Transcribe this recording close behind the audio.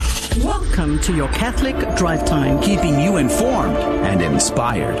Welcome to your Catholic Drive Time, keeping you informed and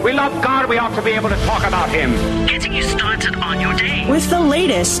inspired. We love God. We ought to be able to talk about Him. Getting you started on your day. With the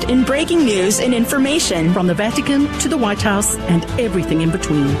latest in breaking news and information. From the Vatican to the White House and everything in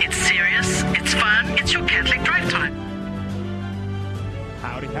between. It's serious. It's fun. It's your Catholic Drive Time.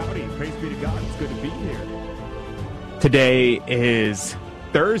 Howdy, howdy. Praise be to God. It's good to be here. Today is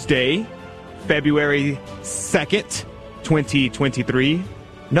Thursday, February 2nd, 2023.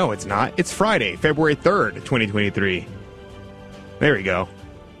 No, it's not. It's Friday, February 3rd, 2023. There we go.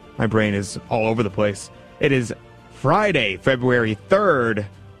 My brain is all over the place. It is Friday, February 3rd,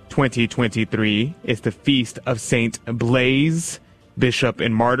 2023. It's the feast of Saint Blaise, bishop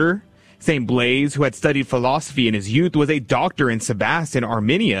and martyr. Saint Blaise, who had studied philosophy in his youth, was a doctor in Sebastian,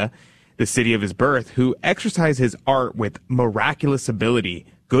 Armenia, the city of his birth, who exercised his art with miraculous ability,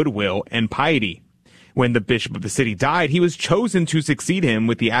 goodwill, and piety. When the bishop of the city died, he was chosen to succeed him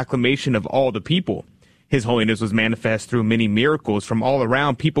with the acclamation of all the people. His holiness was manifest through many miracles. From all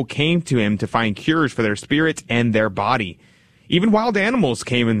around, people came to him to find cures for their spirit and their body. Even wild animals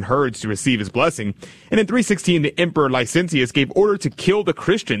came in herds to receive his blessing. And in 316, the emperor Licentius gave order to kill the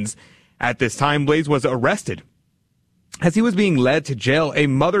Christians. At this time, Blaise was arrested. As he was being led to jail, a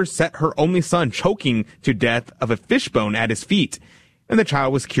mother set her only son choking to death of a fishbone at his feet, and the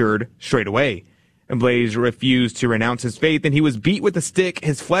child was cured straight away. And Blaise refused to renounce his faith, and he was beat with a stick,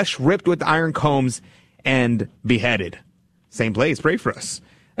 his flesh ripped with iron combs, and beheaded. Saint Blaise, pray for us.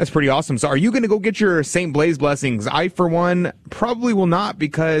 That's pretty awesome. So are you going to go get your Saint Blaise blessings? I, for one, probably will not,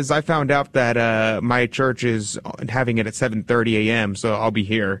 because I found out that my church is having it at 7:30 a.m., so I'll be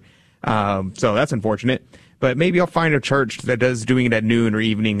here. So that's unfortunate. But maybe I'll find a church that does doing it at noon or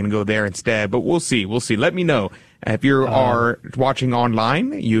evening and go there instead. But we'll see. We'll see. Let me know. If you are watching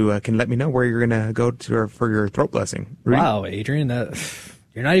online, you can let me know where you're going to go to for your throat blessing. Rudy? Wow, Adrian,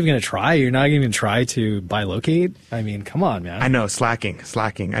 you're not even going to try? You're not even going to try to bilocate? I mean, come on, man. I know, slacking.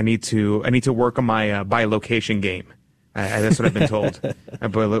 I need to work on my bilocation game. That's what I've been told. My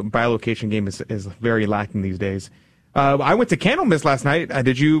bilocation game is very lacking these days. I went to Candlemas last night.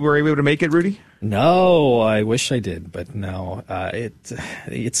 Were you able to make it, Rudy? No, I wish I did, but no.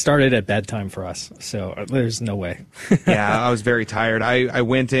 It started at bedtime for us, so there's no way. Yeah, I was very tired. I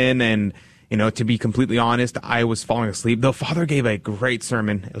went in and, to be completely honest, I was falling asleep. The father gave a great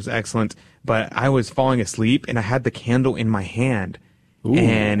sermon. It was excellent, but I was falling asleep and I had the candle in my hand. Ooh.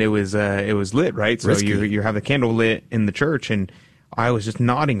 And it was lit, right? Risky. So you have the candle lit in the church, and I was just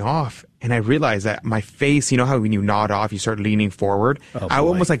nodding off, and I realized that my face, how when you nod off, you start leaning forward. Oh, I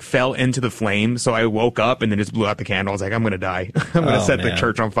almost fell into the flame, so I woke up and then just blew out the candle. I was like, I'm going to die. I'm going to set the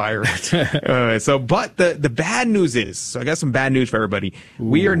church on fire. But the bad news is, so I got some bad news for everybody. Ooh.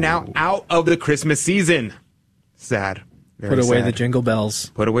 We are now out of the Christmas season. Sad. Very Put away sad. the jingle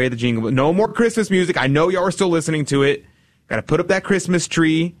bells. Put away the jingle bells. No more Christmas music. I know y'all are still listening to it. Got to put up that Christmas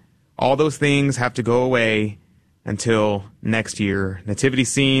tree. All those things have to go away until next year. Nativity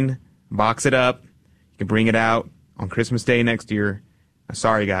scene, box it up. You can bring it out on Christmas Day next year. I'm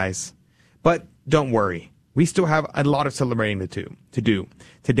sorry, guys. But don't worry. We still have a lot of celebrating to do.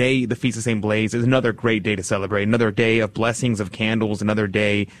 Today, the Feast of St. Blaise is another great day to celebrate. Another day of blessings of candles. Another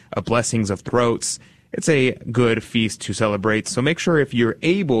day of blessings of throats. It's a good feast to celebrate. So make sure if you're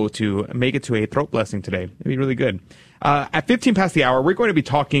able to make it to a throat blessing today. It'd be really good. At 15 past the hour, we're going to be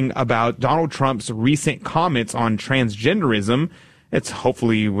talking about Donald Trump's recent comments on transgenderism.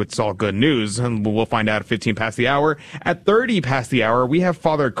 It's all good news, and we'll find out at 15 past the hour. At 30 past the hour, we have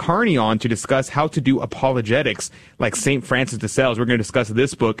Father Carney on to discuss how to do apologetics like St. Francis de Sales. We're going to discuss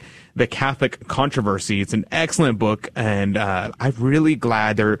this book, The Catholic Controversy. It's an excellent book, and I'm really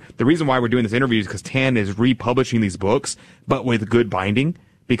glad the reason why we're doing this interview is because TAN is republishing these books, but with good binding,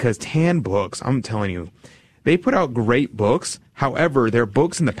 because TAN books, I'm telling you, they put out great books. However, their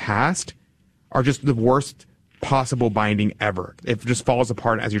books in the past are just the worst possible binding ever. It just falls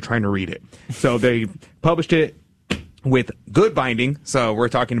apart as you're trying to read it. So they published it with good binding. So we're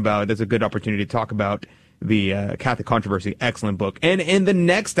talking about, there's a good opportunity to talk about the Catholic Controversy. Excellent book. And in the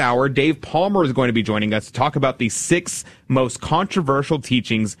next hour, Dave Palmer is going to be joining us to talk about the 6 most controversial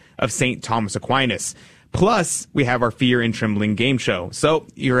teachings of St. Thomas Aquinas. Plus, we have our Fear and Trembling game show. So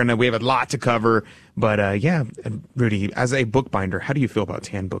we have a lot to cover. But Rudy, as a bookbinder, how do you feel about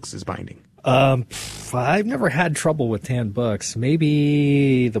TAN Books' binding? I've never had trouble with TAN Books.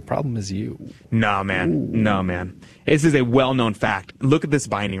 Maybe the problem is you. No, man. Ooh. No, man. This is a well-known fact. Look at this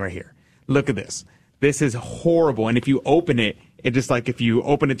binding right here. Look at this. This is horrible. And if you open it, if you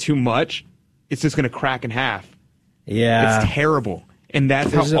open it too much, it's just going to crack in half. Yeah. It's terrible. And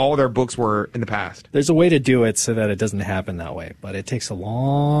that's how all their books were in the past. There's a way to do it so that it doesn't happen that way, but it takes a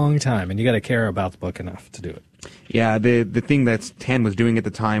long time, and you got to care about the book enough to do it. Yeah, the thing that Tan was doing at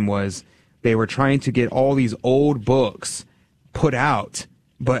the time was they were trying to get all these old books put out,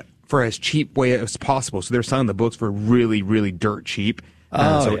 but for as cheap way as possible. So they're selling the books for really, really dirt cheap,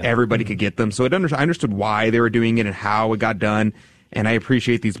 everybody could get them. So I understood why they were doing it and how it got done, and I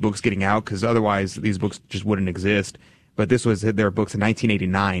appreciate these books getting out because otherwise these books just wouldn't exist. But this was their books in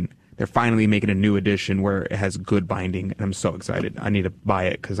 1989. They're finally making a new edition where it has good binding, and I'm so excited. I need to buy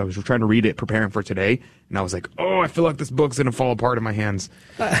it because I was trying to read it, preparing for today, and I was like, I feel like this book's going to fall apart in my hands.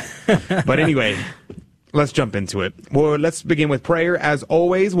 But anyway, let's jump into it. Well, let's begin with prayer. As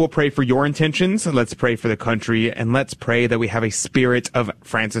always, we'll pray for your intentions. Let's pray for the country, and let's pray that we have a spirit of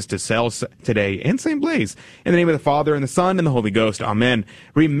Francis de Sales today, and St. Blaise. In the name of the Father, and the Son, and the Holy Ghost. Amen.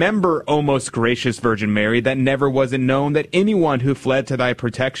 Remember, O most gracious Virgin Mary, that never was it known that anyone who fled to thy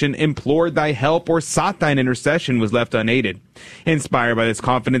protection, implored thy help, or sought thine intercession was left unaided. Inspired by this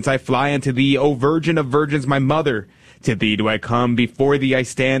confidence, I fly unto thee, O Virgin of Virgins, my Mother. To thee do I come, before thee I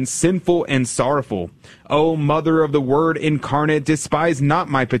stand, sinful and sorrowful. O Mother of the Word incarnate, despise not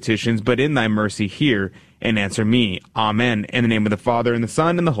my petitions, but in thy mercy hear and answer me. Amen. In the name of the Father, and the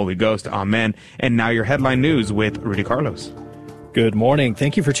Son, and the Holy Ghost. Amen. And now your headline news with Rudy Carlos. Good morning.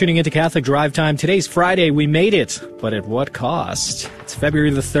 Thank you for tuning into Catholic Drive Time. Today's Friday. We made it, but at what cost? It's February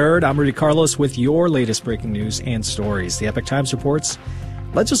the 3rd. I'm Rudy Carlos with your latest breaking news and stories. The Epoch Times reports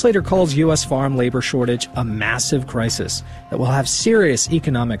legislator calls U.S. farm labor shortage a massive crisis that will have serious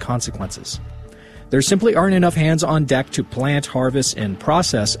economic consequences. There simply aren't enough hands on deck to plant, harvest, and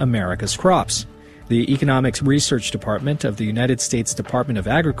process America's crops. The Economics Research Department of the United States Department of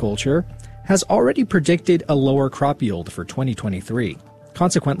Agriculture has already predicted a lower crop yield for 2023.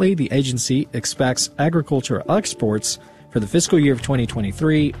 Consequently, the agency expects agricultural exports for the fiscal year of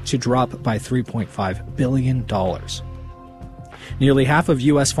 2023 to drop by $3.5 billion. Nearly half of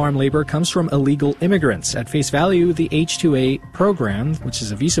U.S. farm labor comes from illegal immigrants. At face value, the H-2A program, which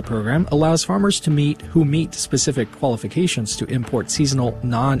is a visa program, allows farmers who meet specific qualifications to import seasonal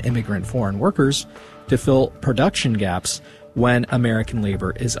non-immigrant foreign workers to fill production gaps when American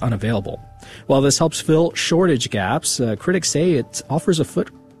labor is unavailable. While this helps fill shortage gaps, critics say it offers a foot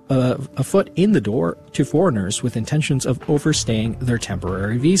in the door to foreigners with intentions of overstaying their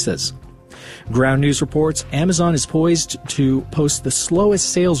temporary visas. Ground News reports Amazon is poised to post the slowest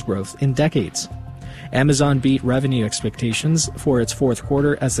sales growth in decades. Amazon beat revenue expectations for its fourth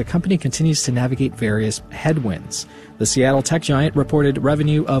quarter as the company continues to navigate various headwinds. The Seattle tech giant reported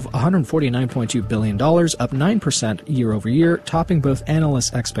revenue of $149.2 billion, up 9% year over year, topping both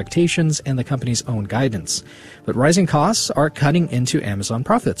analysts' expectations and the company's own guidance. But rising costs are cutting into Amazon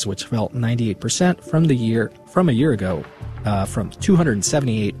profits, which fell 98% from a year ago, from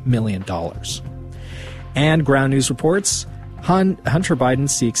 $278 million. And Ground News reports Hunter Biden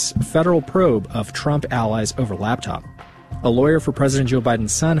seeks federal probe of Trump allies over laptop. A lawyer for President Joe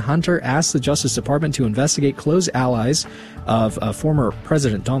Biden's son, Hunter, asked the Justice Department to investigate close allies of former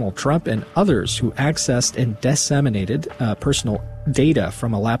President Donald Trump and others who accessed and disseminated personal data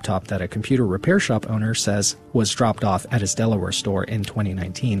from a laptop that a computer repair shop owner says was dropped off at his Delaware store in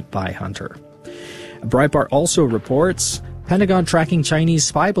 2019 by Hunter. Breitbart also reports Pentagon tracking Chinese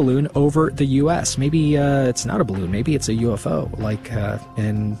spy balloon over the U.S. Maybe it's not a balloon. Maybe it's a UFO, like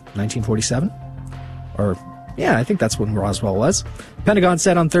in 1947. Or, yeah, I think that's when Roswell was. Pentagon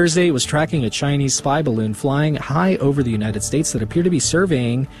said on Thursday it was tracking a Chinese spy balloon flying high over the United States that appeared to be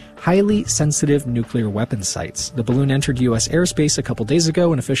surveying highly sensitive nuclear weapon sites. The balloon entered U.S. airspace a couple days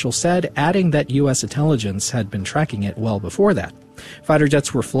ago, an official said, adding that U.S. intelligence had been tracking it well before that. Fighter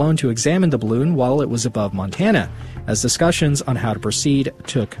jets were flown to examine the balloon while it was above Montana, as discussions on how to proceed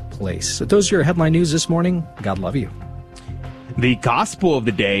took place. So those are your headline news this morning. God love you. The gospel of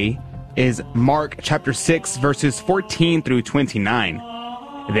the day is Mark chapter 6, verses 14 through 29.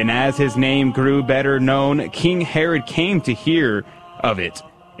 Then as his name grew better known, King Herod came to hear of it.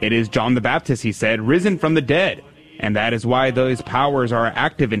 It is John the Baptist, he said, risen from the dead, and that is why those powers are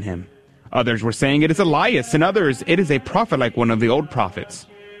active in him. Others were saying it is Elias, and others it is a prophet like one of the old prophets.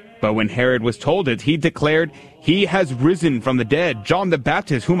 But when Herod was told it, he declared, he has risen from the dead, John the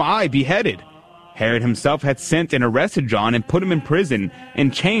Baptist, whom I beheaded. Herod himself had sent and arrested John and put him in prison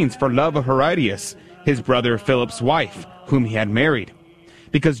in chains for love of Herodias, his brother Philip's wife, whom he had married.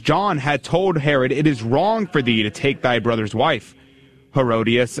 Because John had told Herod, it is wrong for thee to take thy brother's wife.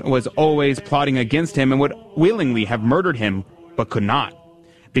 Herodias was always plotting against him and would willingly have murdered him, but could not.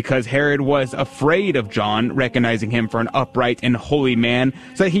 because Herod was afraid of John, recognizing him for an upright and holy man,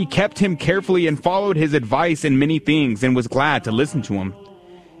 so he kept him carefully and followed his advice in many things and was glad to listen to him.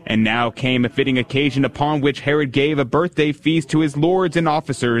 And now came a fitting occasion upon which Herod gave a birthday feast to his lords and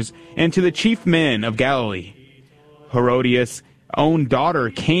officers and to the chief men of Galilee. Herodias' own daughter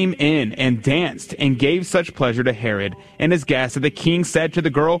came in and danced and gave such pleasure to Herod and his guests that the king said to the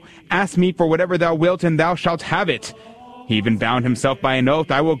girl, "Ask me for whatever thou wilt, and thou shalt have it." He even bound himself by an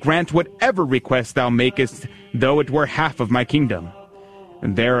oath, "I will grant whatever request thou makest, though it were half of my kingdom."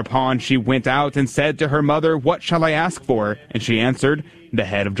 And thereupon she went out and said to her mother, "What shall I ask for?" And she answered, "The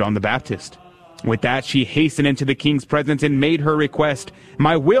head of John the Baptist." With that she hastened into the king's presence and made her request.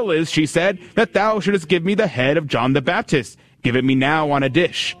 "My will is," she said, "that thou shouldest give me the head of John the Baptist. Give it me now on a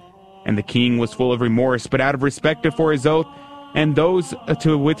dish." And the king was full of remorse, but out of respect for his oath and those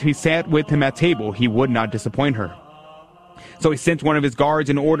to which he sat with him at table, he would not disappoint her. So he sent one of his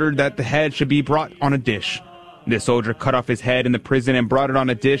guards and ordered that the head should be brought on a dish. The soldier cut off his head in the prison and brought it on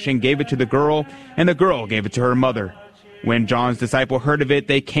a dish and gave it to the girl, and the girl gave it to her mother. When John's disciple heard of it,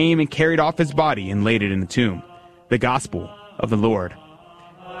 they came and carried off his body and laid it in the tomb. The Gospel of the Lord.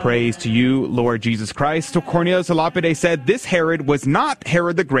 Praise to you, Lord Jesus Christ. So Cornelius a Lapide said, "This Herod was not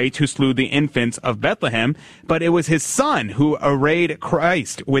Herod the Great who slew the infants of Bethlehem, but it was his son who arrayed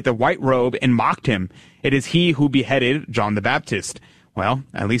Christ with a white robe and mocked him. It is he who beheaded John the Baptist." Well,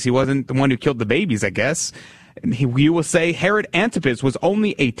 at least he wasn't the one who killed the babies, I guess. You will say Herod Antipas was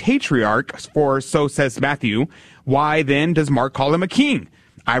only a tetrarch, for so says Matthew. Why then does Mark call him a king?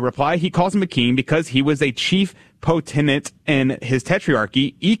 I reply, he calls him a king because he was a chief potentate in his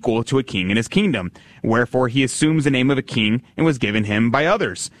tetrarchy, equal to a king in his kingdom. Wherefore he assumes the name of a king and was given him by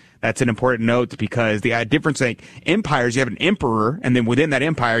others. That's an important note because the difference, like empires, you have an emperor, and then within that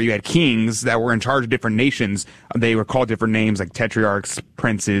empire you had kings that were in charge of different nations. They were called different names like tetrarchs,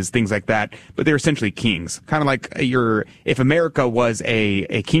 princes, things like that, but they're essentially kings. Kind of like if America was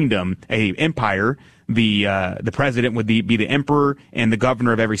a kingdom, a empire, the president would be the emperor, and the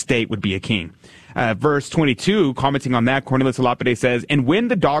governor of every state would be a king. Verse 22, commenting on that, Cornelius a Lapide says, "And when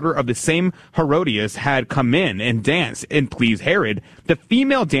the daughter of the same Herodias had come in and danced and pleased Herod, the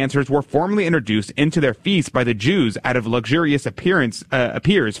female dancers were formally introduced into their feast by the Jews out of luxurious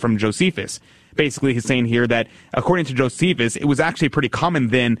appears from Josephus." Basically, he's saying here that, according to Josephus, it was actually pretty common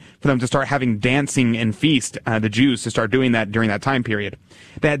then for them to start having dancing and feast, the Jews to start doing that during that time period.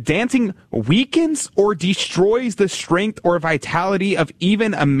 That dancing weakens or destroys the strength or vitality of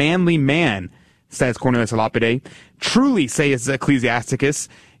even a manly man, says Cornelius a Lapide. "Truly, says Ecclesiasticus,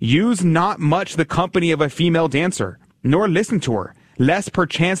 use not much the company of a female dancer, nor listen to her, lest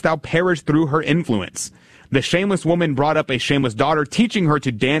perchance thou perish through her influence. The shameless woman brought up a shameless daughter, teaching her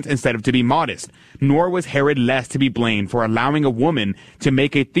to dance instead of to be modest. Nor was Herod less to be blamed for allowing a woman to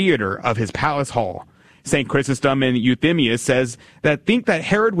make a theater of his palace hall." St. Chrysostom and Euthemius says that think that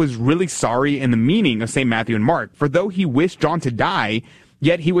Herod was really sorry in the meaning of St. Matthew and Mark, for though he wished John to die,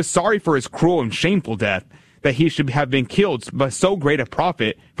 yet he was sorry for his cruel and shameful death, that he should have been killed by so great a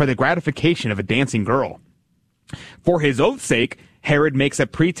prophet for the gratification of a dancing girl. For his oath's sake, Herod makes a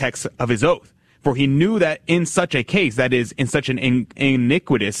pretext of his oath, for he knew that in such a case, that is, in such an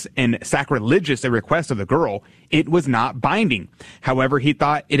iniquitous and sacrilegious a request of the girl, it was not binding. However, he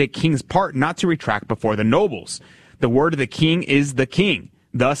thought it a king's part not to retract before the nobles. The word of the king is the king.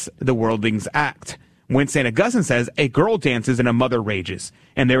 Thus, the worldlings act. When St. Augustine says, "A girl dances and a mother rages,"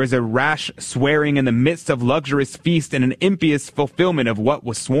 and there is a rash swearing in the midst of luxurious feast and an impious fulfillment of what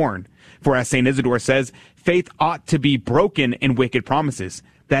was sworn. For as St. Isidore says, faith ought to be broken in wicked promises.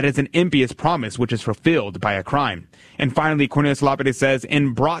 That is an impious promise which is fulfilled by a crime. And finally, Cornelius Lapide says,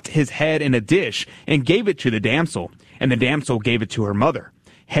 "And brought his head in a dish and gave it to the damsel, and the damsel gave it to her mother.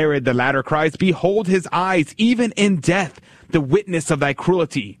 Herod the latter cries, Behold his eyes, even in death, the witness of thy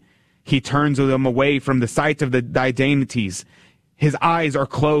cruelty. He turns them away from the sight of thy dainties. His eyes are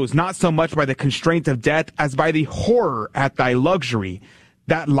closed, not so much by the constraint of death as by the horror at thy luxury.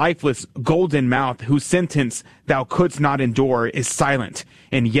 That lifeless golden mouth whose sentence thou couldst not endure is silent,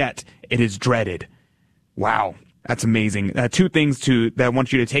 and yet it is dreaded." Wow. That's amazing. Two things that I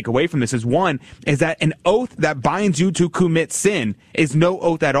want you to take away from this is, one, is that an oath that binds you to commit sin is no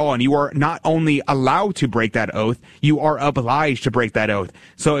oath at all. And you are not only allowed to break that oath, you are obliged to break that oath.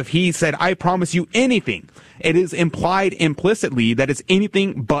 So if he said, "I promise you anything," it is implied implicitly that it's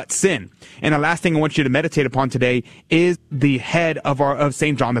anything but sin. And the last thing I want you to meditate upon today is the head of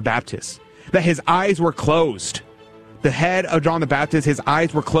St. John the Baptist, that his eyes were closed. The head of John the Baptist, his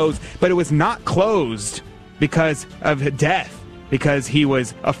eyes were closed, but it was not closed because of death, because he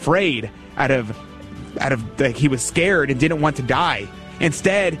was afraid he was scared and didn't want to die.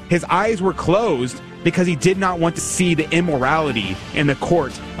 Instead, his eyes were closed because he did not want to see the immorality in the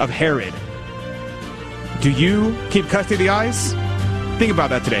court of Herod. Do you keep custody of the eyes? Think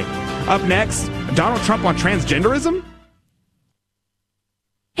about that today. Up next, Donald Trump on transgenderism?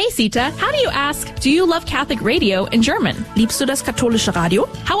 Hey Sita, how do you ask, do you love Catholic radio in German? Liebst du das katholische Radio?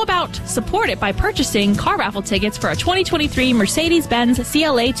 How about support it by purchasing car raffle tickets for a 2023 Mercedes-Benz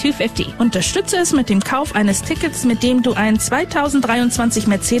CLA 250? Unterstütze es mit dem Kauf eines Tickets, mit dem du einen 2023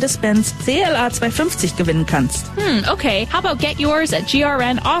 Mercedes-Benz CLA 250 gewinnen kannst. Okay. How about get yours at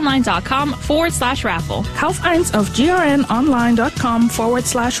grnonline.com/raffle? Kauf eins auf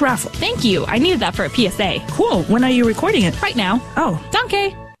grnonline.com/raffle. Thank you. I needed that for a PSA. Cool. When are you recording it? Right now. Oh.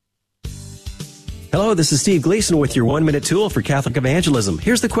 Danke. Hello, this is Steve Gleason with your 1-minute tool for Catholic evangelism.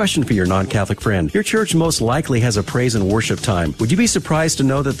 Here's the question for your non-Catholic friend. Your church most likely has a praise and worship time. Would you be surprised to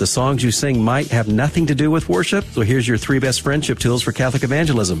know that the songs you sing might have nothing to do with worship? So here's your 3 best friendship tools for Catholic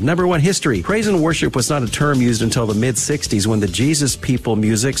evangelism. Number 1, history. Praise and worship was not a term used until the mid-60s when the Jesus People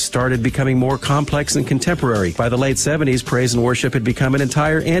music started becoming more complex and contemporary. By the late 70s, praise and worship had become an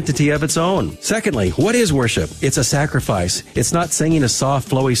entire entity of its own. Secondly, what is worship? It's a sacrifice. It's not singing a soft,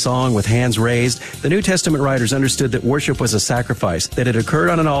 flowy song with hands raised. The New Testament writers understood that worship was a sacrifice, that it occurred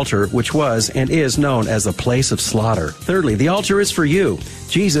on an altar, which was and is known as a place of slaughter. Thirdly, the altar is for you.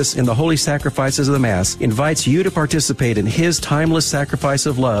 Jesus, in the holy sacrifices of the Mass, invites you to participate in His timeless sacrifice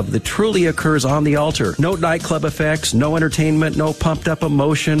of love that truly occurs on the altar. No nightclub effects, no entertainment, no pumped-up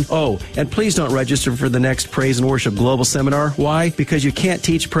emotion. Oh, and please don't register for the next Praise and Worship Global Seminar. Why? Because you can't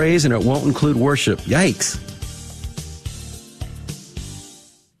teach praise and it won't include worship. Yikes.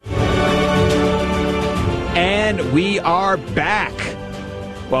 And we are back.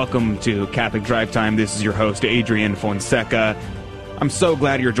 Welcome to Catholic Drive Time. This is your host, Adrian Fonseca. I'm so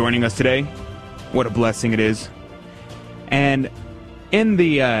glad you're joining us today. What a blessing it is. And in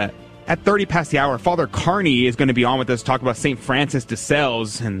the at 30 past the hour, Father Carney is going to be on with us to talk about St. Francis de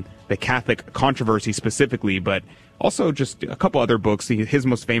Sales and the Catholic controversy specifically, but also just a couple other books. His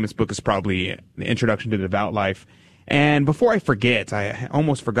most famous book is probably The Introduction to the Devout Life. And before I forget, I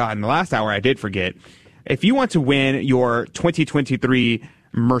almost forgot. In the last hour, I did forget. If you want to win your 2023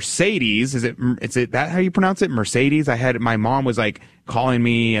 Mercedes, is it that how you pronounce it? Mercedes? My mom was like calling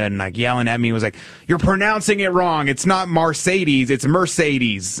me and like yelling at me, was like, you're pronouncing it wrong. It's not Mercedes, it's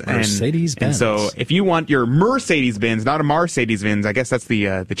Mercedes. Mercedes-Benz. And so if you want your Mercedes-Benz, not a Mercedes-Benz, I guess that's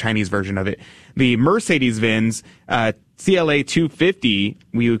the Chinese version of it. The Mercedes-Benz, CLA 250,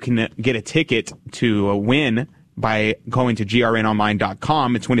 you can get a ticket to win by going to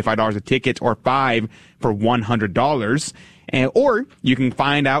grnonline.com. It's $25 a ticket or $5 for $100. Or you can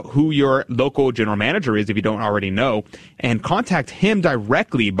find out who your local general manager is if you don't already know and contact him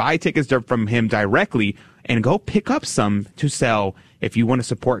directly, buy tickets from him directly, and go pick up some to sell. If you want to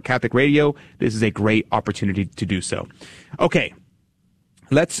support Catholic radio, this is a great opportunity to do so. Okay,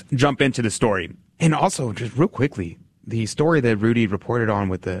 let's jump into the story. And also, just real quickly, the story that Rudy reported on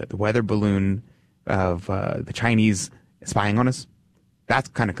with the weather balloon of the Chinese spying on us, that's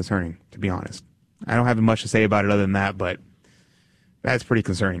kind of concerning, to be honest. I don't have much to say about it other than that, but that's pretty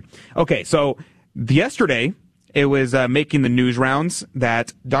concerning. Okay, so yesterday, it was making the news rounds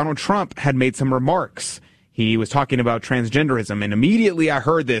that Donald Trump had made some remarks. He was talking about transgenderism, and immediately I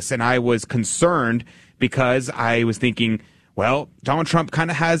heard this, and I was concerned because I was thinking, well, Donald Trump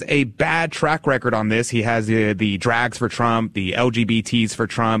kind of has a bad track record on this. He has the drags for Trump, the LGBTs for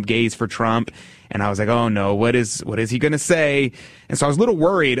Trump, gays for Trump. And I was like, oh no, what is he going to say? And so I was a little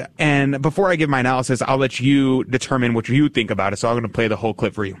worried. And before I give my analysis, I'll let you determine what you think about it. So I'm going to play the whole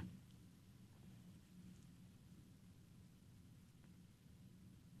clip for you.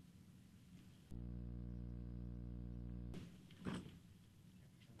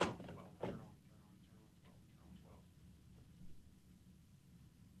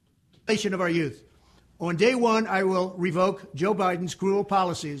 Of our youth. On day one, I will revoke Joe Biden's cruel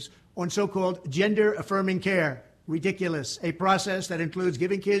policies on so-called gender-affirming care. Ridiculous. A process that includes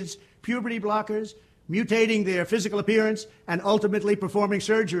giving kids puberty blockers, mutating their physical appearance, and ultimately performing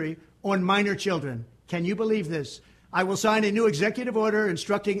surgery on minor children. Can you believe this? I will sign a new executive order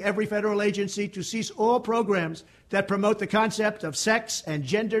instructing every federal agency to cease all programs that promote the concept of sex and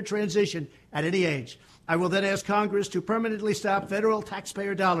gender transition at any age. I will then ask Congress to permanently stop federal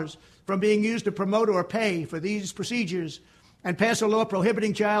taxpayer dollars from being used to promote or pay for these procedures and pass a law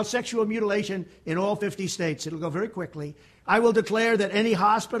prohibiting child sexual mutilation in all 50 states. It'll go very quickly. I will declare that any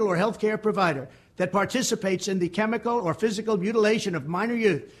hospital or healthcare provider that participates in the chemical or physical mutilation of minor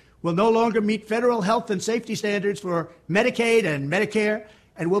youth will no longer meet federal health and safety standards for Medicaid and Medicare,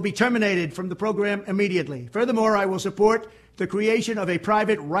 and will be terminated from the program immediately. Furthermore, I will support the creation of a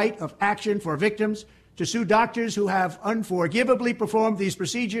private right of action for victims to sue doctors who have unforgivably performed these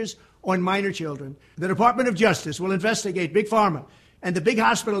procedures on minor children. The Department of Justice will investigate Big Pharma and the big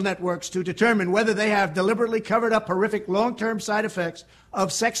hospital networks to determine whether they have deliberately covered up horrific long-term side effects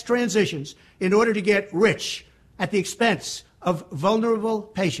of sex transitions in order to get rich at the expense of vulnerable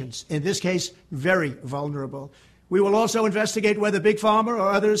patients, in this case, very vulnerable. We will also investigate whether Big Pharma or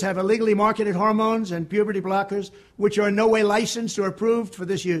others have illegally marketed hormones and puberty blockers, which are in no way licensed or approved for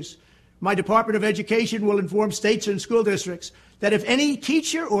this use. My Department of Education will inform states and school districts that if any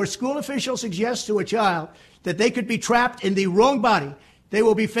teacher or school official suggests to a child that they could be trapped in the wrong body, they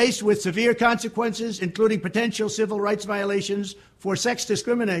will be faced with severe consequences, including potential civil rights violations for sex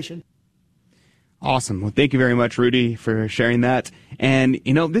discrimination. Awesome. Well, thank you very much, Rudy, for sharing that. And,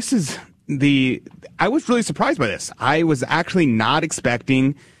 you know, I was really surprised by this. I was actually not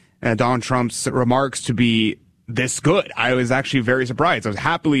expecting Donald Trump's remarks to be this good. I was actually very surprised. I was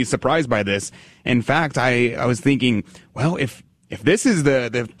happily surprised by this. In fact, I was thinking, well, if this is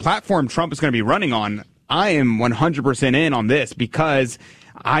the platform Trump is going to be running on, I am 100% in on this, because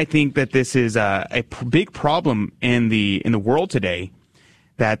I think that this is a big problem in the world today,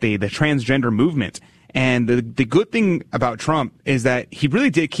 that the transgender movement. And the good thing about Trump is that he really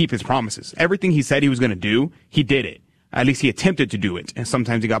did keep his promises. Everything he said he was going to do, he did it. At least he attempted to do it. And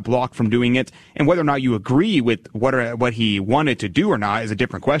sometimes he got blocked from doing it. And whether or not you agree with what he wanted to do or not is a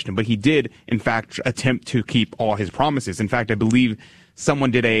different question. But he did, in fact, attempt to keep all his promises. In fact, I believe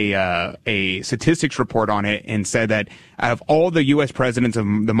someone did a statistics report on it and said that out of all the U.S. presidents of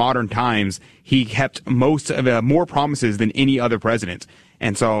the modern times, he kept more promises than any other president.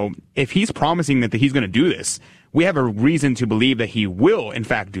 And so if he's promising that he's going to do this, we have a reason to believe that he will, in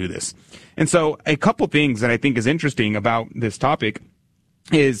fact, do this. And so a couple things that I think is interesting about this topic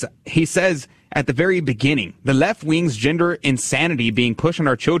is he says at the very beginning, the left wing's gender insanity being pushed on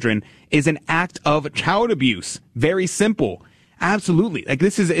our children is an act of child abuse. Very simple. Absolutely. Like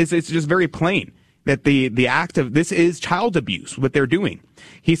it's just very plain that the act of this is child abuse, what they're doing.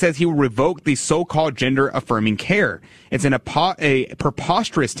 He says he will revoke the so-called gender affirming care. It's a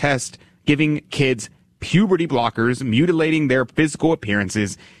preposterous test giving kids puberty blockers, mutilating their physical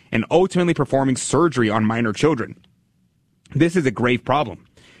appearances, and ultimately performing surgery on minor children. This is a grave problem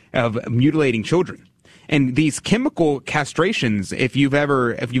of mutilating children. And these chemical castrations, if you've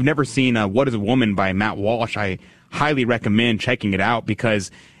never seen What is a Woman by Matt Walsh, I highly recommend checking it out,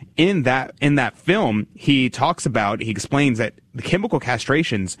 because in that film, he explains that the chemical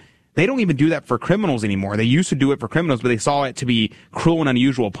castrations, they don't even do that for criminals anymore. They used to do it for criminals, but they saw it to be cruel and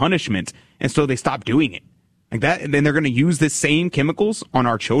unusual punishment, and so they stopped doing it. Like that, and then they're going to use the same chemicals on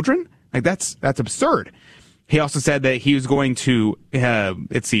our children? Like that's absurd. He also said that he was going to,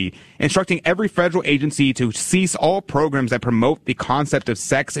 instructing every federal agency to cease all programs that promote the concept of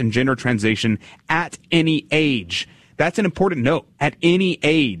sex and gender transition at any age. That's an important note, at any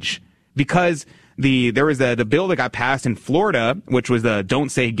age, because there was the bill that got passed in Florida, which was the Don't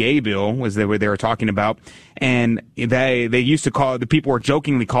Say Gay bill, was what they were talking about. And they used to the people were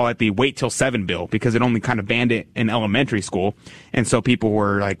jokingly call it the Wait Till 7 bill, because it only kind of banned it in elementary school. And so people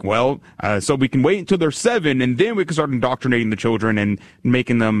were like, well, so we can wait until they're 7 and then we can start indoctrinating the children and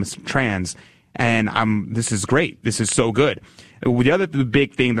making them trans. And this is great. This is so good. The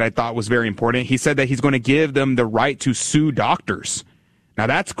big thing that I thought was very important, he said that he's going to give them the right to sue doctors. Now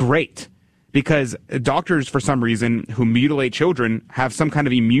that's great, because doctors, for some reason, who mutilate children have some kind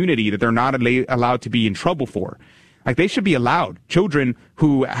of immunity that they're not allowed to be in trouble for. Like, they should be allowed. Children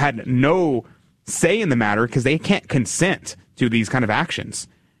who had no say in the matter because they can't consent to these kind of actions.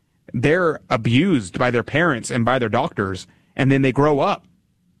 They're abused by their parents and by their doctors, and then they grow up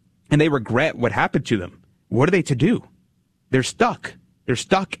and they regret what happened to them. What are they to do? They're stuck. They're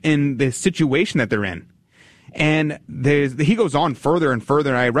stuck in the situation that they're in. And he goes on further and further,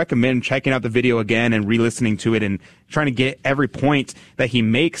 and I recommend checking out the video again and re-listening to it and trying to get every point that he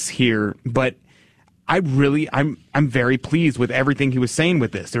makes here. But I'm very pleased with everything he was saying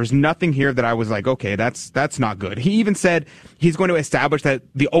with this. There's nothing here that I was like, okay, that's not good. He even said he's going to establish that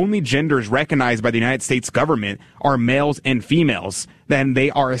the only genders recognized by the United States government are males and females. Then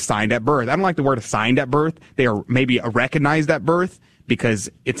they are assigned at birth. I don't like the word assigned at birth. They are maybe recognized at birth, because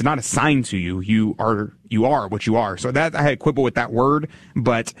it's not assigned to you. You are what you are. So that I had quibble with that word,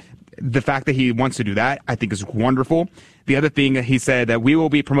 but the fact that he wants to do that, I think, is wonderful. The other thing, he said that we will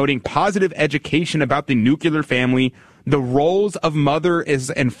be promoting positive education about the nuclear family, the roles of mothers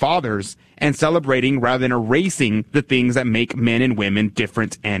and fathers, and celebrating rather than erasing the things that make men and women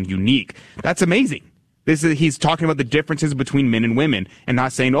different and unique. That's amazing. He's talking about the differences between men and women and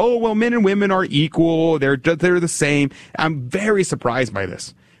not saying, oh, well, men and women are equal. They're the same. I'm very surprised by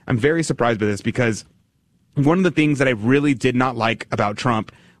this. Because one of the things that I really did not like about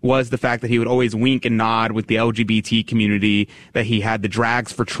Trump was the fact that he would always wink and nod with the LGBT community, that he had the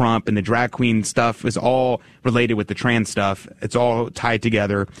drags for Trump, and the drag queen stuff is all related with the trans stuff. It's all tied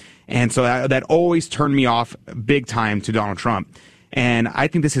together. And so that always turned me off big time to Donald Trump. And I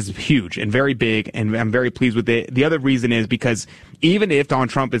think this is huge and very big, and I'm very pleased with it. The other reason is because even if Donald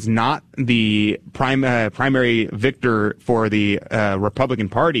Trump is not the primary victor for the Republican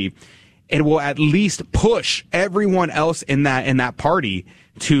Party, it will at least push everyone else in that party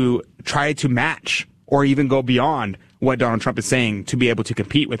to try to match or even go beyond what Donald Trump is saying to be able to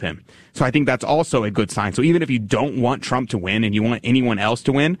compete with him. So I think that's also a good sign. So even if you don't want Trump to win and you want anyone else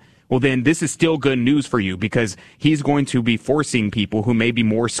to win, well, then this is still good news for you, because he's going to be forcing people who may be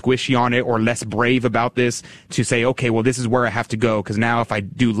more squishy on it or less brave about this to say, okay, well, this is where I have to go, because now if I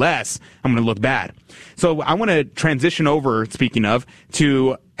do less, I'm going to look bad. So I want to transition over, speaking of,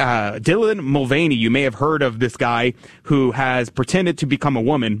 to Dylan Mulvaney. You may have heard of this guy who has pretended to become a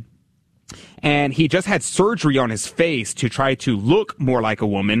woman, and he just had surgery on his face to try to look more like a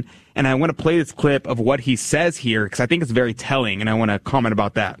woman. And I want to play this clip of what he says here, because I think it's very telling, and I want to comment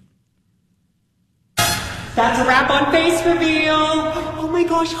about that. That's a wrap on face reveal. Oh my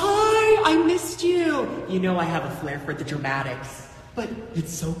gosh, hi, I missed you. You know I have a flair for the dramatics. But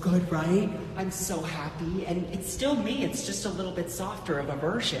it's so good, right? I'm so happy, and it's still me. It's just a little bit softer of a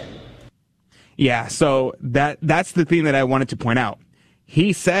version. Yeah, so that's the thing that I wanted to point out.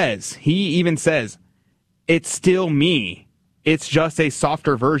 He even says, it's still me. It's just a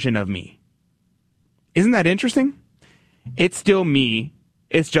softer version of me. Isn't that interesting? It's still me.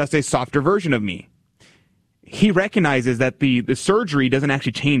 It's just a softer version of me. He recognizes that the surgery doesn't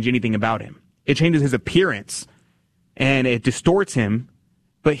actually change anything about him. It changes his appearance, and it distorts him,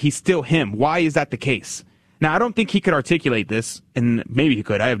 but he's still him. Why is that the case? Now, I don't think he could articulate this, and maybe he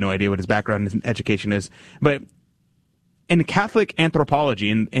could. I have no idea what his background in education is. But in Catholic anthropology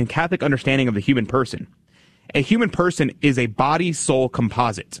and Catholic understanding of the human person, a human person is a body-soul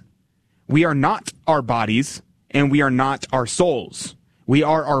composite. We are not our bodies, and we are not our souls. We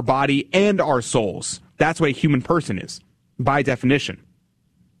are our body and our souls. That's what a human person is, by definition.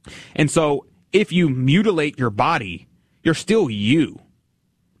 And so if you mutilate your body, you're still you,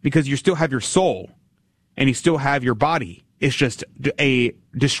 because you still have your soul and you still have your body. It's just a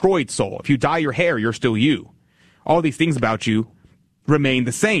destroyed soul. If you dye your hair, you're still you. All these things about you remain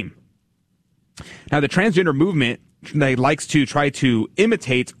the same. Now, the transgender movement likes to try to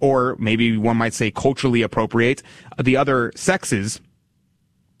imitate, or maybe one might say culturally appropriate, the other sexes.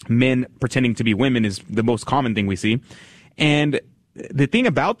 Men pretending to be women is the most common thing we see. And the thing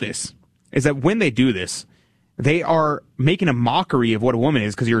about this is that when they do this, they are making a mockery of what a woman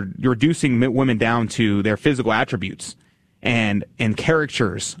is, because you're reducing women down to their physical attributes and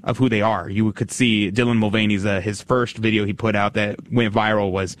caricatures of who they are. You could see Dylan Mulvaney's his first video he put out that went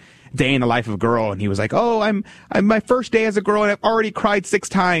viral was Day in the Life of a Girl, and he was like, oh, I'm my first day as a girl, and I've already cried 6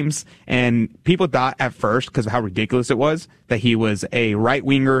 times. And people thought at first, because of how ridiculous it was, that he was a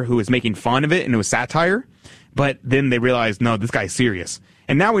right-winger who was making fun of it, and it was satire. But then they realized, no, this guy's serious.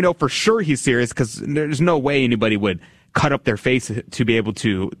 And now we know for sure he's serious, because there's no way anybody would cut up their face to be able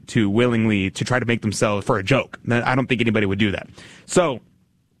to willingly to try to make themselves for a joke. I don't think anybody would do that. So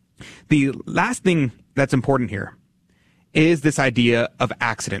the last thing that's important here is this idea of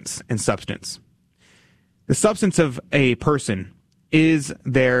accidents and substance. The substance of a person is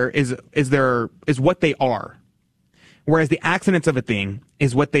what they are, whereas the accidents of a thing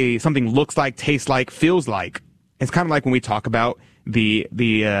is what something looks like, tastes like, feels like. It's kind of like when we talk about the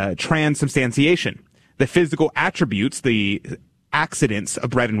transubstantiation, the physical attributes, the accidents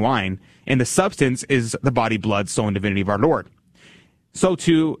of bread and wine, and the substance is the body, blood, soul, and divinity of our Lord. So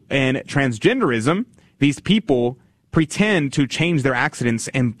too, in transgenderism, these people pretend to change their accidents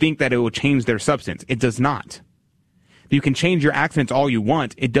and think that it will change their substance. It does not. You can change your accidents all you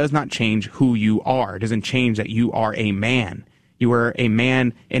want. It does not change who you are. It doesn't change that you are a man. You are a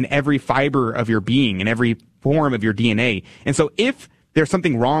man in every fiber of your being, in every form of your DNA. And so if there's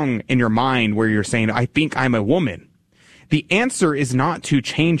something wrong in your mind where you're saying, I think I'm a woman, the answer is not to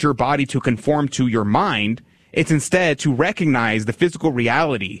change your body to conform to your mind. It's instead to recognize the physical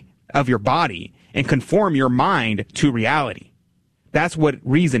reality of your body and conform your mind to reality. That's what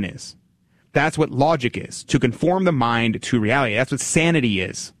reason is. That's what logic is, to conform the mind to reality. That's what sanity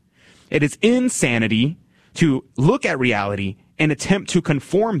is. It is insanity to look at reality and attempt to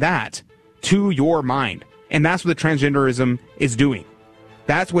conform that to your mind. And that's what the transgenderism is doing.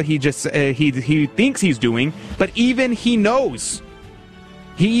 That's what he just he thinks he's doing, but even he knows.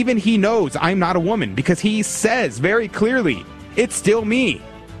 He knows I'm not a woman, because he says very clearly, it's still me.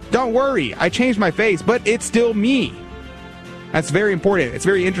 Don't worry, I changed my face, but it's still me. That's very important. It's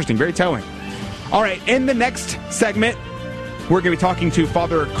very interesting, very telling. All right, in the next segment, we're going to be talking to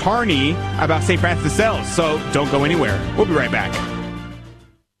Father Carney about St. Francis of Sales, so don't go anywhere. We'll be right back.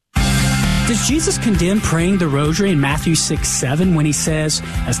 Does Jesus condemn praying the rosary in Matthew 6:7 when he says,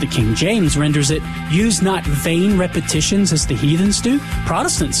 as the King James renders it, use not vain repetitions as the heathens do?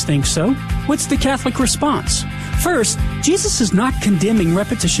 Protestants think so. What's the Catholic response? First, Jesus is not condemning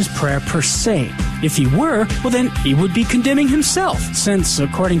repetitious prayer per se. If he were, well then he would be condemning himself, since,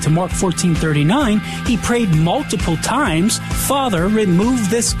 according to Mark 14:39, he prayed multiple times, Father, remove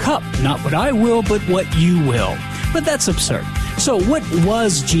this cup, not what I will, but what you will. But that's absurd. So what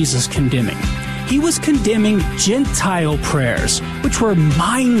was Jesus condemning? He was condemning Gentile prayers, which were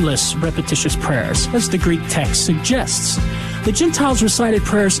mindless, repetitious prayers, as the Greek text suggests. The Gentiles recited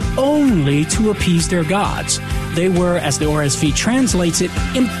prayers only to appease their gods. They were, as the RSV translates it,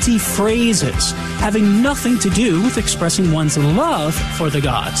 empty phrases, having nothing to do with expressing one's love for the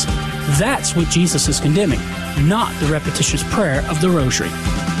gods. That's what Jesus is condemning, not the repetitious prayer of the Rosary.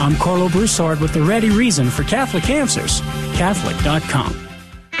 I'm Carlo Broussard with the ready reason for Catholic Answers, Catholic.com.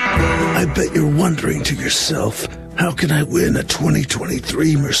 I bet you're wondering to yourself, how can I win a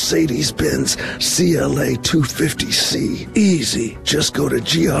 2023 Mercedes-Benz CLA 250C? Easy. Just go to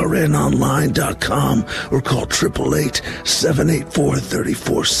grnonline.com or call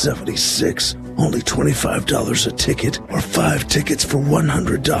 888-784-3476. Only $25 a ticket or 5 tickets for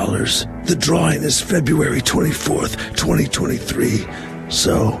 $100. The drawing is February 24th, 2023.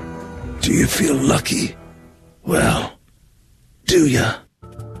 So, do you feel lucky? Well, do ya?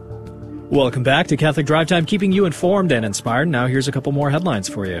 Welcome back to Catholic Drive Time, keeping you informed and inspired. Now here's a couple more headlines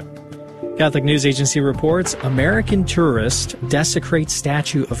for you. Catholic News Agency reports American tourist desecrates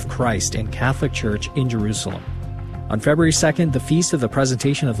statue of Christ in Catholic Church in Jerusalem. On February 2nd, the feast of the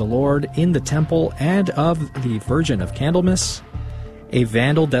presentation of the Lord in the temple and of the Virgin of Candlemas, a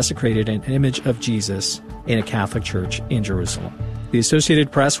vandal desecrated an image of Jesus in a Catholic church in Jerusalem. The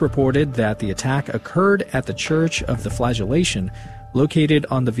Associated Press reported that the attack occurred at the Church of the Flagellation, located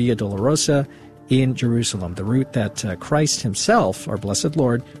on the Via Dolorosa in Jerusalem, the route that Christ himself, our blessed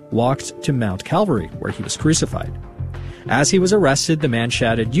Lord, walked to Mount Calvary, where he was crucified. As he was arrested, the man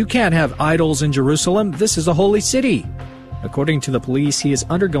shouted, "You can't have idols in Jerusalem. This is a holy city." According to the police, he is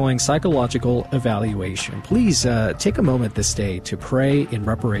undergoing psychological evaluation. Please take a moment this day to pray in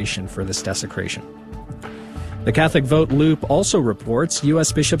reparation for this desecration. The Catholic Vote Loop also reports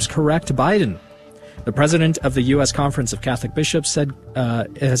U.S. bishops correct Biden. The president of the U.S. Conference of Catholic Bishops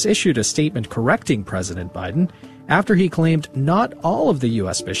has issued a statement correcting President Biden after he claimed not all of the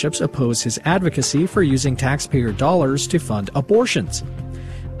U.S. bishops oppose his advocacy for using taxpayer dollars to fund abortions.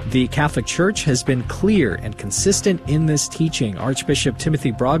 The Catholic Church has been clear and consistent in this teaching. Archbishop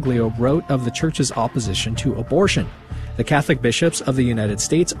Timothy Broglio wrote of the Church's opposition to abortion. The Catholic bishops of the United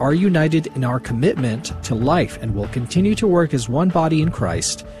States are united in our commitment to life and will continue to work as one body in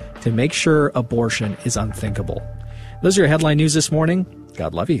Christ to make sure abortion is unthinkable. Those are your headline news this morning.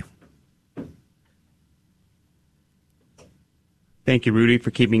 God love you. Thank you, Rudy,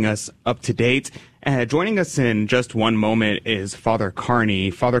 for keeping us up to date. Joining us in just one moment is Father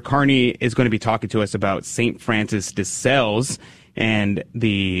Carney. Father Carney is going to be talking to us about St. Francis de Sales and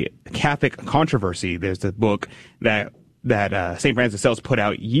the Catholic controversy. There's a book that St. Francis de Sales put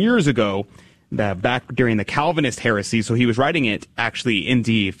out years ago, back during the Calvinist heresy. So he was writing it actually in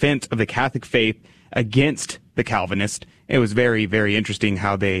defense of the Catholic faith against the Calvinists. It was very, very interesting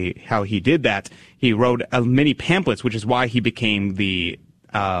how he did that. He wrote many pamphlets, which is why he became the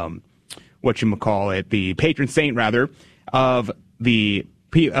the patron saint rather of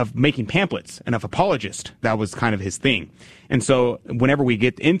making pamphlets and of apologist. That was kind of his thing. And so whenever we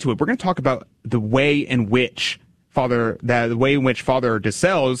get into it, we're going to talk about the way in which Father de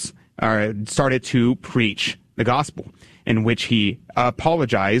Sales started to preach the gospel, in which he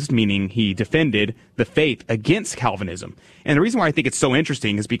apologized, meaning he defended the faith against Calvinism. And the reason why I think it's so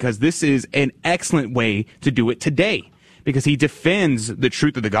interesting is because this is an excellent way to do it today, because he defends the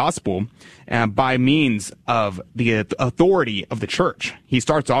truth of the gospel by means of the authority of the church. He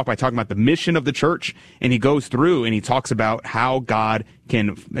starts off by talking about the mission of the church, and he goes through and he talks about how God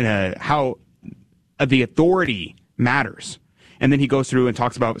can, how the authority matters. And then he goes through and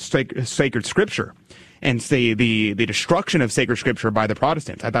talks about sacred scripture and say the destruction of sacred scripture by the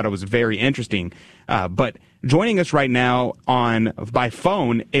Protestants. I thought it was very interesting. But joining us right now by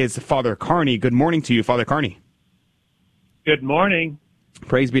phone is Father Carney. Good morning to you, Father Carney. Good morning.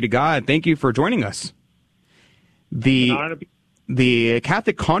 Praise be to God. Thank you for joining us. The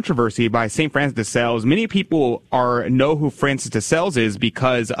Catholic Controversy by St. Francis de Sales. Many people know who Francis de Sales is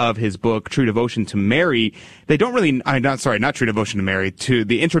because of his book, True Devotion to Mary. They don't really, not True Devotion to Mary, to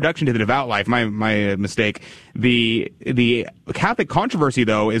the Introduction to the Devout Life. My mistake. The Catholic Controversy,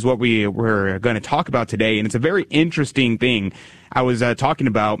 though, is what we're going to talk about today, and it's a very interesting thing. I was talking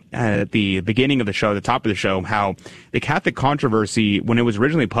about at the beginning of the show, the top of the show, how the Catholic Controversy, when it was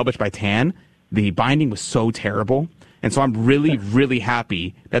originally published by TAN, the binding was so terrible. And so I'm really, really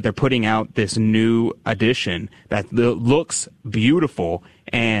happy that they're putting out this new edition that looks beautiful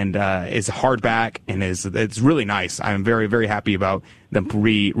and is hardback and it's really nice. I'm very, very happy about them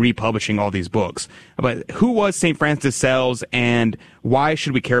republishing all these books. But who was St. Francis de Sales, and why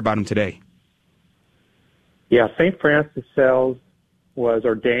should we care about him today? Yeah, St. Francis de Sales was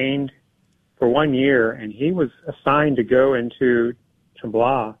ordained for 1 year, and he was assigned to go into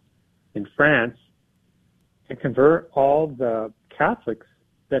Tremblay in France and convert all the Catholics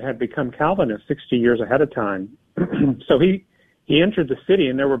that had become Calvinists 60 years ahead of time. So he entered the city,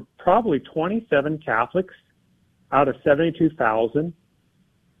 and there were probably 27 Catholics out of 72,000.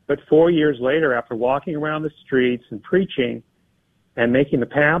 But 4 years later, after walking around the streets and preaching and making the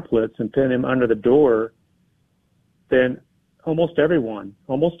pamphlets and putting them under the door, then almost everyone,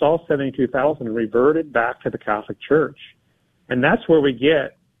 almost all 72,000, reverted back to the Catholic Church. And that's where we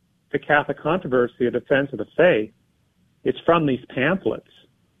get the Catholic Controversy, a defense of the faith. It's from these pamphlets.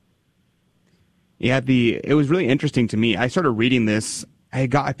 Yeah, it was really interesting to me. I started reading this. I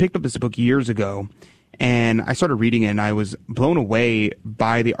picked up this book years ago, and I started reading it, and I was blown away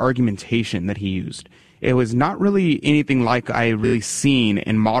by the argumentation that he used. It was not really anything like I really seen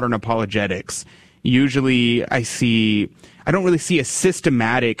in modern apologetics. Usually, I don't really see a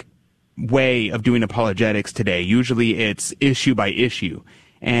systematic way of doing apologetics today. Usually, it's issue by issue.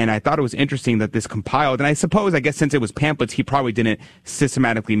 And I thought it was interesting that this compiled, and I guess since it was pamphlets, he probably didn't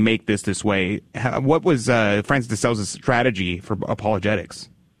systematically make this way. What was Francis de Sales' strategy for apologetics?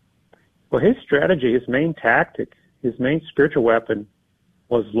 Well, his strategy, his main tactic, his main spiritual weapon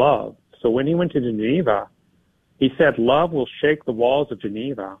was love. So when he went to Geneva, he said, love will shake the walls of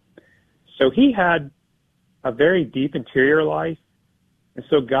Geneva. So he had a very deep interior life, and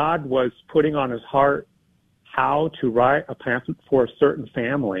so God was putting on his heart how to write a pamphlet for a certain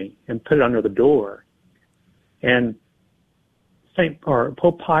family and put it under the door. And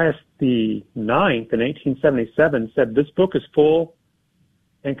Pope Pius IX in 1877 said, this book is full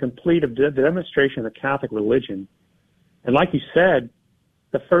and complete of the demonstration of the Catholic religion. And like you said,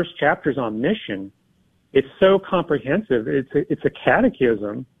 the first chapter is on mission. It's so comprehensive. It's a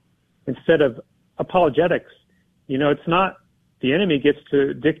catechism instead of apologetics. You know, it's not the enemy gets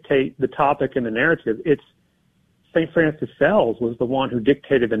to dictate the topic and the narrative. It's St. Francis de Sales was the one who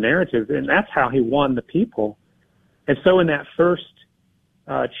dictated the narrative, and that's how he won the people. And so in that first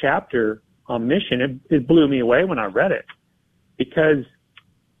chapter on mission, it blew me away when I read it, because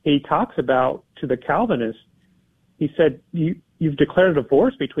he talks about, to the Calvinists, he said, you've declared a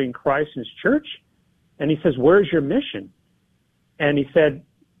divorce between Christ and his church. And he says, where's your mission? And he said,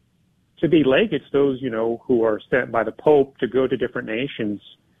 to be legates, those, who are sent by the Pope to go to different nations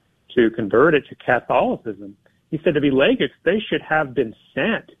to convert it to Catholicism. He said to be legates, they should have been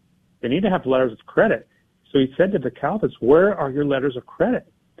sent. They need to have letters of credit. So he said to the Calvinists, where are your letters of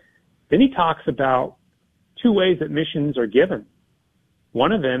credit? Then he talks about two ways that missions are given.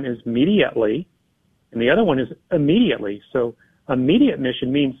 One of them is mediately, and the other one is immediately. So immediate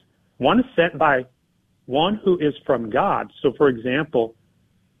mission means one is sent by one who is from God. So, for example,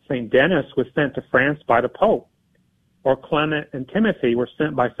 St. Denis was sent to France by the Pope, or Clement and Timothy were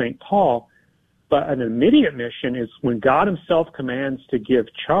sent by St. Paul. But an immediate mission is when God himself commands to give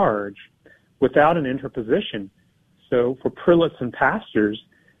charge without an interposition. So for prelates and pastors,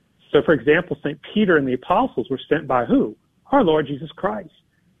 so for example, St. Peter and the apostles were sent by who? Our Lord Jesus Christ.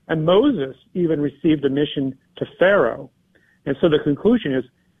 And Moses even received a mission to Pharaoh. And so the conclusion is,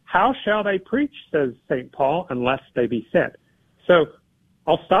 how shall they preach, says St. Paul, unless they be sent? So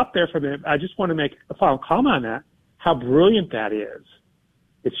I'll stop there for a minute. I just want to make a final comment on that, how brilliant that is.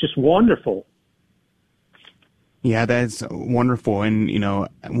 It's just wonderful. Yeah, that's wonderful. And,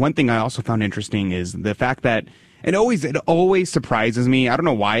 one thing I also found interesting is the fact that it always surprises me. I don't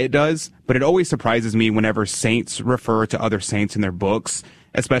know why it does, but it always surprises me whenever saints refer to other saints in their books,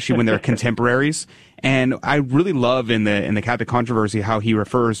 especially when they're contemporaries. And I really love in the Catholic Controversy how he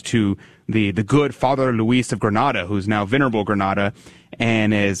refers to the good Father Luis of Granada, who's now Venerable Granada,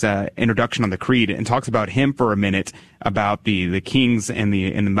 and his introduction on the Creed, and talks about him for a minute, about the kings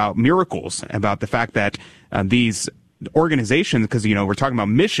and about miracles, about the fact that these organizations, because, we're talking about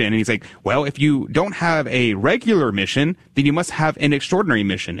mission, and he's like, well, if you don't have a regular mission, then you must have an extraordinary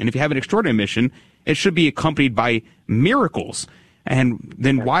mission. And if you have an extraordinary mission, it should be accompanied by miracles. And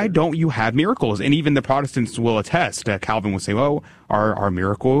then why don't you have miracles? And even the Protestants will attest. Calvin will say, well, our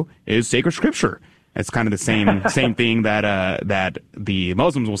miracle is sacred scripture. It's kind of the same thing that the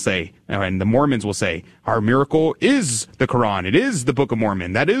Muslims will say, and the Mormons will say. Our miracle is the Quran. It is the Book of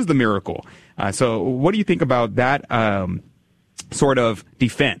Mormon. That is the miracle. So what do you think about that sort of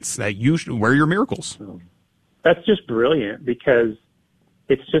defense, that where are your miracles? That's just brilliant, because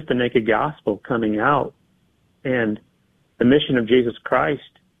it's just the naked gospel coming out. And the mission of Jesus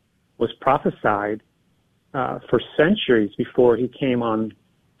Christ was prophesied for centuries before he came on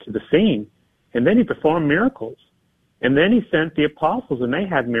to the scene. And then he performed miracles. And then he sent the apostles, and they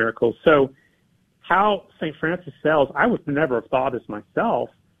had miracles. So how St. Francis of Sales, I would never have thought this myself,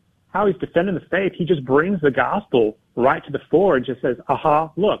 how he's defending the faith, he just brings the gospel right to the fore and just says,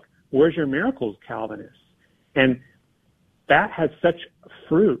 aha, look, where's your miracles, Calvinists? And that has such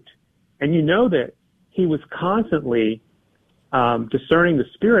fruit. And you know that he was constantly discerning the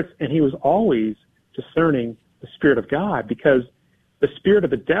spirits, and he was always discerning the Spirit of God, because the spirit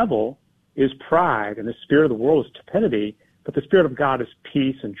of the devil is pride, and the spirit of the world is stupidity, but the Spirit of God is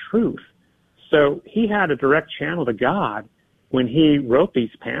peace and truth. So he had a direct channel to God when he wrote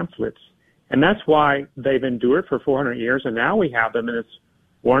these pamphlets. And that's why they've endured for 400 years, and now we have them in this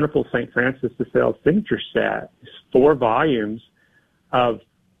wonderful St. Francis de Sales signature set. It's 4 volumes of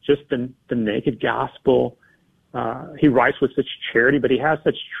just the naked gospel. He writes with such charity, but he has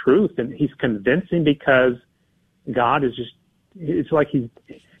such truth, and he's convincing, because God is just, it's like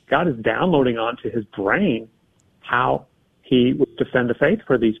God is downloading onto his brain how he would defend the faith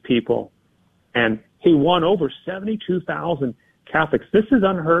for these people. And he won over 72,000 Catholics. This is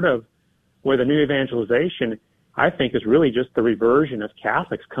unheard of, where the new evangelization, I think, is really just the reversion of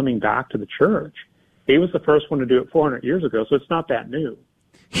Catholics coming back to the church. He was the first one to do it 400 years ago, so it's not that new.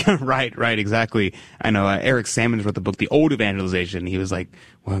 Right, exactly. I know Eric Sammons wrote the book, The Old Evangelization. He was like,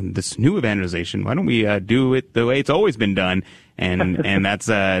 well, this new evangelization, why don't we do it the way it's always been done? And that's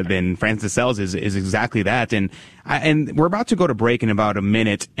then Francis of Sales is exactly that. And we're about to go to break in about a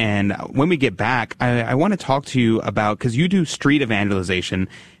minute. And when we get back, I want to talk to you about, because you do street evangelization.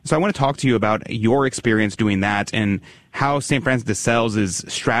 So I want to talk to you about your experience doing that, and how St. Francis de Sales'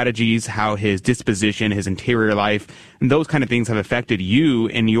 strategies, how his disposition, his interior life, and those kind of things have affected you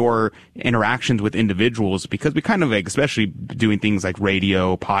in your interactions with individuals. Because we kind of, like, especially doing things like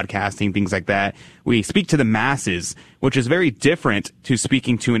radio, podcasting, things like that, we speak to the masses, which is very different to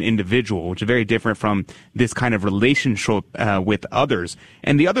speaking to an individual, which is very different from this kind of relationship with others.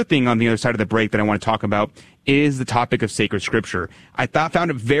 And the other thing on the other side of the break that I want to talk about is the topic of sacred scripture. I found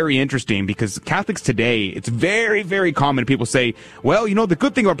it very interesting, because Catholics today, it's very, very common. People say, well, the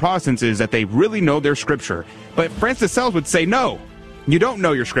good thing about Protestants is that they really know their scripture. But Francis of Sales would say, no, you don't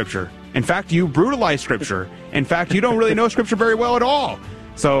know your scripture. In fact, you brutalize scripture. In fact, you don't really know scripture very well at all.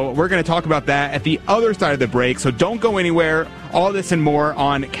 So we're going to talk about that at the other side of the break. So don't go anywhere. All this and more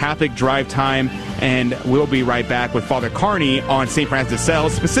on Catholic Drive Time. And we'll be right back with Father Carney on St. Francis of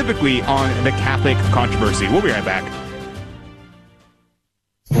Sales, specifically on the Catholic controversy. We'll be right back.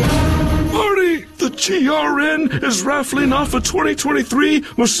 Marty, the GRN is raffling off a 2023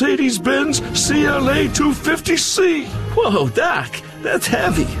 Mercedes-Benz CLA 250C. Whoa, Doc, that's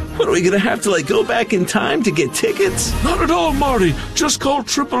heavy. What, are we going to have to, go back in time to get tickets? Not at all, Marty. Just call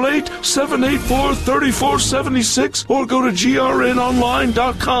 888-784-3476 or go to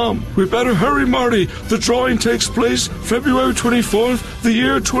grnonline.com. We better hurry, Marty. The drawing takes place February 24th, the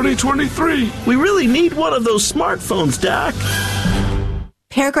year 2023. We really need one of those smartphones, Doc.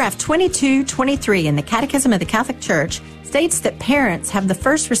 Paragraph 2223 in the Catechism of the Catholic Church states that parents have the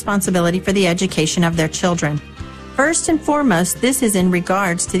first responsibility for the education of their children. First and foremost, this is in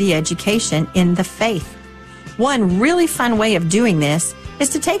regards to the education in the faith. One really fun way of doing this is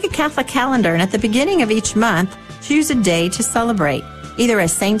to take a Catholic calendar and at the beginning of each month, choose a day to celebrate, either a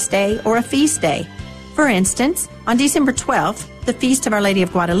Saint's Day or a feast day. For instance, on December 12th, the Feast of Our Lady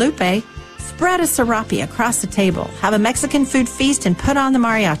of Guadalupe, spread a serape across the table, have a Mexican food feast, and put on the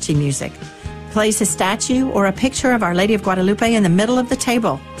mariachi music. Place a statue or a picture of Our Lady of Guadalupe in the middle of the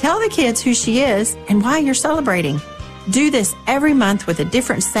table. Tell the kids who she is and why you're celebrating. Do this every month with a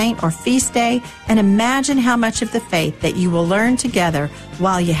different saint or feast day, and imagine how much of the faith that you will learn together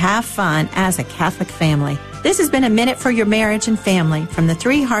while you have fun as a Catholic family. This has been a Minute for Your Marriage and Family from the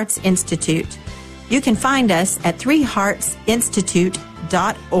Three Hearts Institute. You can find us at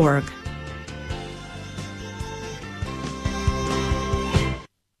threeheartsinstitute.org.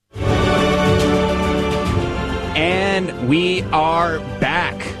 We are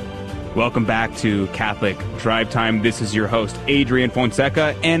back. Welcome back to Catholic Drive Time. This is your host, Adrian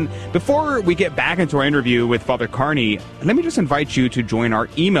Fonseca. And before we get back into our interview with Father Carney, let me just invite you to join our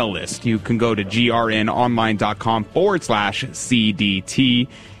email list. You can go to grnonline.com/CDT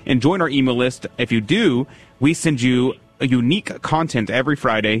and join our email list. If you do, we send you a unique content every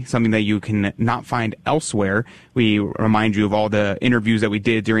Friday, something that you can not find elsewhere. We remind you of all the interviews that we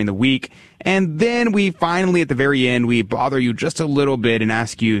did during the week. And then we finally, at the very end, we bother you just a little bit and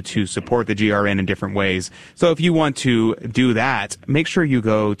ask you to support the GRN in different ways. So if you want to do that, make sure you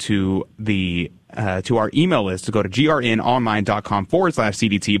go to the to our email list, to go to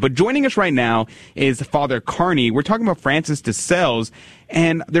grnonline.com/CDT. But joining us right now is Father Carney. We're talking about Francis de Sales,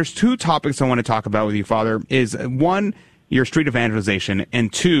 and there's two topics I want to talk about with you, Father. Is one, your street evangelization,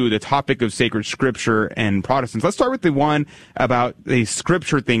 and two, the topic of sacred scripture and Protestants. Let's start with the one about the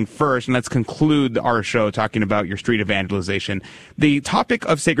scripture thing first, and let's conclude our show talking about your street evangelization. The topic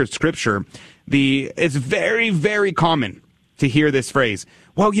of sacred scripture, it's very, very common to hear this phrase.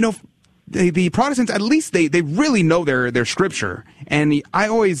 Well, you know, the Protestants, at least they really know their scripture. And I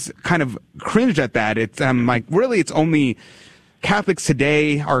always kind of cringed at that. It's like, really, it's only Catholics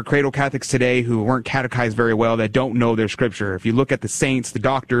today, our cradle Catholics today, who weren't catechized very well, that don't know their scripture. If you look at the saints, the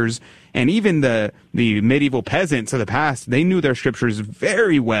doctors, and even the medieval peasants of the past, they knew their scriptures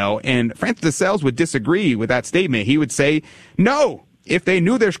very well. And Francis de Sales would disagree with that statement. He would say, no, if they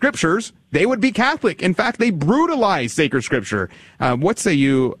knew their scriptures, they would be Catholic. In fact, they brutalized sacred scripture. What say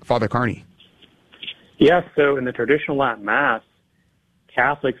you, Father Carney? Yes, so in the traditional Latin Mass,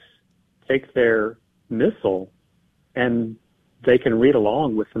 Catholics take their missal and they can read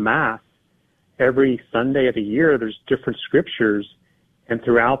along with the Mass. Every Sunday of the year, there's different scriptures, and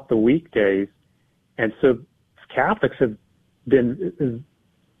throughout the weekdays. And so Catholics have been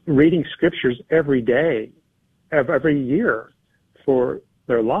reading scriptures every day, every year for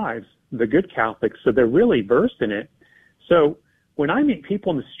their lives, the good Catholics. So they're really versed in it. So when I meet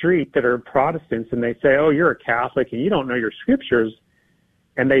people in the street that are Protestants and they say, oh, you're a Catholic and you don't know your scriptures,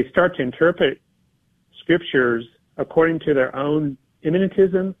 and they start to interpret scriptures according to their own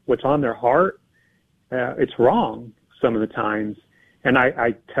immanentism, what's on their heart, it's wrong some of the times. And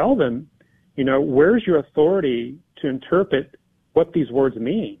I tell them, you know, where's your authority to interpret what these words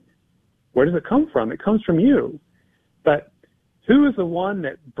mean? Where does it come from? It comes from you. But who is the one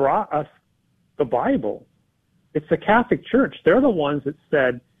that brought us the Bible? It's the Catholic Church. They're the ones that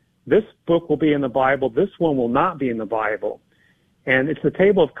said, this book will be in the Bible, this one will not be in the Bible. And it's the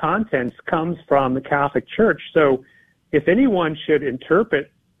table of contents comes from the Catholic Church. So if anyone should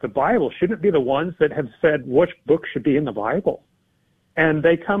interpret the Bible, shouldn't it be the ones that have said which book should be in the Bible? And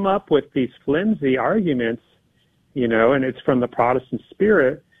they come up with these flimsy arguments, you know, and it's from the Protestant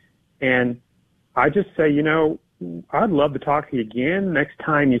spirit. And I just say, you know, I'd love to talk to you again. Next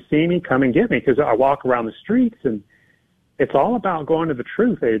time you see me, come and get me, because I walk around the streets, and it's all about going to the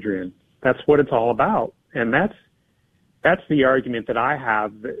truth, Adrian. That's what it's all about. And that's the argument that I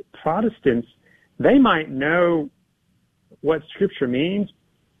have. That Protestants, they might know what Scripture means,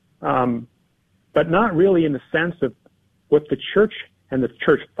 but not really in the sense of what the Church and the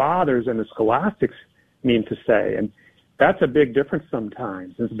Church Fathers and the Scholastics mean to say. And that's a big difference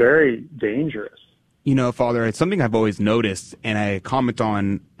sometimes. It's very dangerous. You know, Father, it's something I've always noticed, and I comment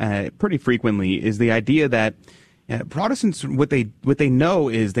on pretty frequently, is the idea that Protestants, what they know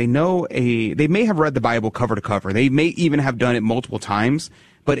is they may have read the Bible cover to cover. They may even have done it multiple times,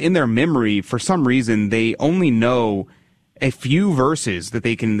 but in their memory, for some reason, they only know a few verses that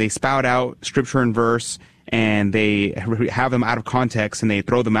they spout out scripture and verse, and they have them out of context and they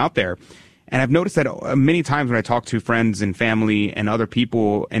throw them out there. And I've noticed that many times when I talk to friends and family and other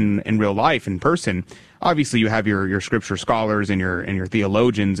people in real life, in person, obviously you have your scripture scholars and your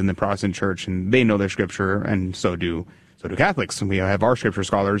theologians in the Protestant church, and they know their scripture, and so do Catholics. And we have our scripture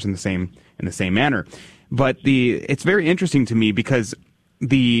scholars in the same manner. But it's very interesting to me because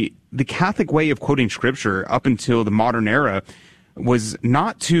the Catholic way of quoting scripture up until the modern era was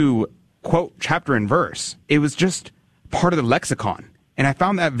not to quote chapter and verse. It was just part of the lexicon. And I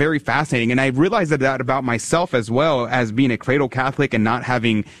found that very fascinating. And I realized that about myself as well, as being a cradle Catholic and not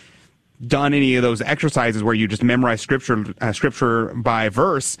having done any of those exercises where you just memorize scripture by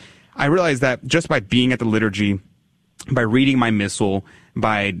verse. I realized that just by being at the liturgy, by reading my missal,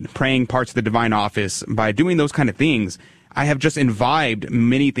 by praying parts of the divine office, by doing those kind of things, I have just imbibed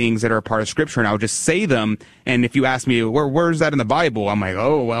many things that are a part of Scripture, and I'll just say them. And if you ask me, where's that in the Bible? I'm like,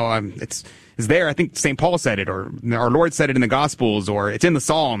 oh, well, it's there. I think St. Paul said it, or our Lord said it in the Gospels, or it's in the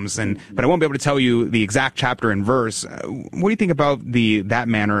Psalms. But I won't be able to tell you the exact chapter and verse. What do you think about that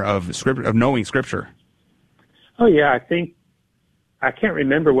manner of Scripture, of knowing Scripture? Oh, yeah, I can't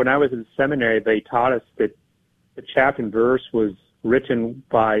remember when I was in seminary, they taught us that the chapter and verse was written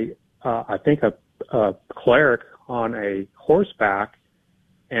by, I think, a cleric on a horseback,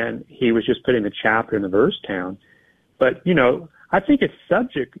 and he was just putting the chapter and the verse down. But, I think its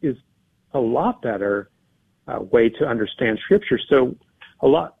subject is a lot better way to understand Scripture. So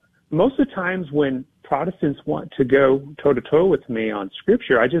most of the times when Protestants want to go toe-to-toe with me on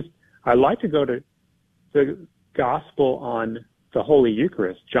Scripture, I like to go to the Gospel on the Holy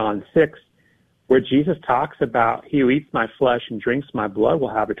Eucharist, John 6, where Jesus talks about, he who eats my flesh and drinks my blood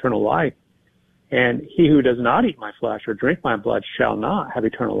will have eternal life, and he who does not eat my flesh or drink my blood shall not have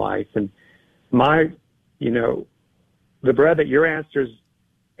eternal life. And the bread that your ancestors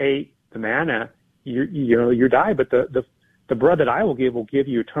ate, the manna, you die, but the bread that I will give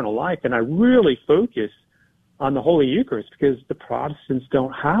you eternal life. And I really focus on the Holy Eucharist because the Protestants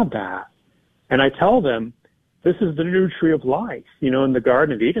don't have that. And I tell them, this is the new tree of life. In the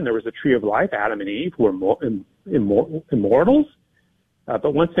Garden of Eden, there was a tree of life. Adam and Eve were immortals.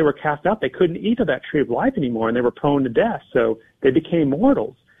 But once they were cast out, they couldn't eat of that tree of life anymore, and they were prone to death. So they became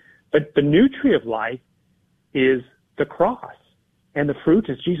mortals. But the new tree of life is the cross, and the fruit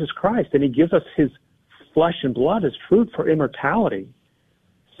is Jesus Christ, and he gives us his flesh and blood as fruit for immortality.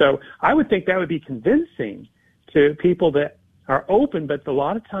 So I would think that would be convincing to people that are open, but a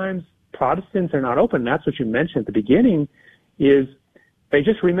lot of times Protestants are not open. And that's what you mentioned at the beginning, is they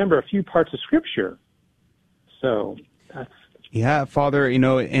just remember a few parts of Scripture. So that's... Yeah, Father,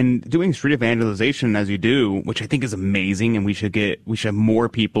 and doing street evangelization as you do, which I think is amazing, and we should have more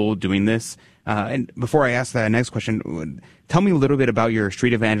people doing this. And before I ask that next question, tell me a little bit about your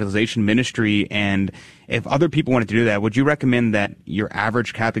street evangelization ministry, and if other people wanted to do that, would you recommend that your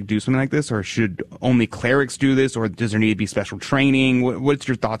average Catholic do something like this, or should only clerics do this, or does there need to be special training? What's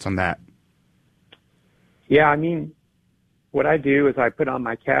your thoughts on that? Yeah, what I do is I put on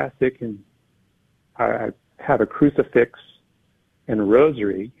my cassock, and I have a crucifix and a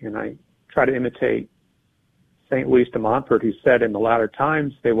rosary, and I try to imitate St. Louis de Montfort, who said in the latter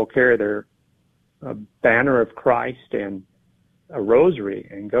times they will carry their banner of Christ and a rosary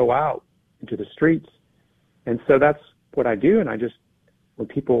and go out into the streets. And so that's what I do. And when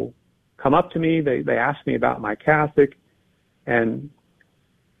people come up to me, they ask me about my cassock, and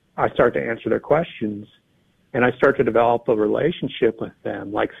I start to answer their questions, and I start to develop a relationship with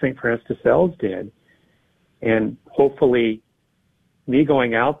them like St. Francis de Sales did. And hopefully me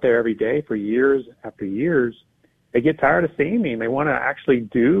going out there every day for years after years, they get tired of seeing me and they want to actually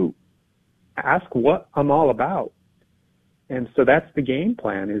ask what I'm all about. And so that's the game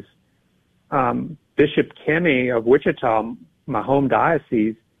plan is, Bishop Kemi of Wichita, my home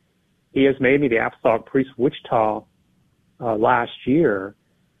diocese, he has made me the apostolic priest of Wichita, last year.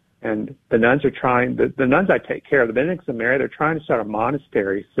 And the nuns are trying, the nuns I take care of, the Benedicts of Mary, they're trying to start a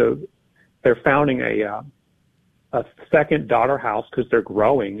monastery. So they're founding a second daughter house because they're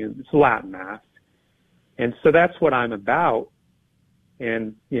growing, and it's Latin Mass. And so that's what I'm about.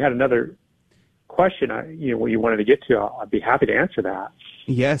 And you had another question, what you wanted to get to. I'd be happy to answer that.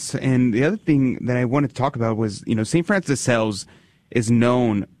 Yes, and the other thing that I wanted to talk about was, St. Francis de Sales is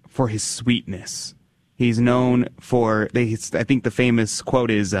known for his sweetness. He's known for, I think the famous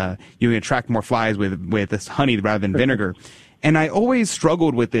quote is, you can attract more flies with this honey rather than vinegar. And I always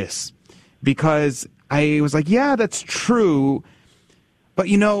struggled with this because I was like, yeah, that's true. But,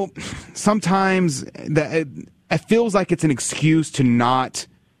 sometimes it feels like it's an excuse to not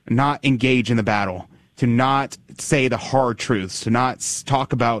engage in the battle, to not say the hard truths, to not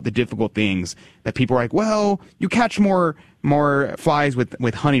talk about the difficult things that people are like, well, you catch more flies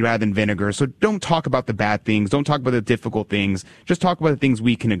with honey rather than vinegar. So don't talk about the bad things. Don't talk about the difficult things. Just talk about the things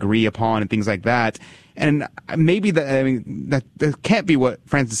we can agree upon and things like that. And maybe that can't be what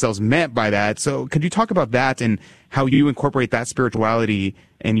Francis de Sales meant by that. So could you talk about that and how you incorporate that spirituality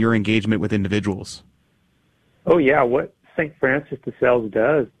in your engagement with individuals? Oh, yeah. What St. Francis de Sales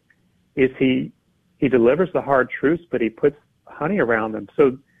does is he delivers the hard truths, but he puts honey around them.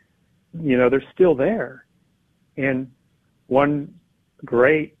 So, they're still there. And one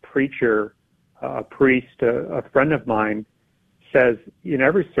great preacher, a priest, a friend of mine, says in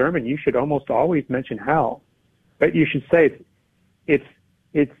every sermon you should almost always mention hell, but you should say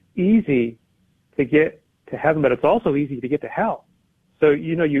it's easy to get to heaven, but it's also easy to get to hell. So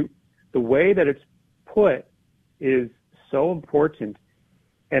the way that it's put is so important,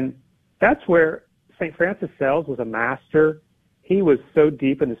 and that's where St. Francis de Sales was a master. He was so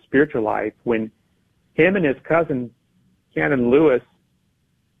deep in the spiritual life. When him and his cousin Canon Lewis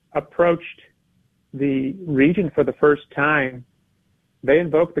approached the region for the first time, they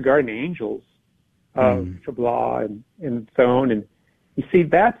invoked the guardian angels of Kabbalah and so on. And you see,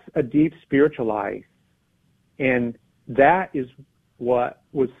 that's a deep spiritual life. And that is what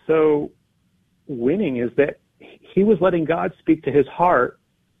was so winning, is that he was letting God speak to his heart.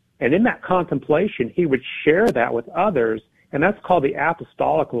 And in that contemplation, he would share that with others. And that's called the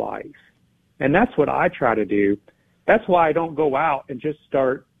apostolic life. And that's what I try to do. That's why I don't go out and just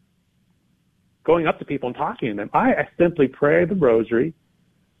start going up to people and talking to them. I simply pray the rosary,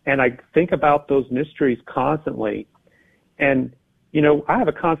 and I think about those mysteries constantly. And, you know, I have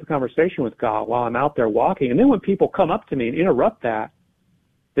a constant conversation with God while I'm out there walking. And then when people come up to me and interrupt that,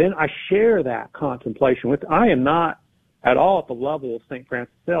 then I share that contemplation with them. I am not at all at the level of St.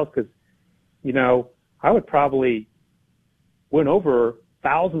 Francis of Sales, because, you know, I would probably win over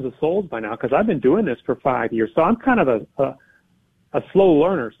thousands of souls by now, because I've been doing this for 5 years. So I'm kind of a slow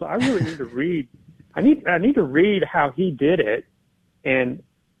learner. So I really need to read. I need to read how he did it and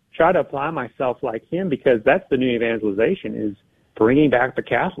try to apply myself like him, because that's the new evangelization, is bringing back the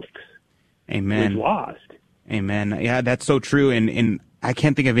Catholics. Amen. We've lost. Amen. Yeah, that's so true. And I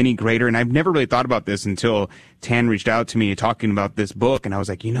can't think of any greater. And I've never really thought about this until Tan reached out to me talking about this book. And I was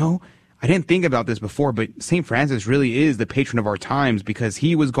like, you know, I didn't think about this before, but St. Francis really is the patron of our times, because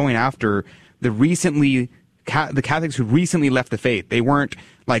he was going after the Catholics who recently left the faith. They weren't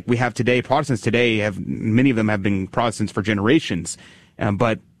like we have today. Protestants today many of them have been Protestants for generations.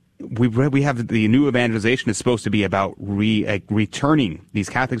 But we have the new evangelization is supposed to be about returning these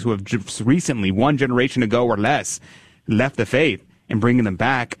Catholics who have just recently, one generation ago or less, left the faith, and bringing them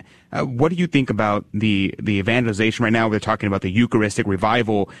back. What do you think about the evangelization right now? We're talking about the Eucharistic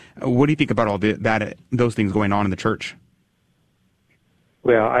revival. What do you think about all those things going on in the church?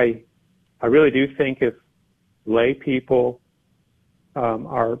 Well, I really do think if lay people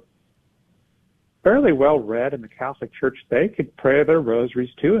are fairly well read in the Catholic Church, they could pray their rosaries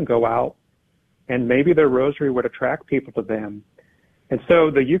too and go out, and maybe their rosary would attract people to them. And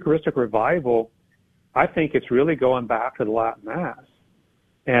so the Eucharistic revival, I think it's really going back to the Latin Mass.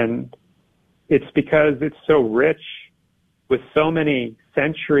 And it's because it's so rich with so many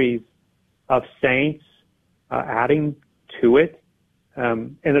centuries of saints adding to it.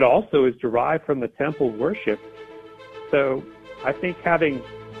 And it also is derived from the temple worship. So I think having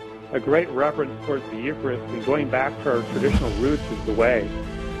a great reverence towards the Eucharist and going back to our traditional roots is the way.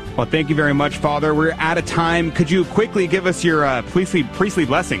 Well, thank you very much, Father. We're out of time. Could you quickly give us your priestly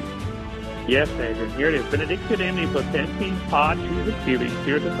blessing? Yes, Adrian. Here it is. Benedictio omnipotenti, Patris et Filii,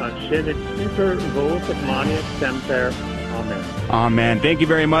 Spiritus Sancti, et super vos et manius semper. Amen. Amen. Thank you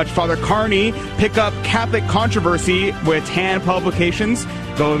very much, Father Carney. Pick up Catholic Controversy with Tan Publications.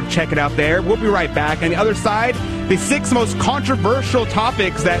 Go check it out there. We'll be right back. On the other side, the 6 most controversial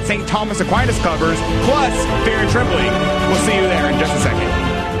topics that St. Thomas Aquinas covers, plus Fear and Trembling. We'll see you there in just a second.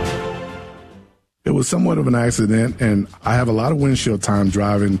 It was somewhat of an accident, and I have a lot of windshield time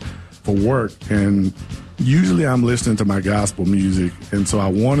driving for work, and usually I'm listening to my gospel music, and so I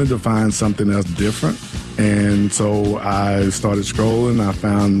wanted to find something else different. And so I started scrolling. I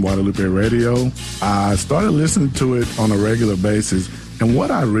found Guadalupe Radio. I started listening to it on a regular basis, and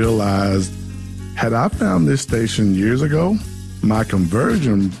what I realized, had I found this station years ago, my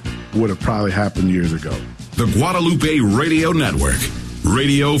conversion would have probably happened years ago. The Guadalupe Radio Network,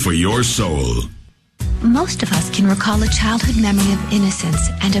 radio for your soul. Most of us can recall a childhood memory of innocence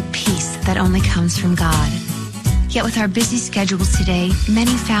and a peace that only comes from God. Yet with our busy schedules today,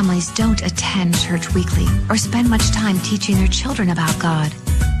 many families don't attend church weekly or spend much time teaching their children about God.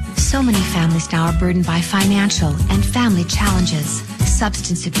 So many families now are burdened by financial and family challenges,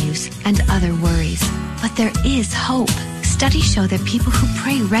 substance abuse, and other worries. But there is hope. Studies show that people who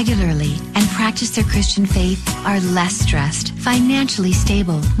pray regularly and practice their Christian faith are less stressed, financially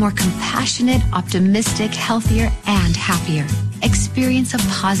stable, more compassionate, optimistic, healthier, and happier. Experience a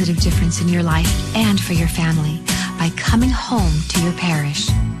positive difference in your life and for your family by coming home to your parish.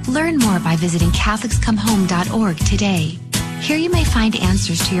 Learn more by visiting CatholicsComeHome.org today. Here you may find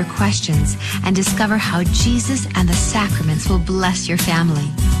answers to your questions and discover how Jesus and the sacraments will bless your family.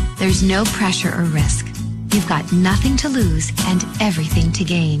 There's no pressure or risk. You've got nothing to lose and everything to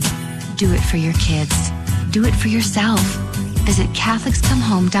gain. Do it for your kids. Do it for yourself. Visit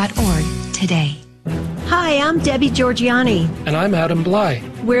CatholicsComeHome.org today. Hi, I'm Debbie Georgiani. And I'm Adam Bly.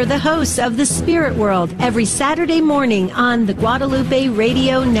 We're the hosts of The Spirit World every Saturday morning on the Guadalupe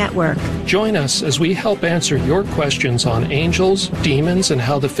Radio Network. Join us as we help answer your questions on angels, demons, and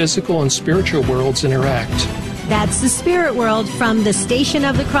how the physical and spiritual worlds interact. That's The Spirit World from the Station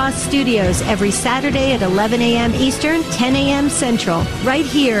of the Cross studios every Saturday at 11 a.m. Eastern, 10 a.m. Central, right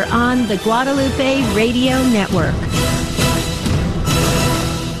here on the Guadalupe Radio Network.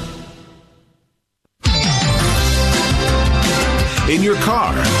 in your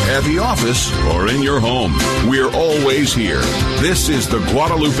car, at the office, or in your home. We're always here. This is the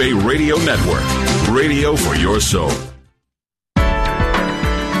Guadalupe Radio Network. Radio for your soul.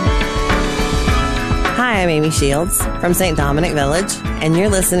 Hi, I'm Amy Shields from St. Dominic Village, and you're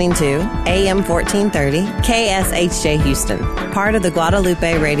listening to AM 1430 KSHJ Houston, part of the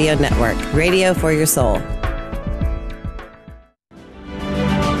Guadalupe Radio Network, radio for your soul.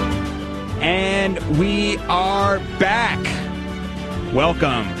 And we are back.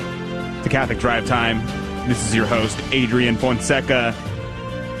 Welcome to Catholic Drive Time. This is your host, Adrian Fonseca,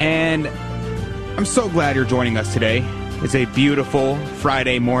 and I'm so glad you're joining us today. It's a beautiful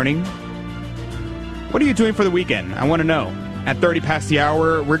Friday morning. What are you doing for the weekend? I want to know. At 30 past the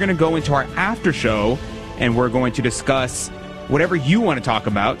hour, we're going to go into our after show, and we're going to discuss whatever you want to talk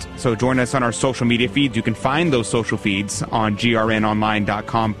about. So join us on our social media feeds. You can find those social feeds on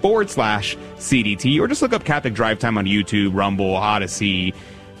grnonline.com/CDT, or just look up Catholic Drive Time on YouTube, Rumble, Odyssey,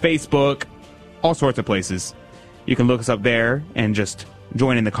 Facebook, all sorts of places. You can look us up there and just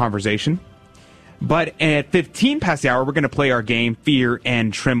join in the conversation. But at 15 past the hour, we're going to play our game, Fear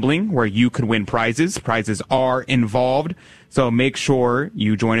and Trembling, where you could win prizes. Prizes are involved. So make sure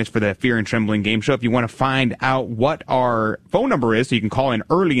you join us for the Fear and Trembling game show. If you want to find out what our phone number is, so you can call in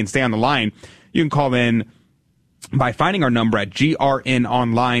early and stay on the line, you can call in by finding our number at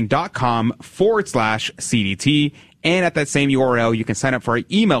grnonline.com/CDT. And at that same URL, you can sign up for our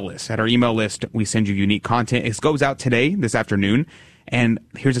email list. At our email list, we send you unique content. It goes out today, this afternoon. And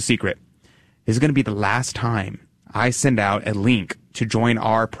here's a secret. This is going to be the last time I send out a link to join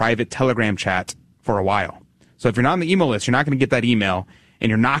our private Telegram chat for a while. So if you're not on the email list, you're not going to get that email, and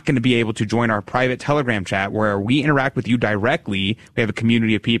you're not going to be able to join our private Telegram chat where we interact with you directly. We have a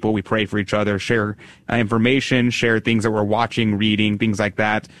community of people. We pray for each other, share information, share things that we're watching, reading, things like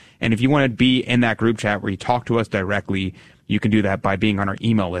that. And if you want to be in that group chat where you talk to us directly, you can do that by being on our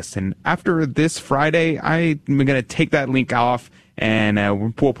email list. And after this Friday, I'm going to take that link off,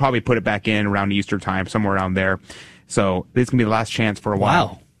 and we'll probably put it back in around Easter time, somewhere around there. So this is going to be the last chance for a while.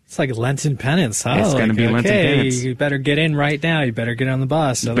 Wow. It's like Lenten penance, huh? It's going to be Lenten penance. You better get in right now. You better get on the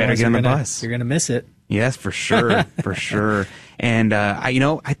bus. You better get on the bus. You're going to miss it. Yes, for sure. For sure. And,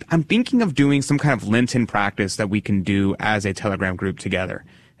 I'm thinking of doing some kind of Lenten practice that we can do as a Telegram group together.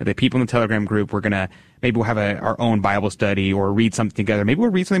 The people in the Telegram group, maybe we'll have our own Bible study or read something together. Maybe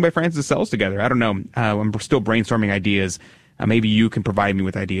we'll read something by Francis de Sales together. I don't know. I'm still brainstorming ideas. Maybe you can provide me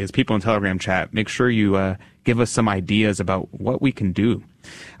with ideas. People in Telegram chat, make sure you give us some ideas about what we can do.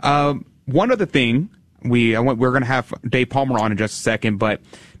 One other thing, we're going to have Dave Palmer on in just a second, but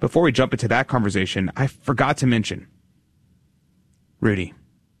before we jump into that conversation, I forgot to mention, Rudy.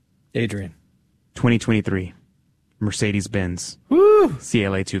 Adrian. 2023, Mercedes-Benz. Woo!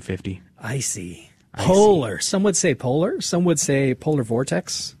 CLA 250. Icy. Polar. Some would say polar. Some would say polar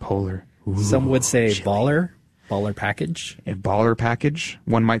vortex. Polar. Ooh, some would say chilly. baller. Baller package. A baller package,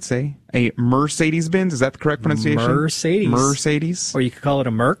 one might say. A Mercedes-Benz, is that the correct pronunciation? Mercedes. Or you could call it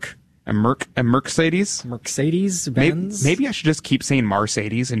a Merc. A Mercedes? Mercedes-Benz. Maybe I should just keep saying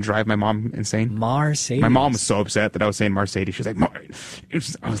Mercedes and drive my mom insane. Mercedes. My mom was so upset that I was saying Mercedes. She was like,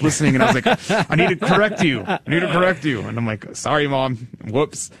 I was listening and I was like, I need to correct you. And I'm like, sorry, Mom.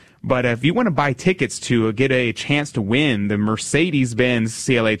 Whoops. But if you want to buy tickets to get a chance to win the Mercedes-Benz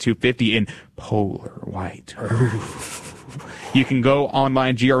CLA 250 in polar white, you can go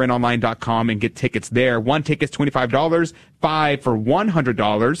online, grnonline.com, and get tickets there. One ticket's $25, 5 for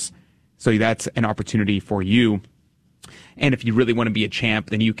 $100. So that's an opportunity for you. And if you really want to be a champ,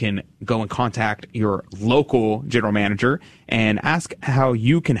 then you can go and contact your local general manager and ask how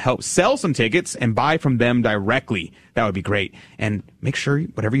you can help sell some tickets and buy from them directly. That would be great. And make sure,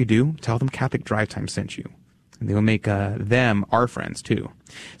 whatever you do, tell them Catholic Drive Time sent you. And they will make them our friends, too.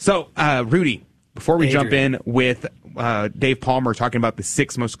 So, Rudy, before we jump in with Dave Palmer talking about the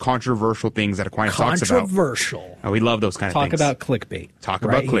 6 most controversial things that Aquinas talks about. Controversial. We love those kind of things. Talk about clickbait. Talk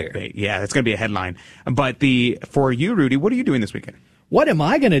about clickbait. Yeah, that's going to be a headline. But for you, Rudy, what are you doing this weekend? What am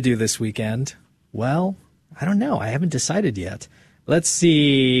I going to do this weekend? Well, I don't know. I haven't decided yet. Let's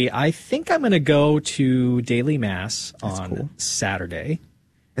see. I think I'm going to go to daily mass on Saturday.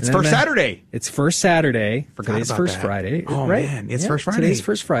 It's first Saturday. It's first Saturday. Forgot Today's about first that. Friday. Oh, right? man. It's first Friday. Today's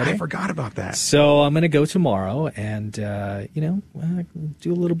first Friday. I forgot about that. So I'm going to go tomorrow and, do a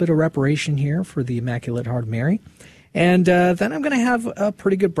little bit of reparation here for the Immaculate Heart of Mary. And then I'm going to have a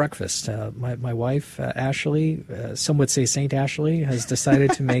pretty good breakfast. My wife, Ashley, some would say Saint Ashley, has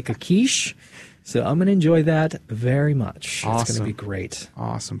decided to make a quiche. So I'm going to enjoy that very much. Awesome. It's going to be great.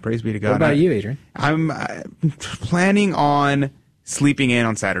 Awesome. Praise be to God. What about you, Adrian? I'm planning on sleeping in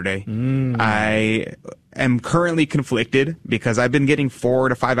on Saturday. I am currently conflicted because I've been getting 4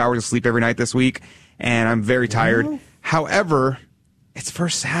 to 5 hours of sleep every night this week, and I'm very tired. Well. However, it's for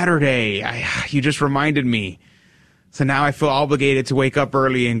Saturday. You just reminded me. So now I feel obligated to wake up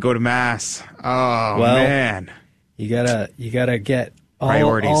early and go to Mass. Oh, well, man. You gotta get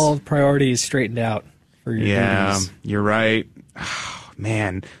Priorities. all priorities straightened out for your duties. You're right. Oh,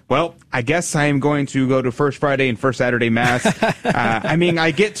 man. Well, I guess I am going to go to First Friday and First Saturday Mass. I mean,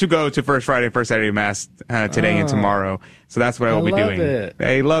 I get to go to First Friday and First Saturday Mass today and tomorrow. So that's what I will be doing.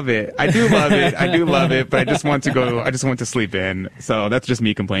 I love it. I do love it. I do love it, but I just want to go. I just want to sleep in. So that's just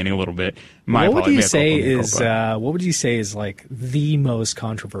me complaining a little bit. What would you say is like the most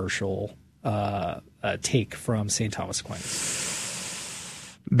controversial take from St. Thomas Aquinas?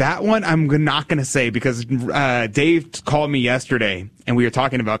 That one I'm not going to say because Dave called me yesterday and we were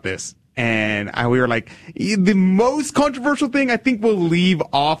talking about this. And we were like, the most controversial thing I think we'll leave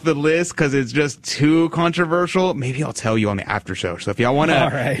off the list because it's just too controversial. Maybe I'll tell you on the after show. So if y'all want to,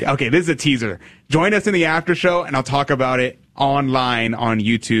 right. Okay, this is a teaser. Join us in the after show and I'll talk about it online on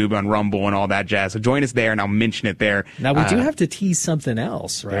YouTube, on Rumble and all that jazz. So join us there and I'll mention it there. Now we do have to tease something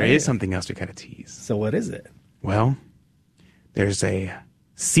else, right? There is something else we got to tease. So what is it? Well, there's a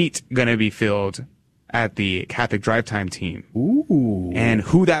seat going to be filled at the Catholic Drive Time team. Ooh. And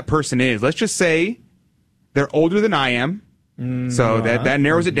who that person is. Let's just say they're older than I am. So that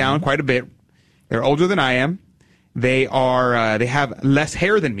narrows it down quite a bit. They're older than I am. They are, they have less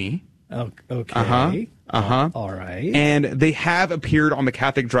hair than me. Oh, okay. All right. And they have appeared on the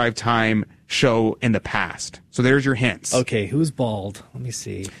Catholic Drive Time show in the past. So there's your hints. Okay, who's bald? Let me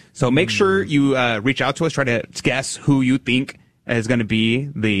see. So make sure you reach out to us, try to guess who you think is going to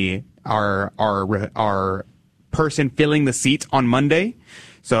be our person filling the seat on Monday.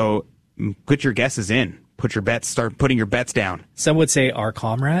 So put your guesses in. Put your bets. Start putting your bets down. Some would say our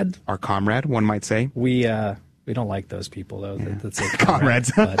comrade. Our comrade, one might say. We don't like those people though. Yeah. That say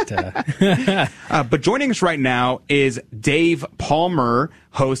comrades. But joining us right now is Dave Palmer,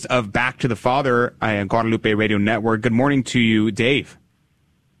 host of Back to the Father on Guadalupe Radio Network. Good morning to you, Dave.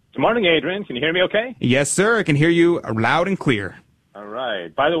 Good morning, Adrian. Can you hear me okay? Yes, sir. I can hear you loud and clear. All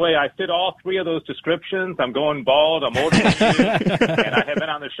right. By the way, I fit all three of those descriptions. I'm going bald, I'm older than you, and I have been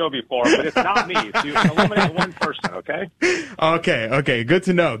on the show before, but it's not me. So you can eliminate one person, okay? Okay. Good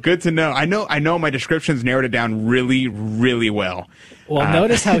to know. I know my descriptions narrowed it down really, really well. Well,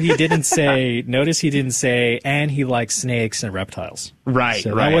 notice how he didn't say, and he likes snakes and reptiles. Right,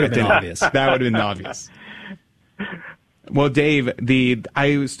 so right. That would have been obvious. That would have been obvious. Well, Dave,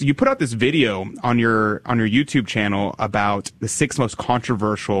 you put out this video on your YouTube channel about the 6 most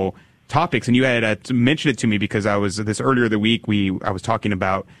controversial topics, and you had mentioned it to me because earlier the week I was talking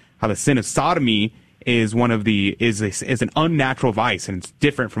about how the sin of sodomy is is an unnatural vice and it's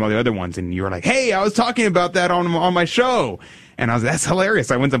different from all the other ones, and you were like, "Hey, I was talking about that on my show," and that's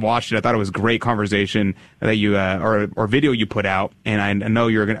hilarious. I went and watched it. I thought it was a great conversation that you or video you put out, and I know are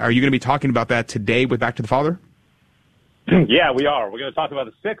you going to be talking about that today with Back to the Father? Yeah, we are. We're going to talk about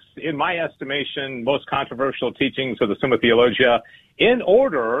the 6, in my estimation, most controversial teachings of the Summa Theologia in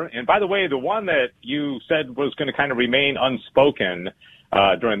order. And by the way, the one that you said was going to kind of remain unspoken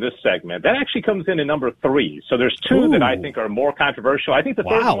during this segment, that actually comes in at number 3. So there's 2 that I think are more controversial. I think the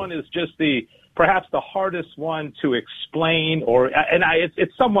third one is just perhaps the hardest one to explain,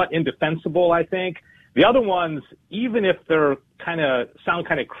 it's somewhat indefensible, I think. The other ones, even if they're sound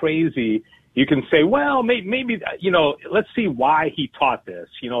kind of crazy, you can say, well, maybe, let's see why he taught this.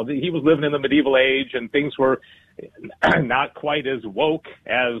 He was living in the medieval age and things were not quite as woke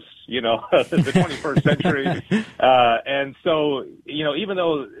as, the 21st century. And so, even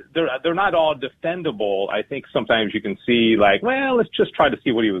though they're not all defendable, I think sometimes you can see let's just try to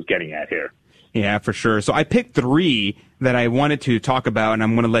see what he was getting at here. Yeah, for sure. So I picked 3 that I wanted to talk about, and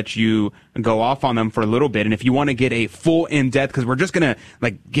I'm going to let you go off on them for a little bit. And if you want to get a full in-depth, because we're just going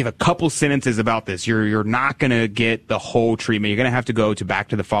to give a couple sentences about this, you're not going to get the whole treatment. You're going to have to go to Back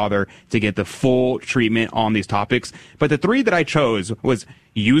to the Father to get the full treatment on these topics. But the 3 that I chose was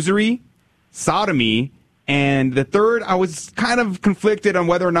usury, sodomy, and the third, I was kind of conflicted on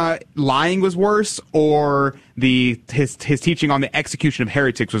whether or not lying was worse or his teaching on the execution of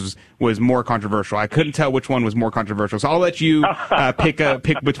heretics was more controversial. I couldn't tell which one was more controversial. So I'll let you pick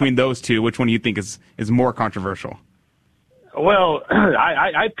between those 2. Which one do you think is more controversial? Well,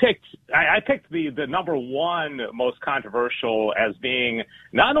 I picked the number 1 most controversial as being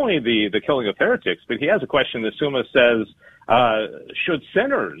not only the killing of heretics, but he has a question. The Summa says, should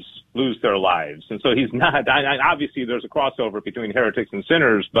sinners lose their lives? And so he's not, obviously there's a crossover between heretics and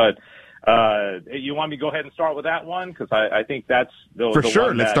sinners, but you want me to go ahead and start with that one? Because I think that's the For sure.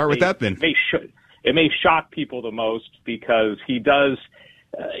 one Let's start with that then. it may shock people the most because he does.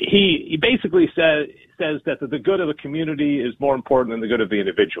 He basically says that the good of the community is more important than the good of the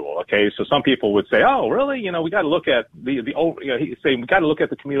individual. Okay, so some people would say, "Oh, really? We got to look at he's saying we got to look at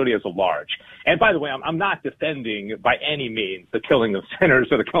the community as a large." And by the way, I'm not defending by any means the killing of sinners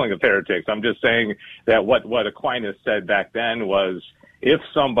or the killing of heretics. I'm just saying that what Aquinas said back then was, if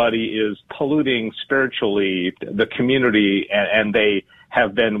somebody is polluting spiritually the community and they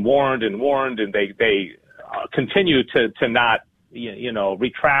have been warned and they continue to not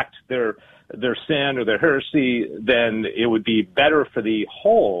retract their sin or their heresy, then it would be better for the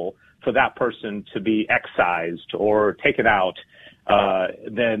whole for that person to be excised or taken out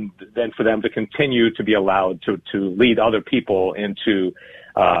than for them to continue to be allowed to lead other people into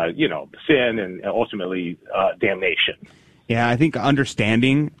sin and ultimately damnation. Yeah, I think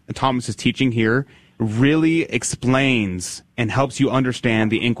understanding Thomas's teaching here really explains and helps you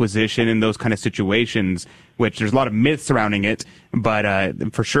understand the Inquisition in those kind of situations, which there's a lot of myths surrounding it, but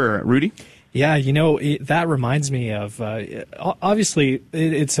for sure. Rudy? Yeah, that reminds me of, obviously,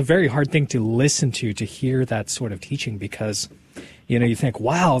 it's a very hard thing to listen to hear that sort of teaching because, you think,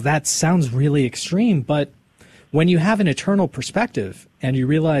 wow, that sounds really extreme, but when you have an eternal perspective and you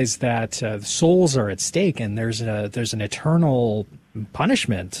realize that souls are at stake and there's an eternal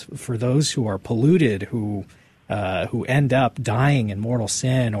punishment for those who are polluted, who end up dying in mortal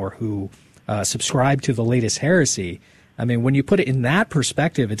sin, or who subscribe to the latest heresy. I mean, when you put it in that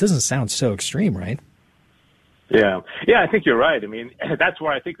perspective, it doesn't sound so extreme, right? Yeah, I think you're right. I mean, that's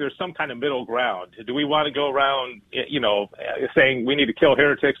where I think there's some kind of middle ground. Do we want to go around, saying we need to kill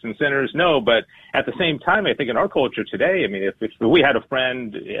heretics and sinners? No, but at the same time, I think in our culture today, I mean, if we had a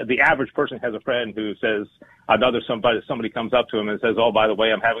friend, the average person has a friend who says somebody comes up to him and says, "Oh, by the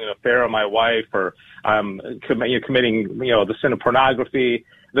way, I'm having an affair on my wife," or I'm committing, the sin of pornography.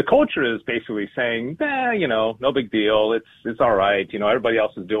 The culture is basically saying, no big deal. It's all right. Everybody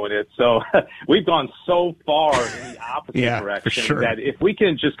else is doing it. So we've gone so far in the opposite direction, for sure, that if we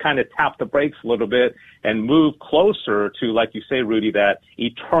can just kind of tap the brakes a little bit and move closer to, like you say, Rudy, that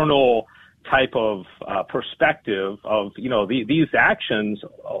eternal type of perspective of, these actions,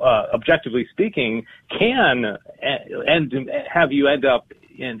 objectively speaking, can have you end up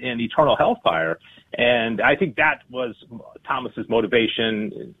in eternal hellfire. And I think that was Thomas's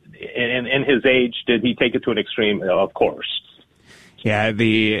motivation. In his age, did he take it to an extreme? Of course. Yeah,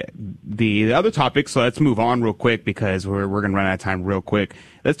 the other topic, so let's move on real quick because we're going to run out of time real quick.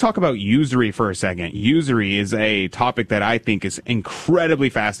 Let's talk about usury for a second. Usury is a topic that I think is incredibly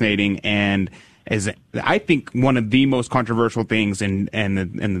fascinating and is, I think, one of the most controversial things in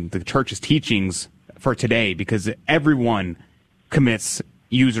the church's teachings for today, because everyone commits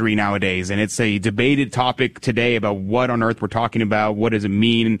usury nowadays, and it's a debated topic today about what on earth we're talking about. What does it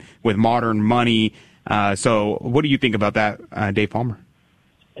mean with modern money? So what do you think about that, Dave Palmer?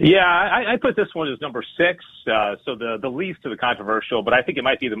 Yeah, I put this one as number 6, so the least of the controversial, but I think it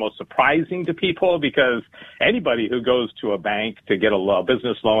might be the most surprising to people because anybody who goes to a bank to get a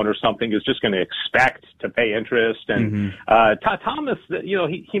business loan or something is just going to expect to pay interest. And Thomas,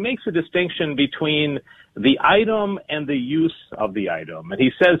 he makes a distinction between the item and the use of the item. And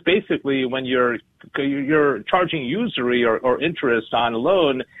he says basically when you're charging usury or interest on a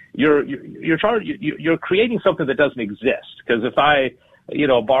loan, you're creating something that doesn't exist. Because if I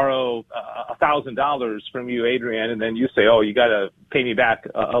borrow $1,000 from you, Adrian, and then you say, "Oh, you got to pay me back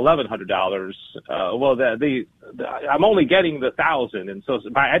 $1,100." Well, I'm only getting the 1,000, and so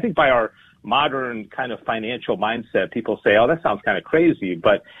I think by our modern kind of financial mindset, people say, "Oh, that sounds kind of crazy,"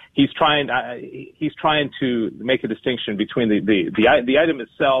 but he's trying to make a distinction between the item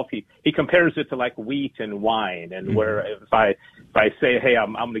itself. He compares it to like wheat and wine, and where if I say, "Hey,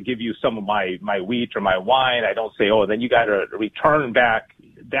 I'm going to give you some of my wheat or my wine," I don't say, "Oh, then you got to return back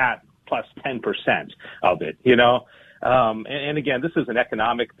that plus 10% of it," And again, this is an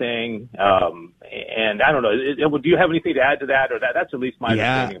economic thing, and I don't know. Do you have anything to add to that, or that's at least my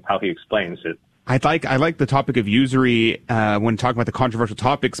understanding of how he explains it? I like the topic of usury when talking about the controversial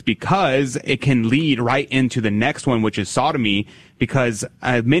topics because it can lead right into the next one, which is sodomy. Because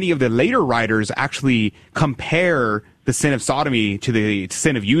many of the later writers actually compare the sin of sodomy to the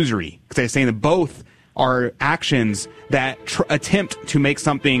sin of usury, because they're saying that both are actions that attempt to make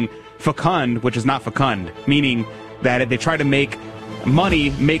something fecund, which is not fecund, meaning that they try to make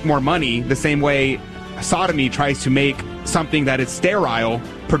more money, the same way sodomy tries to make something that is sterile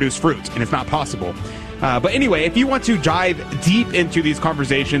produce fruit, and it's not possible. But anyway, if you want to dive deep into these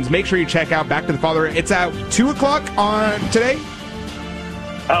conversations, make sure you check out Back to the Father. It's at 2 o'clock on today?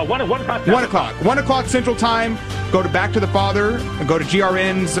 1 o'clock. 1 o'clock. 1 o'clock Central Time. go to Back to the Father, go to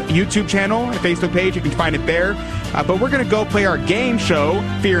GRN's YouTube channel and Facebook page. You can find it there. But we're going to go play our game show,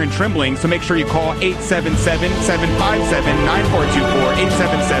 Fear and Trembling. So make sure you call 877-757-9424,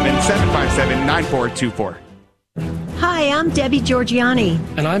 877-757-9424. Hi, I'm Debbie Georgiani.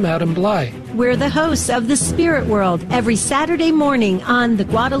 And I'm Adam Bly. We're the hosts of The Spirit World every Saturday morning on the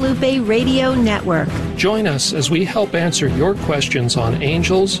Guadalupe Radio Network. Join us as we help answer your questions on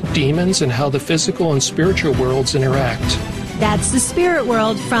angels, demons, and how the physical and spiritual worlds interact. That's The Spirit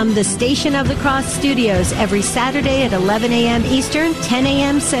World from the Station of the Cross Studios every Saturday at 11 a.m. Eastern, 10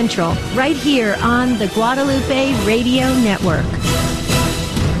 a.m. Central, right here on the Guadalupe Radio Network.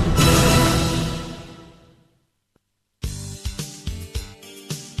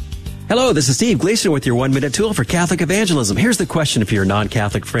 Hello, this is Steve Gleason with your 1-minute tool for Catholic evangelism. Here's the question for your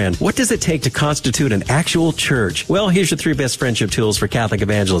non-Catholic friend. What does it take to constitute an actual church? Well, here's your 3 best friendship tools for Catholic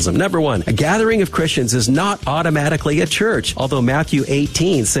evangelism. Number 1, a gathering of Christians is not automatically a church. Although Matthew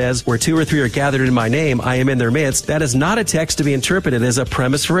 18 says, where 2 or 3 are gathered in my name, I am in their midst, that is not a text to be interpreted as a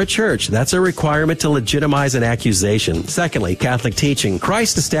premise for a church. That's a requirement to legitimize an accusation. Secondly, Catholic teaching.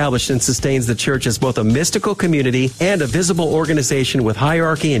 Christ established and sustains the church as both a mystical community and a visible organization with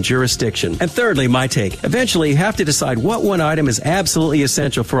hierarchy and jurisdiction. And thirdly, my take. Eventually, you have to decide what one item is absolutely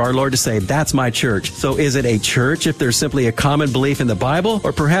essential for our Lord to say, that's my church. So is it a church if there's simply a common belief in the Bible?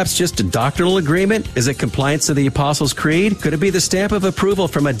 Or perhaps just a doctrinal agreement? Is it compliance to the Apostles' Creed? Could it be the stamp of approval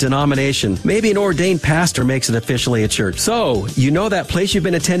from a denomination? Maybe an ordained pastor makes it officially a church. So, you know that place you've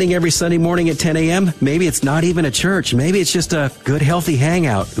been attending every Sunday morning at 10 a.m.? Maybe it's not even a church. Maybe it's just a good, healthy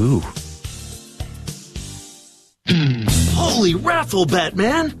hangout. Ooh. Holy raffle,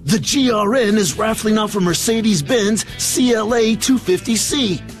 Batman! The GRN is raffling off a Mercedes-Benz CLA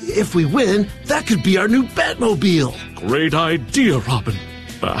 250C. If we win, that could be our new Batmobile. Great idea, Robin.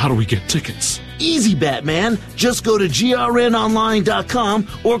 How do we get tickets? Easy, Batman. Just go to grnonline.com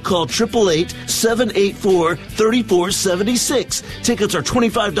or call 888-784-3476. Tickets are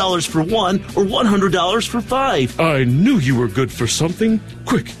 $25 for 1 or $100 for 5. I knew you were good for something.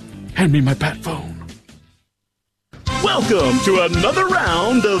 Quick, hand me my bat phone. Welcome to another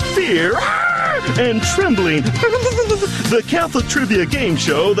round of Fear and Trembling, the Catholic trivia game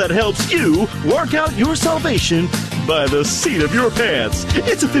show that helps you work out your salvation by the seat of your pants.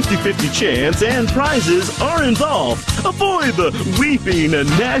 It's a 50-50 chance and prizes are involved. Avoid the weeping and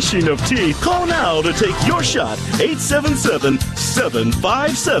gnashing of teeth. Call now to take your shot.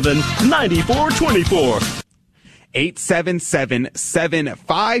 877-757-9424.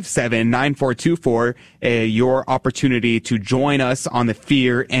 877-757-9424, your opportunity to join us on the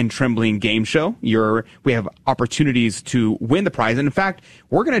Fear and Trembling game show. We have opportunities to win the prize. And in fact,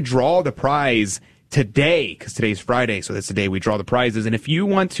 we're going to draw the prize today, because today's Friday, so that's the day we draw the prizes. And if you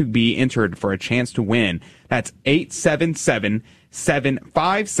want to be entered for a chance to win, that's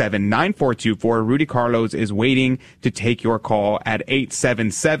 877-757-9424. Rudy Carlos is waiting to take your call at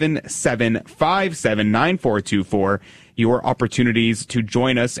 877-757-9424. Your opportunities to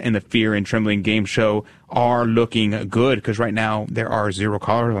join us in the Fear and Trembling game show are looking good, because right now there are 0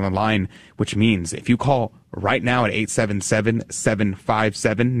 callers on the line, which means if you call right now at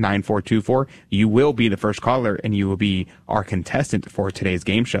 877-757-9424, you will be the first caller and you will be our contestant for today's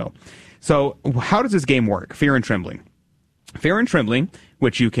game show. So how does this game work? Fear and Trembling. Fear and Trembling,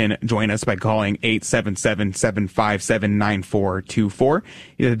 which you can join us by calling 877-757-9424.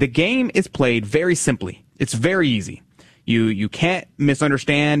 The game is played very simply. It's very easy. You can't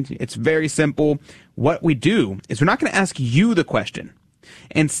misunderstand. It's very simple. What we do is we're not going to ask you the question.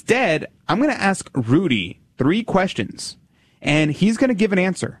 Instead, I'm going to ask Rudy 3 questions, and he's going to give an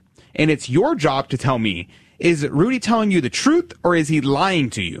answer. And it's your job to tell me, is Rudy telling you the truth or is he lying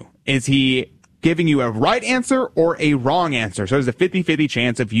to you? Is he giving you a right answer or a wrong answer? So there's a 50-50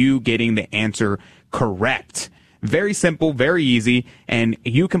 chance of you getting the answer correct. Very simple, very easy, and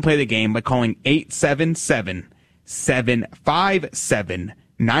you can play the game by calling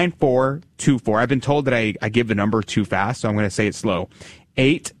 877-757-9424. I've been told that I give the number too fast, so I'm going to say it slow.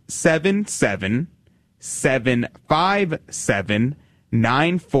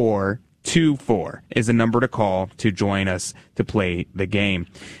 877-757-9424 is the number to call to join us to play the game.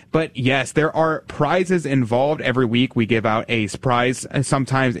 But yes, there are prizes involved. Every week we give out a prize.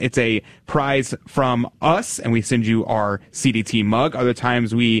 Sometimes it's a prize from us and we send you our CDT mug. Other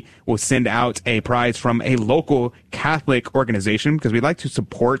times we will send out a prize from a local Catholic organization, because we like to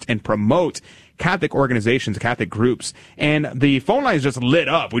support and promote Catholic organizations, Catholic groups. And the phone line is just lit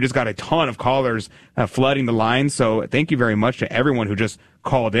up. We just got a ton of callers flooding the line. So thank you very much to everyone who just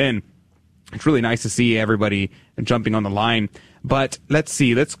called in. It's really nice to see everybody jumping on the line. But let's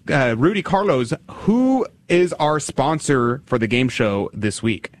see. Rudy Carlos, who is our sponsor for the game show this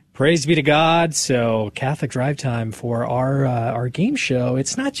week? Praise be to God. So Catholic Drive Time for our game show.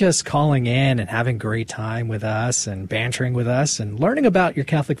 It's not just calling in and having a great time with us and bantering with us and learning about your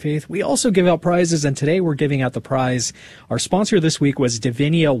Catholic faith. We also give out prizes, and today we're giving out the prize. Our sponsor this week was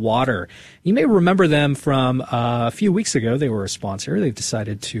Divinia Water. You may remember them from a few weeks ago. They were a sponsor. They've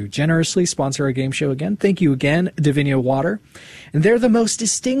decided to generously sponsor our game show again. Thank you again, Divinia Water. And they're the most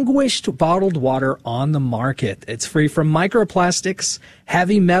distinguished bottled water on the market. It's free from microplastics,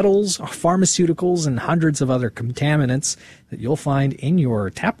 heavy metals, pharmaceuticals, and hundreds of other contaminants that you'll find in your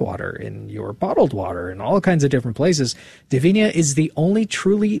tap water, in your bottled water, in all kinds of different places. Divinia is the only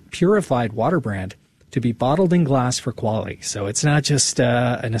truly purified water brand to be bottled in glass for quality. So it's not just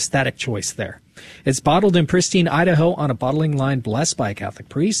an aesthetic choice there. It's bottled in pristine Idaho on a bottling line blessed by a Catholic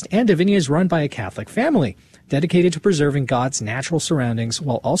priest, and Divinia is run by a Catholic family dedicated to preserving God's natural surroundings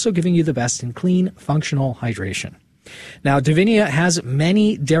while also giving you the best in clean, functional hydration. Now, Divinia has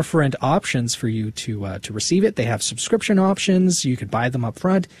many different options for you to receive it. They have subscription options. You could buy them up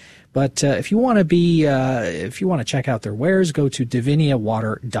front. But if you want to check out their wares, go to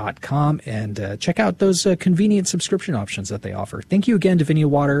diviniawater.com and check out those convenient subscription options that they offer. Thank you again, Divinia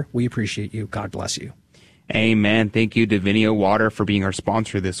Water. We appreciate you. God bless you. Amen. Thank you, Divinia Water, for being our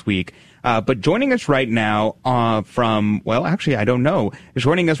sponsor this week. But joining us right now actually, I don't know.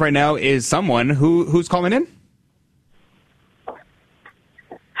 Joining us right now is someone who's calling in.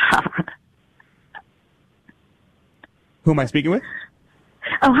 Who am I speaking with?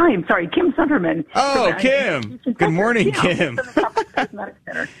 Oh, hi. I'm sorry. Kim Sunderman. Oh, Kim. Good morning, Kim.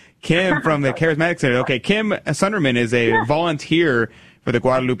 Kim from the Charismatic Center. Okay, Kim Sunderman is a volunteer for the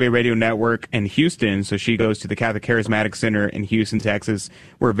Guadalupe Radio Network in Houston. So she goes to the Catholic Charismatic Center in Houston, Texas.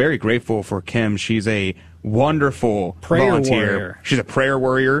 We're very grateful for Kim. She's a wonderful volunteer. Warrior. She's a prayer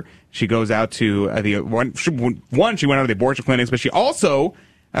warrior. She goes out to she went out to the abortion clinics, but she also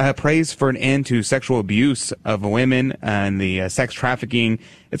prays for an end to sexual abuse of women and the sex trafficking.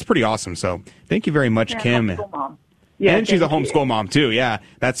 It's pretty awesome. So thank you very much, Kim. Homeschool mom. Yeah, and she's a homeschool mom too. Yeah,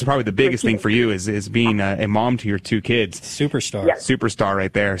 that's probably the biggest thing for you is being a mom to your two kids. Superstar. Yeah. Superstar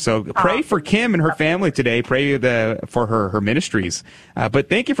right there. So pray for Kim and her family today. Pray for her ministries. But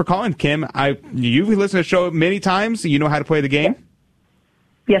thank you for calling, Kim. You've listened to the show many times. You know how to play the game?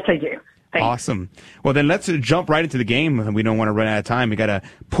 Yes, I do. Thanks. Awesome. Well, then let's jump right into the game. We don't want to run out of time. We got to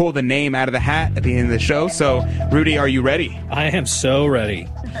pull the name out of the hat at the end of the show. So, Rudy, are you ready? I am so ready.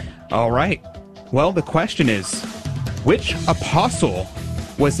 All right. Well, the question is, which apostle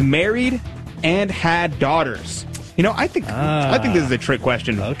was married and had daughters? You know, I think this is a trick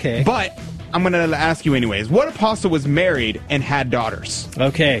question. Okay. But I'm going to ask you anyways. What apostle was married and had daughters?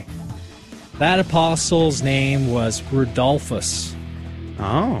 Okay. That apostle's name was Rudolphus.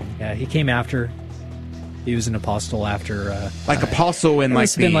 Oh. Yeah, he came after. He was an apostle after. Apostle in it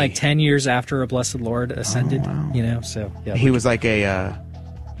must have been like 10 years after our Blessed Lord ascended. Oh, wow. You know, so yeah. He was like a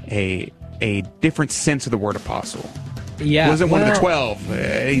different sense of the word apostle. Yeah, wasn't one of the 12.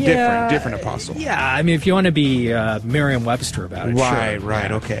 Different apostle. Yeah, I mean, if you want to be Merriam-Webster about it, right, sure. Right,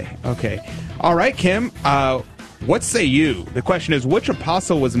 yeah. Okay. All right, Kim. What say you? The question is, which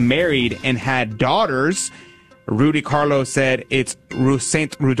apostle was married and had daughters? Rudy Carlos said it's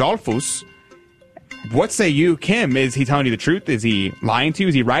Saint Rudolphus. What say you, Kim? Is he telling you the truth? Is he lying to you?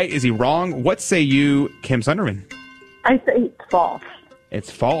 Is he right? Is he wrong? What say you, Kim Sunderman? I say it's false. It's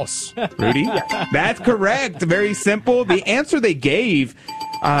false, Rudy. That's correct. Very simple. The answer they gave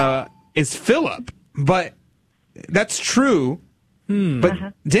is Philip, but that's true.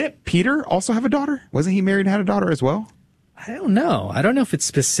 But didn't Peter also have a daughter? Wasn't he married and had a daughter as well? I don't know. I don't know if it's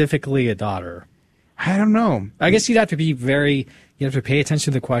specifically a daughter. I don't know. I guess you'd have to be you have to pay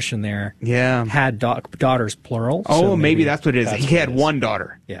attention to the question there. Yeah. Had daughters, plural. Oh, so maybe that's what it is. He had one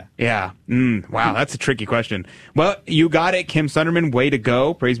daughter. Yeah. Yeah. Wow, that's a tricky question. Well, you got it, Kim Sunderman. Way to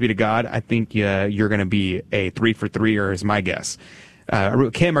go. Praise be to God. I think you're going to be a 3 for 3-er is my guess.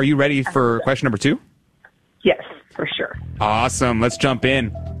 Kim, are you ready for question number 2? Yes, for sure. Awesome. Let's jump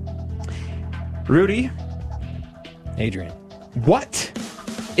in. Rudy. Adrian. What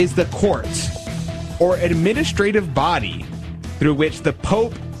is the court or administrative body through which the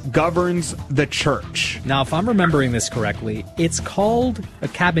Pope governs the church? Now, if I'm remembering this correctly, it's called a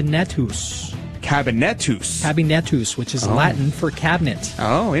cabinetus. Cabinetus, which is Latin for cabinet.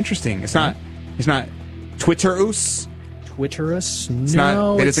 Oh, interesting. It's not Twitterus? Twitterus? It's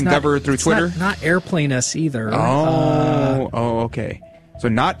no, it doesn't govern through Twitter? Not airplanus either. Okay. So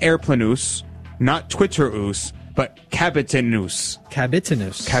not airplanus, not Twitterus, but cabitinus.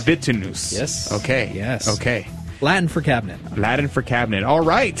 Cabitinus. Yes. Okay. Yes. Okay. Latin for cabinet. All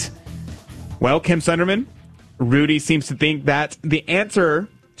right. Well, Kim Sunderman, Rudy seems to think that the answer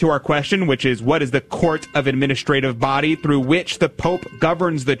to our question, which is what is the court of administrative body through which the Pope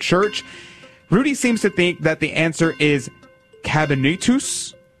governs the church, Rudy seems to think that the answer is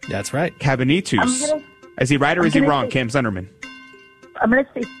cabinetus. That's right. Cabinetus. Is he right or is he wrong, Kim Sunderman? I'm going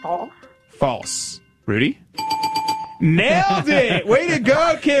to say false. False. Rudy? Nailed it! Way to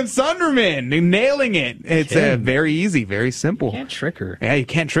go, Kim Sunderman! Nailing it. It's very easy, very simple. You can't trick her. Yeah, you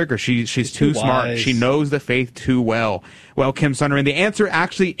can't trick her. She's too smart. wise. She knows the faith too well. Well, Kim Sunderman, the answer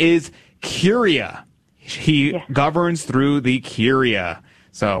actually is Curia. He governs through the Curia.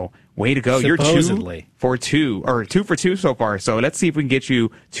 So, way to go. Supposedly. You're 2 for 2 so far. So let's see if we can get you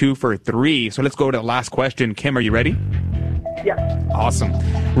 2 for 3. So let's go to the last question. Kim, are you ready? Yes. Awesome.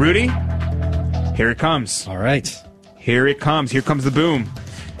 Rudy, here it comes. All right. Here it comes. Here comes the boom.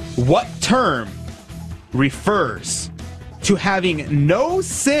 What term refers to having no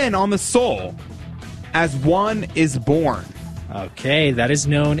sin on the soul as one is born? Okay, that is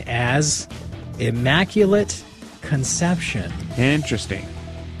known as Immaculate Conception. Interesting.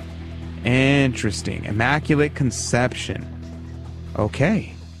 Immaculate Conception.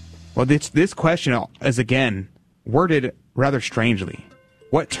 Okay. Well, this question is, again, worded rather strangely.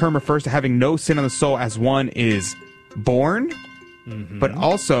 What term refers to having no sin on the soul as one is born, but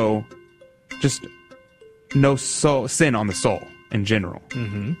also just no sin on the soul in general?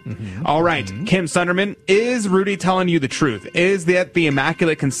 All right, Kim Sunderman, is Rudy telling you the truth? Is that the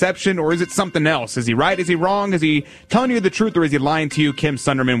Immaculate Conception, or is it something else? Is he right? Is he wrong? Is he telling you the truth, or is he lying to you? Kim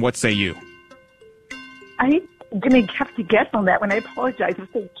Sunderman, what say you? I'm going to have to guess on that one. I apologize. I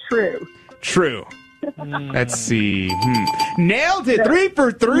say true. True. Let's see. Nailed it. 3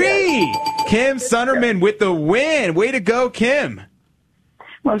 for 3. Kim Sunderman with the win. Way to go, Kim.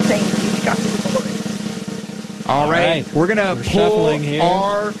 Well, thank you. Got the All right. We're going to pull shuffling here.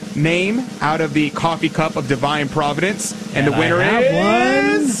 our name out of the coffee cup of divine providence. And the winner I have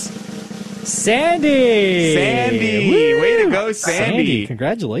is... Sandy. Sandy. Way to go, Sandy.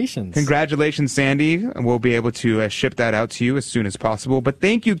 Congratulations. Congratulations, Sandy. We'll be able to ship that out to you as soon as possible. But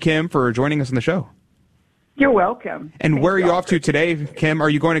thank you, Kim, for joining us on the show. You're welcome. And where are you off to today, Kim? Are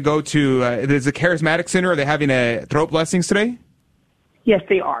you going to go to the Charismatic Center? Are they having throat blessings today? Yes,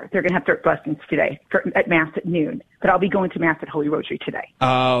 they are. They're going to have throat blessings today at Mass at noon. But I'll be going to Mass at Holy Rosary today.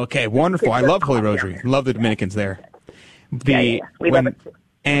 Oh, okay. Wonderful. I love Holy Rosary. Love the Dominicans there. We love it too.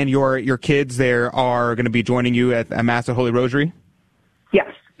 And your kids there are going to be joining you at Mass at Holy Rosary? Yes.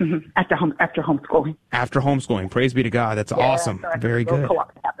 After homeschooling. After homeschooling. Praise be to God. That's awesome. Very good.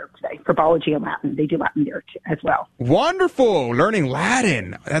 Co-op have there today for biology and Latin. They do Latin there as well. Wonderful. Learning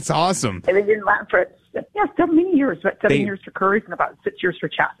Latin. That's awesome. And they did Latin for so many years. About 7 years for courage and about 6 years for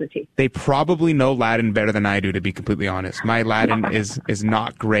chastity. They probably know Latin better than I do, to be completely honest. My Latin is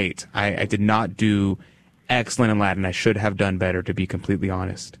not great. I did not do excellent in Latin. I should have done better, to be completely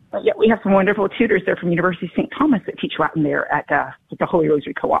honest. But yeah, we have some wonderful tutors there from University of St. Thomas that teach Latin there at the Holy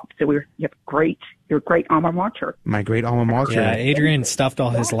Rosary Co-op. So you're a great alma mater. My great alma mater. Yeah, Adrian stuffed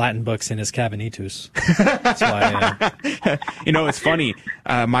all his Latin books in his cabinetus. That's why. It's funny.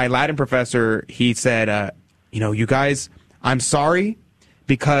 My Latin professor, he said, you guys, I'm sorry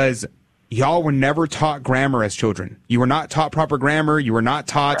because y'all were never taught grammar as children. You were not taught proper grammar. You were not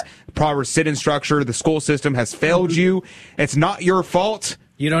taught proper sit-in structure. The school system has failed you. It's not your fault.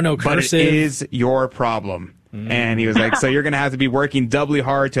 You don't know cursive. But it is your problem. And he was like, so you're going to have to be working doubly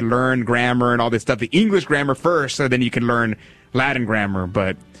hard to learn grammar and all this stuff. The English grammar first, so then you can learn Latin grammar.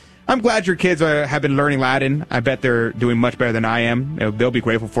 But I'm glad your kids have been learning Latin. I bet they're doing much better than I am. They'll be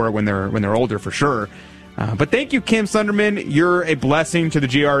grateful for it when they're older, for sure. But thank you, Kim Sunderman. You're a blessing to the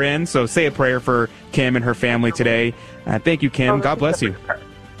GRN, so say a prayer for Kim and her family today. Thank you, Kim. God bless you.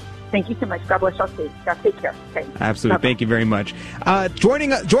 Thank you so much. God bless y'all too. God take care. Okay. Absolutely. Bye-bye. Thank you very much.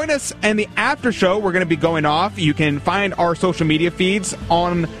 Join us in the after show. We're going to be going off. You can find our social media feeds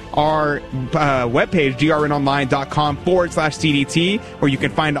on our webpage, grnonline.com/CDT, where you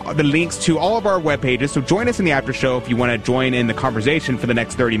can find the links to all of our web pages. So join us in the after show if you want to join in the conversation for the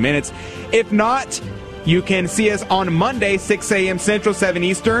next 30 minutes. If not, you can see us on Monday, 6 a.m. Central, 7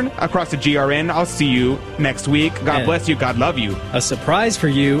 Eastern, across the GRN. I'll see you next week. God bless you. God love you. A surprise for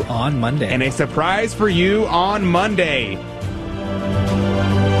you on Monday. And a surprise for you on Monday.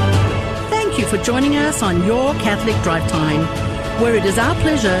 Thank you for joining us on Your Catholic Drive Time, where it is our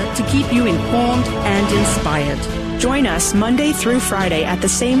pleasure to keep you informed and inspired. Join us Monday through Friday at the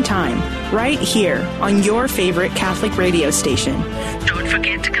same time, right here on your favorite Catholic radio station. Don't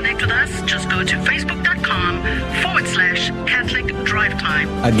forget to connect with us. Just go to facebook.com/Catholic Drive Time.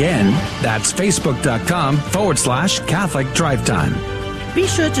 Again, that's facebook.com/Catholic Drive Time. Be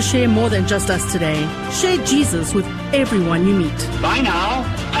sure to share more than just us today. Share Jesus with everyone you meet. Bye now,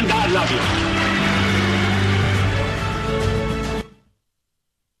 and God love you.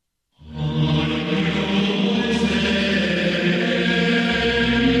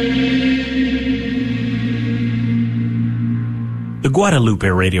 The Guadalupe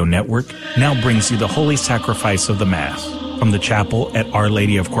Radio Network now brings you the Holy Sacrifice of the Mass from the chapel at Our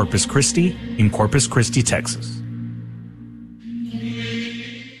Lady of Corpus Christi in Corpus Christi, Texas.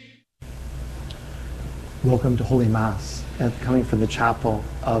 Welcome to Holy Mass, and coming from the chapel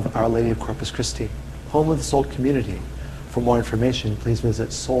of Our Lady of Corpus Christi, home of the SALT community. For more information, please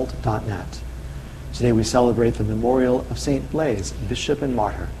visit salt.net. Today we celebrate the memorial of St. Blaise, Bishop and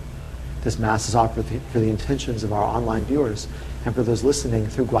Martyr. This Mass is offered for the intentions of our online viewers and for those listening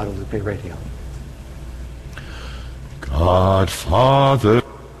through Guadalupe Radio. God, Father,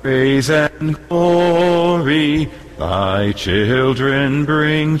 praise and glory, thy children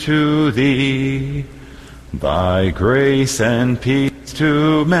bring to thee. Thy grace and peace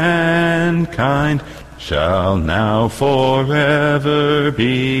to mankind shall now forever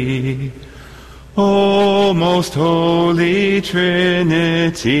be. O most holy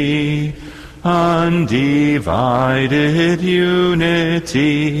Trinity, undivided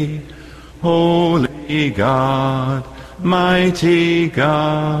unity, holy God, mighty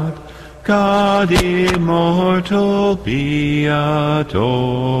God, God immortal, be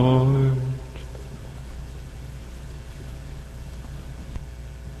adored.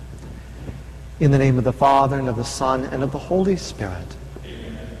 In the name of the Father, and of the Son, and of the Holy Spirit.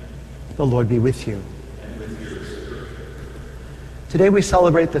 Amen. The Lord be with you. And with your spirit. Today we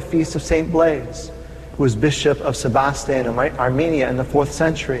celebrate the feast of St. Blaise, who was Bishop of Sebaste in Armenia in the 4th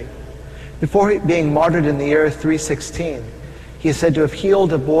century. Before being martyred in the year 316, he is said to have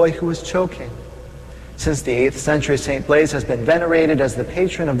healed a boy who was choking. Since the 8th century, St. Blaise has been venerated as the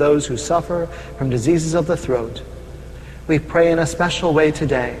patron of those who suffer from diseases of the throat. We pray in a special way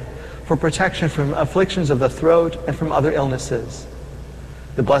today for protection from afflictions of the throat and from other illnesses.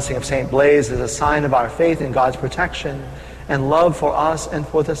 The blessing of St. Blaise is a sign of our faith in God's protection and love for us and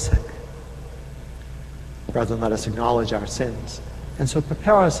for the sick. Brethren, let us acknowledge our sins and so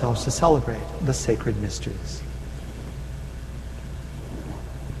prepare ourselves to celebrate the sacred mysteries.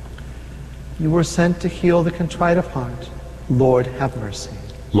 You were sent to heal the contrite of heart. Lord, have mercy.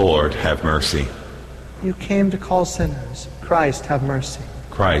 Lord, have mercy. You came to call sinners. Christ, have mercy.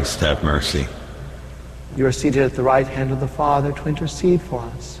 Christ, have mercy. You are seated at the right hand of the Father to intercede for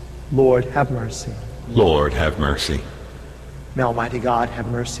us. Lord, have mercy. Lord, have mercy. May Almighty God have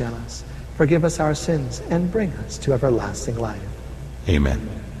mercy on us, forgive us our sins, and bring us to everlasting life. Amen.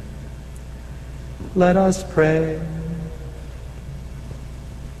 Let us pray.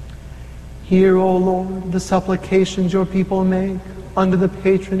 Hear, O Lord, the supplications your people make under the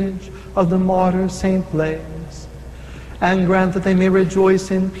patronage of the martyr St. Blaise, and grant that they may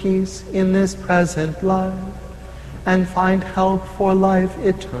rejoice in peace in this present life, and find help for life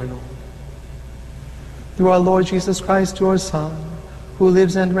eternal. Through our Lord Jesus Christ, your Son, who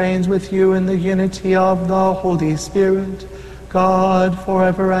lives and reigns with you in the unity of the Holy Spirit, God,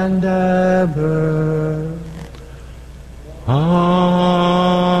 forever and ever.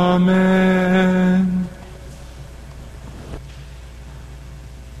 Amen.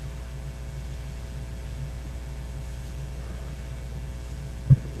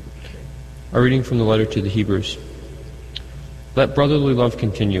 A reading from the letter to the Hebrews. Let brotherly love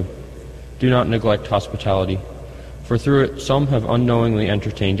continue. Do not neglect hospitality, for through it some have unknowingly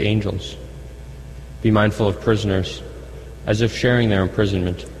entertained angels. Be mindful of prisoners, as if sharing their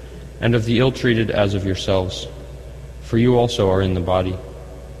imprisonment, and of the ill-treated as of yourselves, for you also are in the body.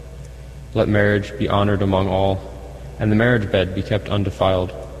 Let marriage be honored among all, and the marriage bed be kept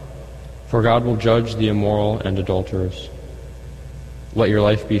undefiled, for God will judge the immoral and adulterers. Let your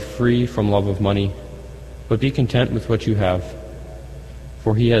life be free from love of money, but be content with what you have.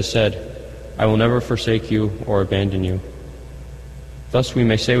 For he has said, I will never forsake you or abandon you. Thus we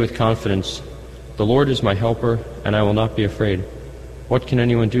may say with confidence, the Lord is my helper, and I will not be afraid. What can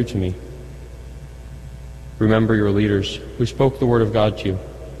anyone do to me? Remember your leaders, who spoke the word of God to you.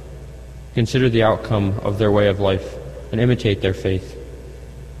 Consider the outcome of their way of life, and imitate their faith.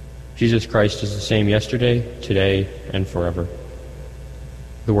 Jesus Christ is the same yesterday, today, and forever.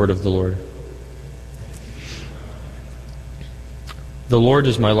 The word of the Lord. The Lord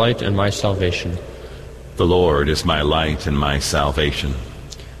is my light and my salvation. The Lord is my light and my salvation.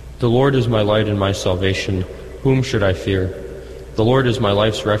 The Lord is my light and my salvation. Whom should I fear? The Lord is my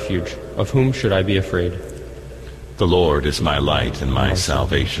life's refuge. Of whom should I be afraid? The Lord is my light and my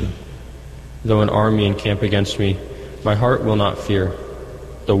salvation. Though an army encamp against me, my heart will not fear.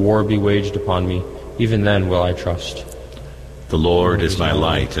 though war be waged upon me, even then will I trust. The Lord is my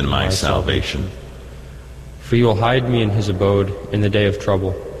light and my salvation. For he will hide me in his abode in the day of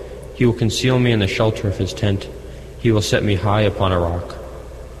trouble. He will conceal me in the shelter of his tent. He will set me high upon a rock.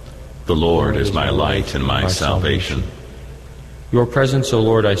 The Lord is my light and my salvation. Your presence, O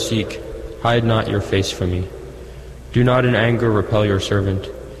Lord, I seek. Hide not your face from me. Do not in anger repel your servant.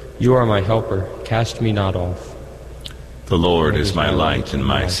 You are my helper. Cast me not off. The Lord is my light and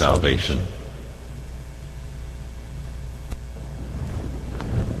my salvation.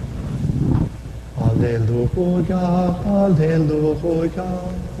 Alleluia,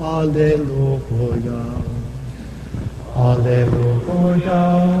 alleluia, alleluia.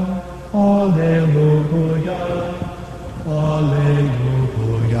 Alleluia, alleluia,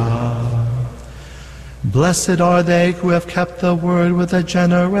 alleluia. Blessed are they who have kept the word with a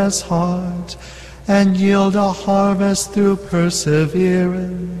generous heart and yield a harvest through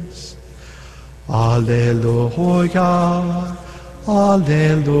perseverance. Alleluia,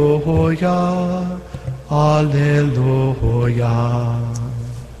 alleluia, alleluia.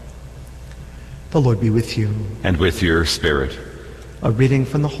 The Lord be with you. And with your spirit. A reading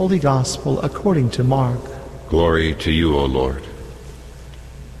from the Holy Gospel according to Mark. Glory to you, O Lord.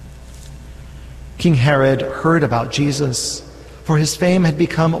 King Herod heard about Jesus, for his fame had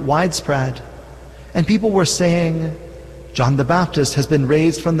become widespread, and people were saying, John the Baptist has been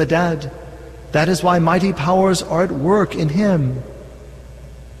raised from the dead. That is why mighty powers are at work in him.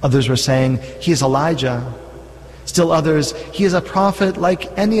 Others were saying, he is Elijah. Still others, he is a prophet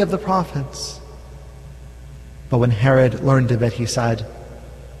like any of the prophets. But when Herod learned of it, he said,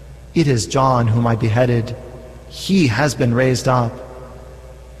 it is John whom I beheaded. He has been raised up.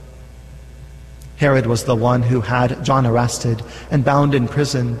 Herod was the one who had John arrested and bound in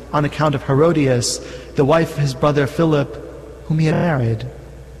prison on account of Herodias, the wife of his brother Philip, whom he had married.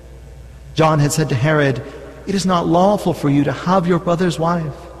 John had said to Herod, it is not lawful for you to have your brother's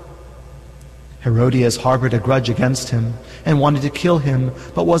wife. Herodias harbored a grudge against him and wanted to kill him,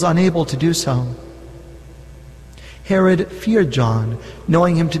 but was unable to do so. Herod feared John,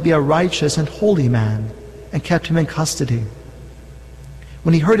 knowing him to be a righteous and holy man, and kept him in custody.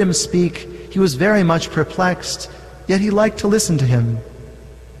 When he heard him speak, he was very much perplexed, yet he liked to listen to him.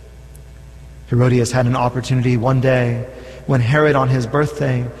 Herodias had an opportunity one day when Herod, on his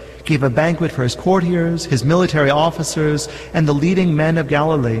birthday, gave a banquet for his courtiers, his military officers, and the leading men of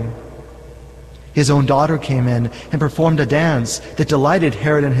Galilee. His own daughter came in and performed a dance that delighted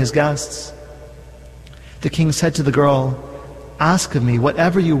Herod and his guests. The king said to the girl, ask of me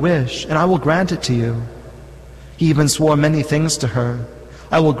whatever you wish, and I will grant it to you. He even swore many things to her.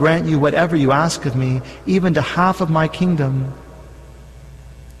 I will grant you whatever you ask of me, even to half of my kingdom.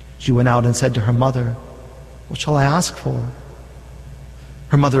 She went out and said to her mother, what shall I ask for?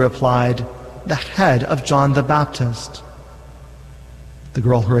 Her mother replied, the head of John the Baptist. The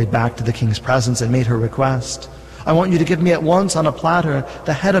girl hurried back to the king's presence and made her request. I want you to give me at once on a platter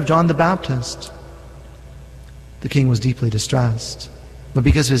the head of John the Baptist. The king was deeply distressed, but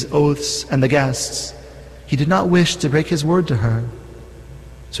because of his oaths and the guests, he did not wish to break his word to her.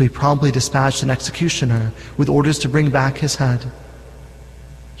 So he promptly dispatched an executioner with orders to bring back his head.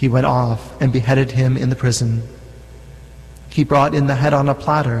 He went off and beheaded him in the prison. He brought in the head on a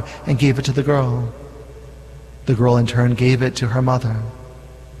platter and gave it to the girl. The girl in turn gave it to her mother.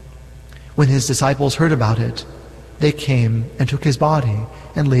 When his disciples heard about it, they came and took his body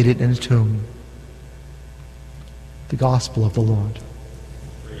and laid it in a tomb. The Gospel of the Lord.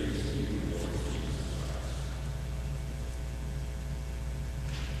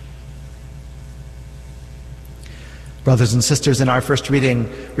 Brothers and sisters, in our first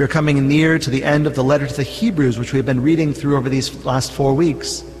reading, we are coming near to the end of the letter to the Hebrews, which we have been reading through over these last 4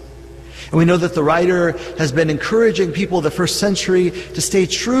 weeks. And we know that the writer has been encouraging people of the first century to stay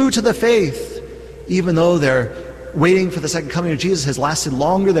true to the faith, even though their waiting for the second coming of Jesus has lasted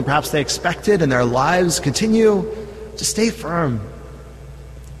longer than perhaps they expected, and their lives continue to stay firm.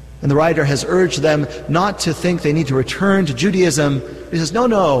 And the writer has urged them not to think they need to return to Judaism. He says,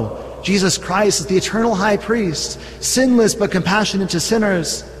 no, Jesus Christ is the eternal high priest, sinless but compassionate to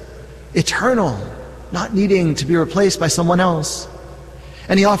sinners, eternal, not needing to be replaced by someone else.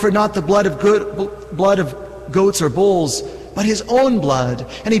 And he offered not the blood of goats or bulls, but his own blood.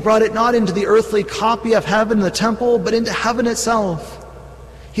 And he brought it not into the earthly copy of heaven, the temple, but into heaven itself.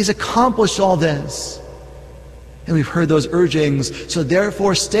 He's accomplished all this. And we've heard those urgings. So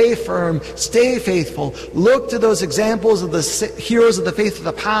therefore, stay firm, stay faithful. Look to those examples of the heroes of the faith of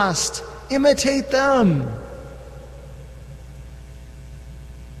the past. Imitate them.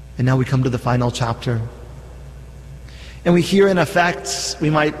 And now we come to the final chapter. And we hear, in effect, we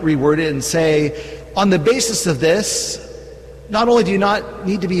might reword it and say, on the basis of this, not only do you not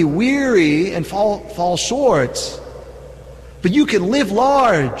need to be weary and fall short, but you can live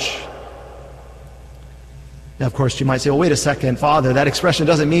large. Now, of course, you might say, well, wait a second, Father, that expression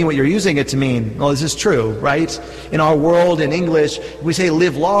doesn't mean what you're using it to mean. Well, this is true, right? In our world, in English, we say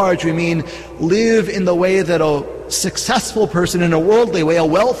live large, we mean live in the way that a successful person, in a worldly way, a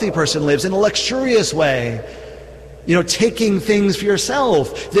wealthy person lives, in a luxurious way. You know, taking things for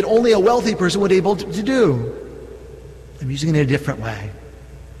yourself that only a wealthy person would be able to do. I'm using it in a different way.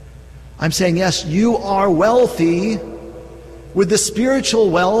 I'm saying, yes, you are wealthy with the spiritual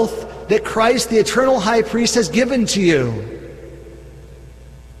wealth that Christ, the eternal high priest, has given to you.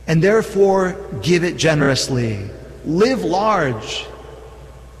 And therefore, give it generously. Live large,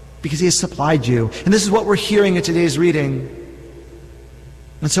 because He has supplied you. And this is what we're hearing in today's reading.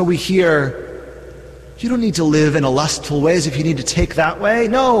 And so we hear, you don't need to live in a lustful way as if you need to take that way.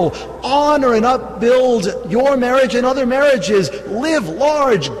 No, honor and upbuild your marriage and other marriages. Live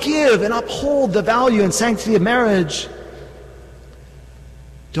large, give and uphold the value and sanctity of marriage.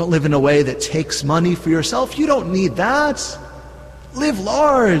 Don't live in a way that takes money for yourself. You don't need that. Live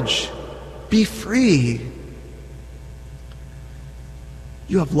large. Be free.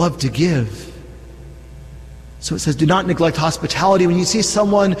 You have love to give. So it says, do not neglect hospitality. When you see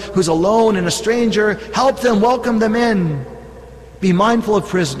someone who's alone and a stranger, help them, welcome them in. Be mindful of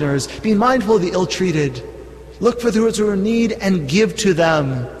prisoners. Be mindful of the ill-treated. Look for those who are in need and give to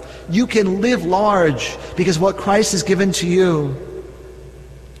them. You can live large because what Christ has given to you.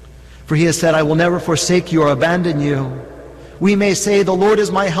 For He has said, I will never forsake you or abandon you. We may say, the Lord is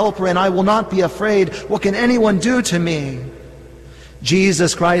my helper and I will not be afraid. What can anyone do to me?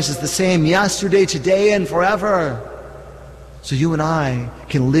 Jesus Christ is the same yesterday, today, and forever. So you and I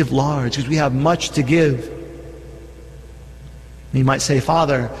can live large because we have much to give. And you might say,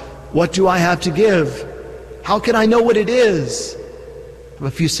 Father, what do I have to give? How can I know what it is? I have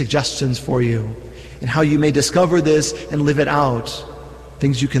a few suggestions for you and how you may discover this and live it out.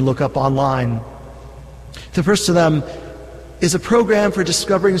 Things you can look up online. The first of them is a program for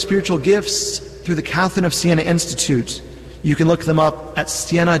discovering spiritual gifts through the Catherine of Siena Institute. You can look them up at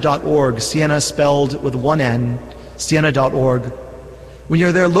siena.org. Siena spelled with one N, siena.org. When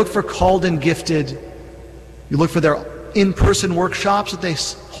you're there, look for Called and Gifted. You look for their in-person workshops that they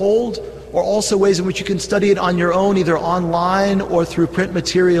hold, or also ways in which you can study it on your own, either online or through print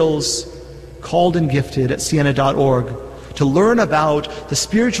materials. Called and Gifted at siena.org. To learn about the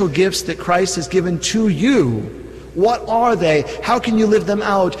spiritual gifts that Christ has given to you. What are they? How can you live them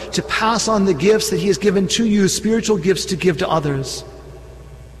out to pass on the gifts that He has given to you, spiritual gifts to give to others?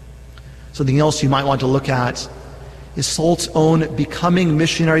 Something else you might want to look at is SALT's own Becoming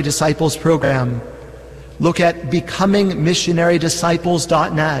Missionary Disciples program. Look at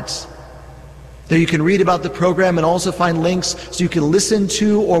becomingmissionarydisciples.net. There you can read about the program and also find links so you can listen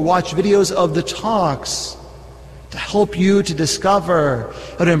to or watch videos of the talks to help you to discover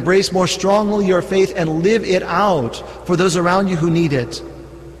how to embrace more strongly your faith and live it out for those around you who need it.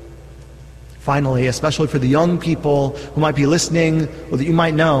 Finally, especially for the young people who might be listening or that you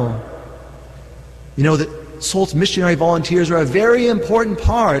might know, you know that SALT's missionary volunteers are a very important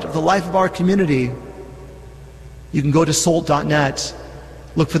part of the life of our community. You can go to salt.net,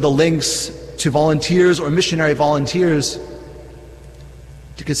 look for the links to volunteers or missionary volunteers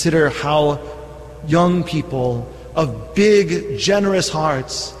to consider how young people of big, generous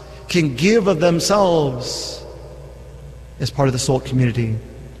hearts can give of themselves as part of the SALT community.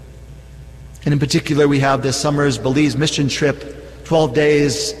 And in particular, we have this summer's Belize mission trip, 12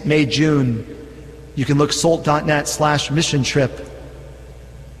 days, May, June. You can look salt.net/mission trip.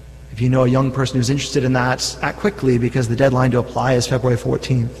 If you know a young person who's interested in that, act quickly because the deadline to apply is February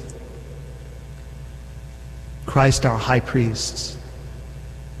 14th. Christ, our high priest,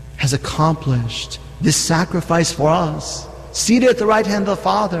 has accomplished this sacrifice for us, seated at the right hand of the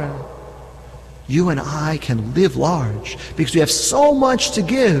Father. You and I can live large because we have so much to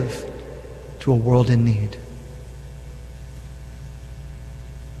give to a world in need.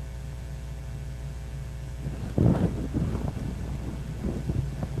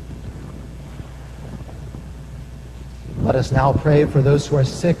 Let us now pray for those who are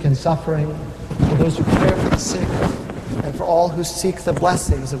sick and suffering, for those who care for the sick, and for all who seek the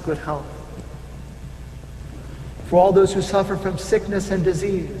blessings of good health. For all those who suffer from sickness and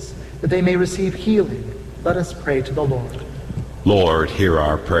disease, that they may receive healing, let us pray to the Lord. Lord, hear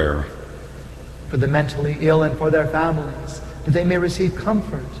our prayer. For the mentally ill and for their families, that they may receive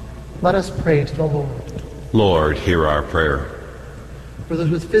comfort, let us pray to the Lord. Lord, hear our prayer. For those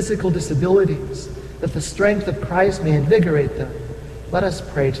with physical disabilities, that the strength of Christ may invigorate them, let us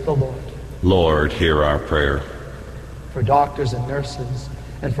pray to the Lord. Lord, hear our prayer. For doctors and nurses,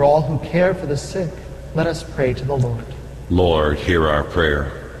 and for all who care for the sick, let us pray to the Lord. Lord, hear our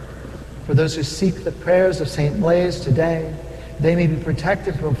prayer. For those who seek the prayers of St. Blaise today, they may be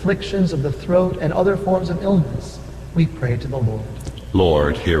protected from afflictions of the throat and other forms of illness, we pray to the Lord.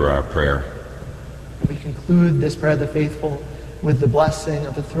 Lord, hear our prayer. We conclude this prayer of the faithful with the blessing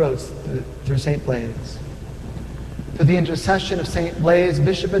of the throats through St. Blaise. Through the intercession of St. Blaise,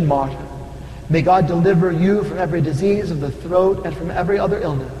 Bishop and Martyr, may God deliver you from every disease of the throat and from every other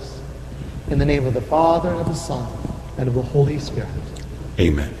illness. In the name of the Father, and of the Son, and of the Holy Spirit.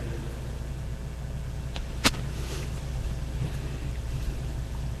 Amen.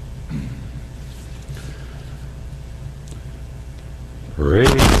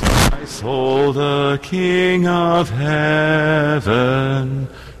 Praise my soul, the King of heaven.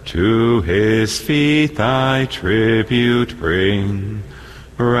 To his feet thy tribute bring.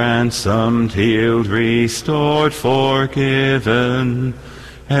 Ransomed, healed, restored, forgiven.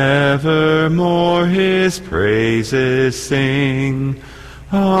 Evermore his praises sing.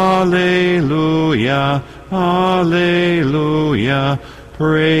 Alleluia, alleluia.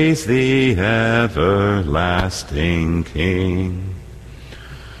 Praise the everlasting King.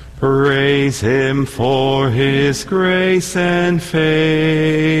 Praise him for his grace and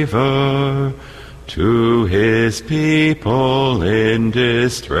favor to his people in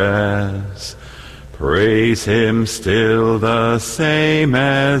distress. Praise him still the same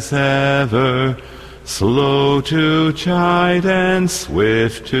as ever, slow to chide and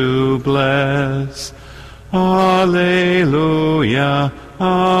swift to bless. Alleluia,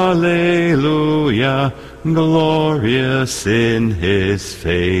 alleluia. Glorious in his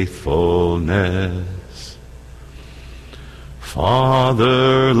faithfulness.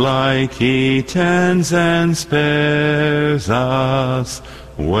 Father-like he tends and spares us,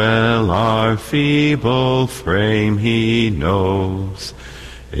 well our feeble frame he knows.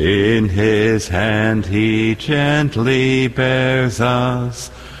 In his hand he gently bears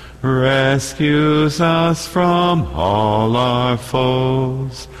us, rescues us from all our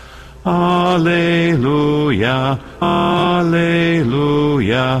foes. Alleluia,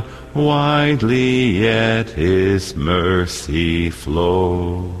 alleluia, widely yet his mercy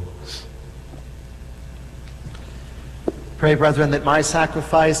flows. Pray, brethren, that my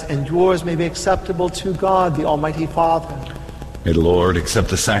sacrifice and yours may be acceptable to God, the Almighty Father. May the Lord accept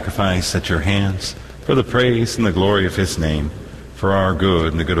the sacrifice at your hands for the praise and the glory of his name, for our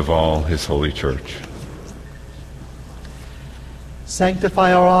good and the good of all his holy church.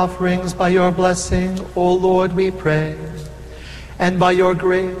 Sanctify our offerings by your blessing, O Lord, we pray. And by your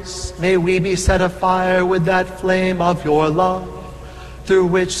grace, may we be set afire with that flame of your love, through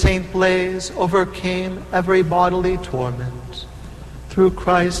which St. Blaise overcame every bodily torment. Through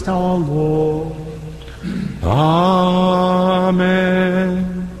Christ our Lord. Amen.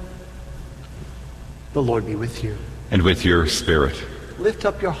 The Lord be with you. And with your spirit. Lift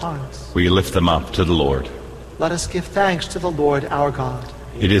up your hearts. We lift them up to the Lord. Let us give thanks to the Lord our God.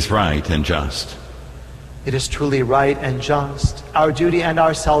 It is right and just. It is truly right and just, our duty and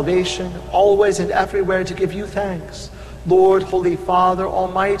our salvation, always and everywhere to give you thanks, Lord, Holy Father,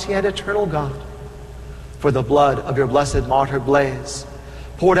 Almighty and eternal God, for the blood of your blessed martyr Blaise,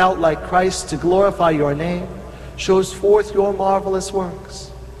 poured out like Christ to glorify your name, shows forth your marvelous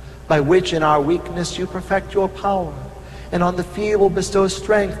works, by which in our weakness you perfect your power, and on the feeble bestow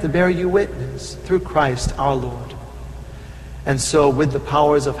strength to bear you witness through Christ our Lord. And so with the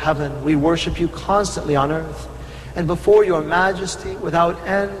powers of heaven we worship you constantly on earth, and before your majesty without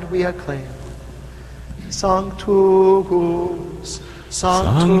end we acclaim. Sanctus,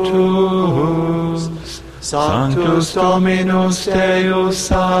 Sanctus, Sanctus Dominus Deus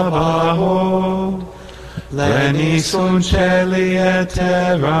Sabaoth, Lenis in celi et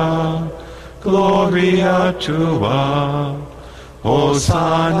terra, Gloria tua,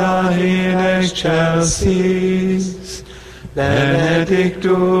 Hosanna in excelsis,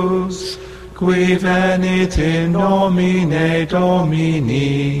 Benedictus, qui venit in nomine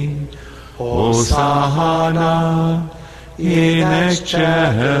Domini, Hosanna in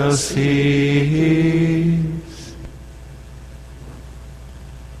excelsis.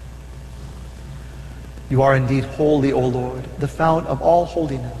 You are indeed holy, O Lord, the fount of all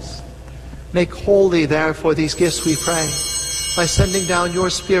holiness. Make holy, therefore, these gifts, we pray, by sending down your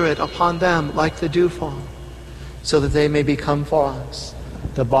Spirit upon them like the dewfall, so that they may become for us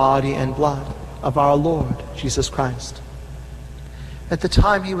the body and blood of our Lord Jesus Christ. At the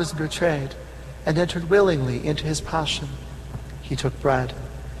time he was betrayed and entered willingly into his passion, he took bread,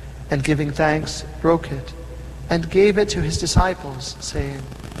 and giving thanks, broke it, and gave it to his disciples, saying,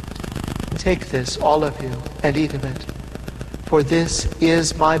 "Take this, all of you, and eat of it, for this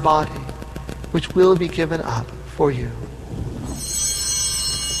is my body, which will be given up for you."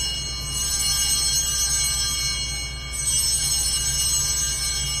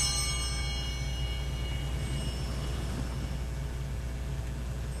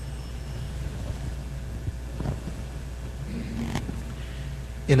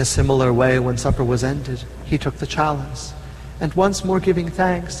 In a similar way, when supper was ended, he took the chalice, and once more giving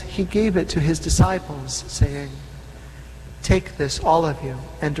thanks, he gave it to his disciples, saying, "Take this, all of you,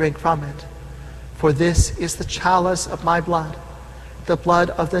 and drink from it, for this is the chalice of my blood, the blood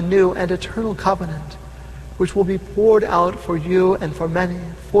of the new and eternal covenant, which will be poured out for you and for many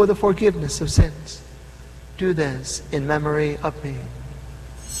for the forgiveness of sins. Do this in memory of me."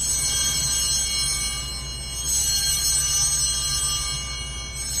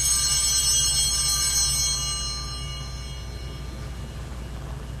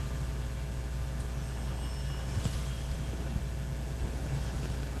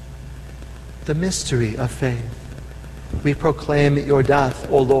 The mystery of faith. We proclaim your death,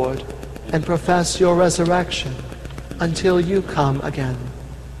 O Lord, and profess your resurrection until you come again.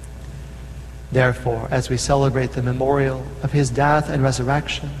 Therefore, as we celebrate the memorial of his death and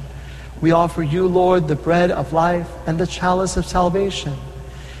resurrection, we offer you, Lord, the bread of life and the chalice of salvation,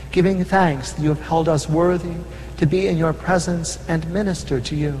 giving thanks that you have held us worthy to be in your presence and minister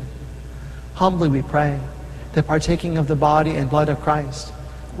to you. Humbly we pray that, partaking of the body and blood of Christ,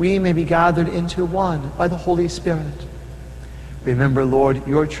 we may be gathered into one by the Holy Spirit. Remember, Lord,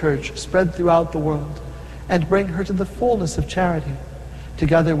 your church spread throughout the world, and bring her to the fullness of charity,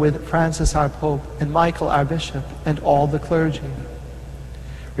 together with Francis our Pope, and Michael our Bishop, and all the clergy.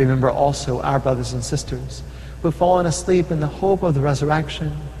 Remember also our brothers and sisters who have fallen asleep in the hope of the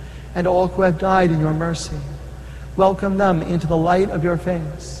resurrection, and all who have died in your mercy. Welcome them into the light of your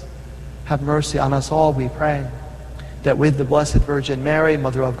face. Have mercy on us all, we pray, that with the Blessed Virgin Mary,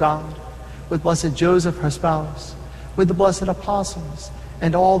 Mother of God, with Blessed Joseph, her spouse, with the blessed apostles,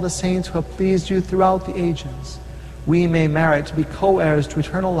 and all the saints who have pleased you throughout the ages, we may merit to be co-heirs to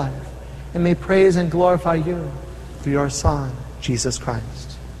eternal life, and may praise and glorify you through your Son, Jesus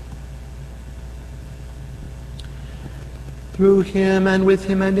Christ. Through him, and with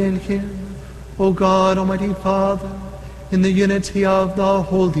him, and in him, O God, Almighty Father, in the unity of the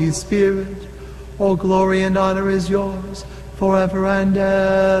Holy Spirit, all glory and honor is yours forever and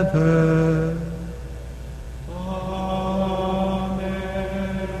ever. Amen.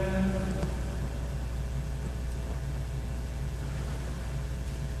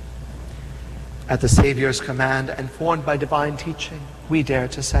 At the Savior's command and formed by divine teaching, we dare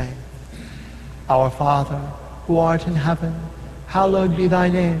to say, Our Father, who art in heaven, hallowed be thy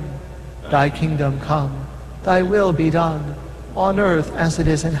name. Thy kingdom come, thy will be done, on earth as it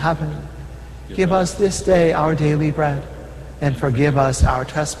is in heaven. Give us this day our daily bread, and forgive us our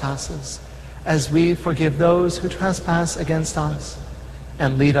trespasses, as we forgive those who trespass against us.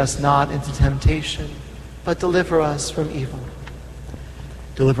 And lead us not into temptation, but deliver us from evil.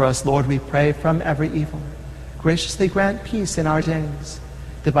 Deliver us, Lord, we pray, from every evil. Graciously grant peace in our days,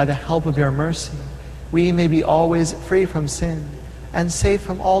 that by the help of your mercy we may be always free from sin and safe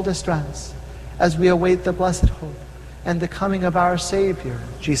from all distress, as we await the blessed hope and the coming of our Savior,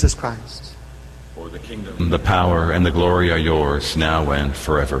 Jesus Christ. For the kingdom, the power, and the glory are yours, now and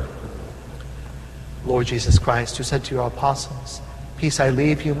forever. Lord Jesus Christ, who said to your apostles, Peace I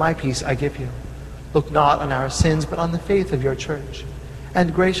leave you, my peace I give you. Look not on our sins, but on the faith of your church,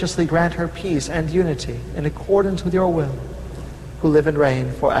 and graciously grant her peace and unity in accordance with your will, who live and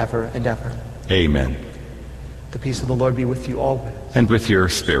reign forever and ever. Amen. The peace of the Lord be with you always. And with your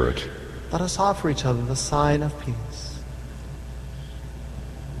spirit. Let us offer each other the sign of peace.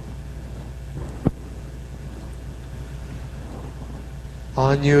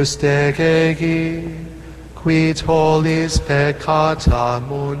 Agnus Dei, qui tollis peccata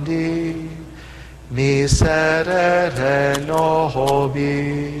mundi, miserere nobis.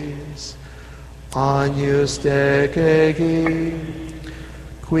 Agnus Dei,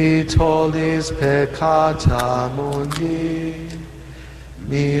 qui tollis peccata mundi,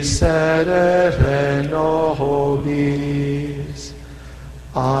 miserere nobis.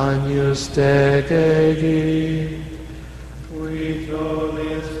 Agnus Dei, qui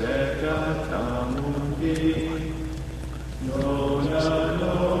tollis peccata mundi, dona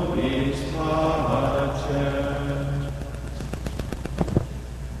nobis pacem.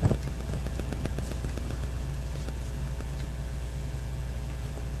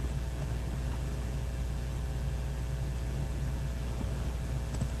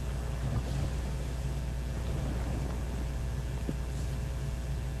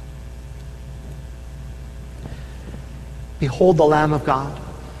 Behold the Lamb of God.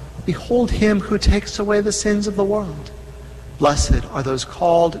 Behold him who takes away the sins of the world. Blessed are those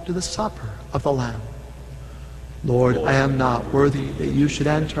called to the supper of the Lamb. Lord, I am not worthy that you should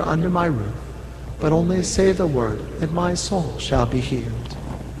enter under my roof, but only say the word, and my soul shall be healed.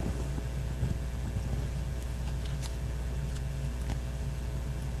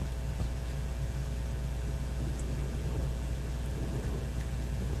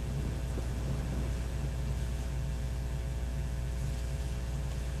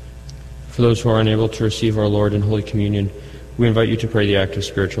 For those who are unable to receive our Lord in Holy Communion, we invite you to pray the act of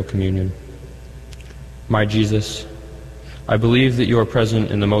spiritual communion. My Jesus, I believe that you are present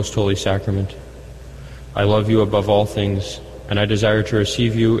in the most holy sacrament. I love you above all things, and I desire to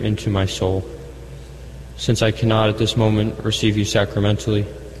receive you into my soul. Since I cannot at this moment receive you sacramentally,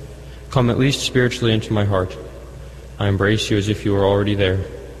 come at least spiritually into my heart. I embrace you as if you were already there,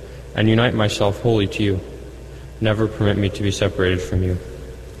 and unite myself wholly to you. Never permit me to be separated from you.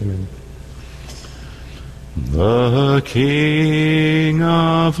 Amen. The King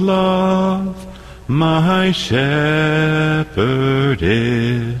of love, my shepherd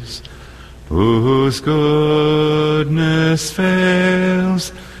is, whose goodness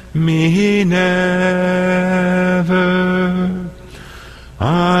fails me never.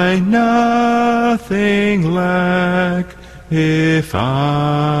 I nothing lack if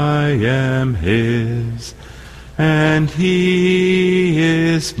I am his, and he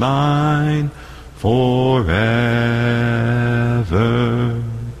is mine forever.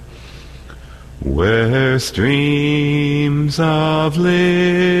 Where streams of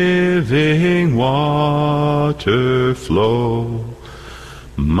living water flow,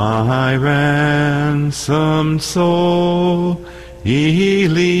 my ransomed soul he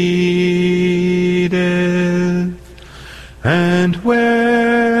leadeth, and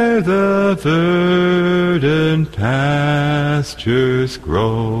where the verdant pastures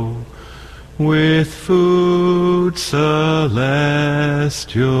grow, with food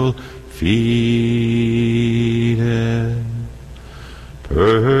celestial feedeth.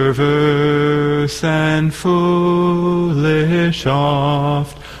 Perverse and foolish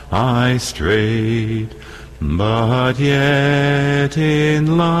oft I strayed, but yet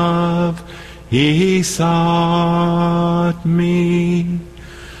in love he sought me,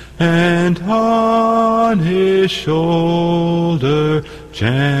 and on his shoulder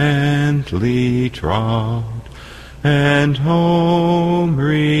gently trod, and home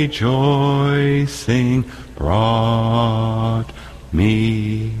rejoicing brought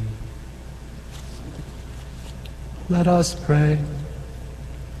me. Let us pray.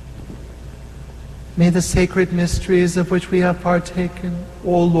 May the sacred mysteries of which we have partaken,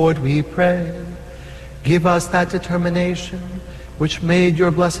 O Lord, we pray, give us that determination which made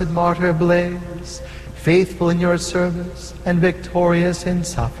your blessed martyr Blaise faithful in your service and victorious in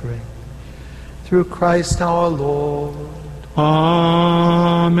suffering. Through Christ our Lord.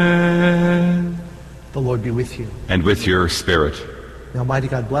 Amen. The Lord be with you. And with your spirit. May Almighty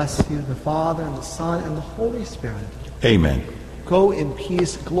God bless you, the Father, and the Son, and the Holy Spirit. Amen. Go in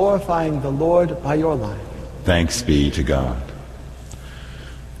peace, glorifying the Lord by your life. Thanks be to God.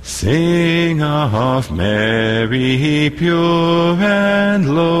 Sing of Mary, pure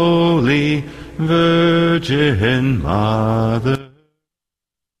and lowly, Virgin Mother.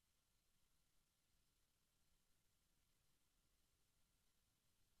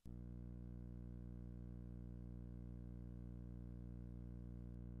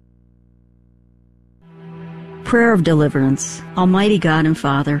 Prayer of Deliverance. Almighty God and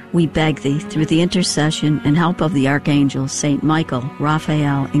Father, we beg Thee, through the intercession and help of the archangels, Saint Michael,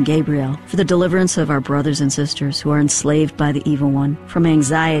 Raphael, and Gabriel, for the deliverance of our brothers and sisters who are enslaved by the evil one, from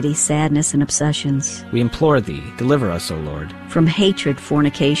anxiety, sadness, and obsessions. We implore Thee, deliver us, O Lord. From hatred,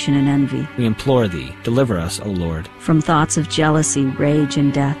 fornication, and envy. We implore Thee, deliver us, O Lord. From thoughts of jealousy, rage,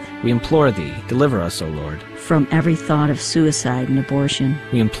 and death. We implore Thee, deliver us, O Lord. From every thought of suicide and abortion.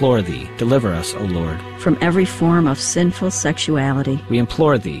 We implore Thee, deliver us, O Lord. From every form of sinful sexuality. We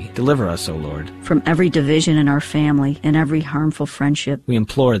implore Thee, deliver us, O Lord. From every division in our family and every harmful friendship. We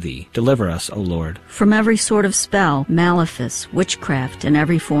implore Thee, deliver us, O Lord. From every sort of spell, malefice, witchcraft, and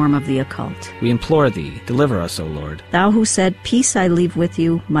every form of the occult. We implore Thee, deliver us, O Lord. Thou who said, Peace I leave with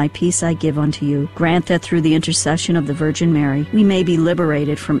you, my peace I give unto you, grant that through the intercession of the Virgin Mary, we may be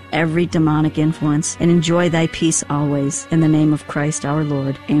liberated from every demonic influence and enjoy Thy peace always. In the name of Christ our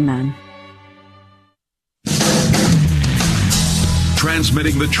Lord. Amen.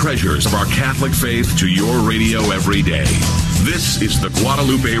 Transmitting the treasures of our Catholic faith to your radio every day. This is the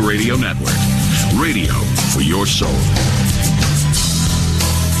Guadalupe Radio Network. Radio for your soul.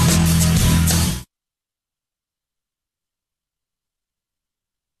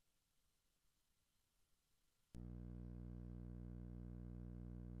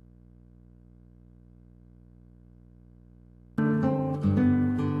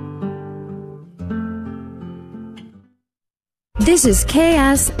 This is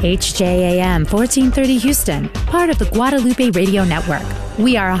KSHJAM 1430 Houston, part of the Guadalupe Radio Network.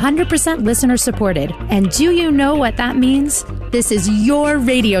 We are 100% listener supported. And do you know what that means? This is your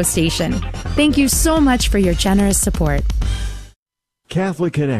radio station. Thank you so much for your generous support. Catholic Connect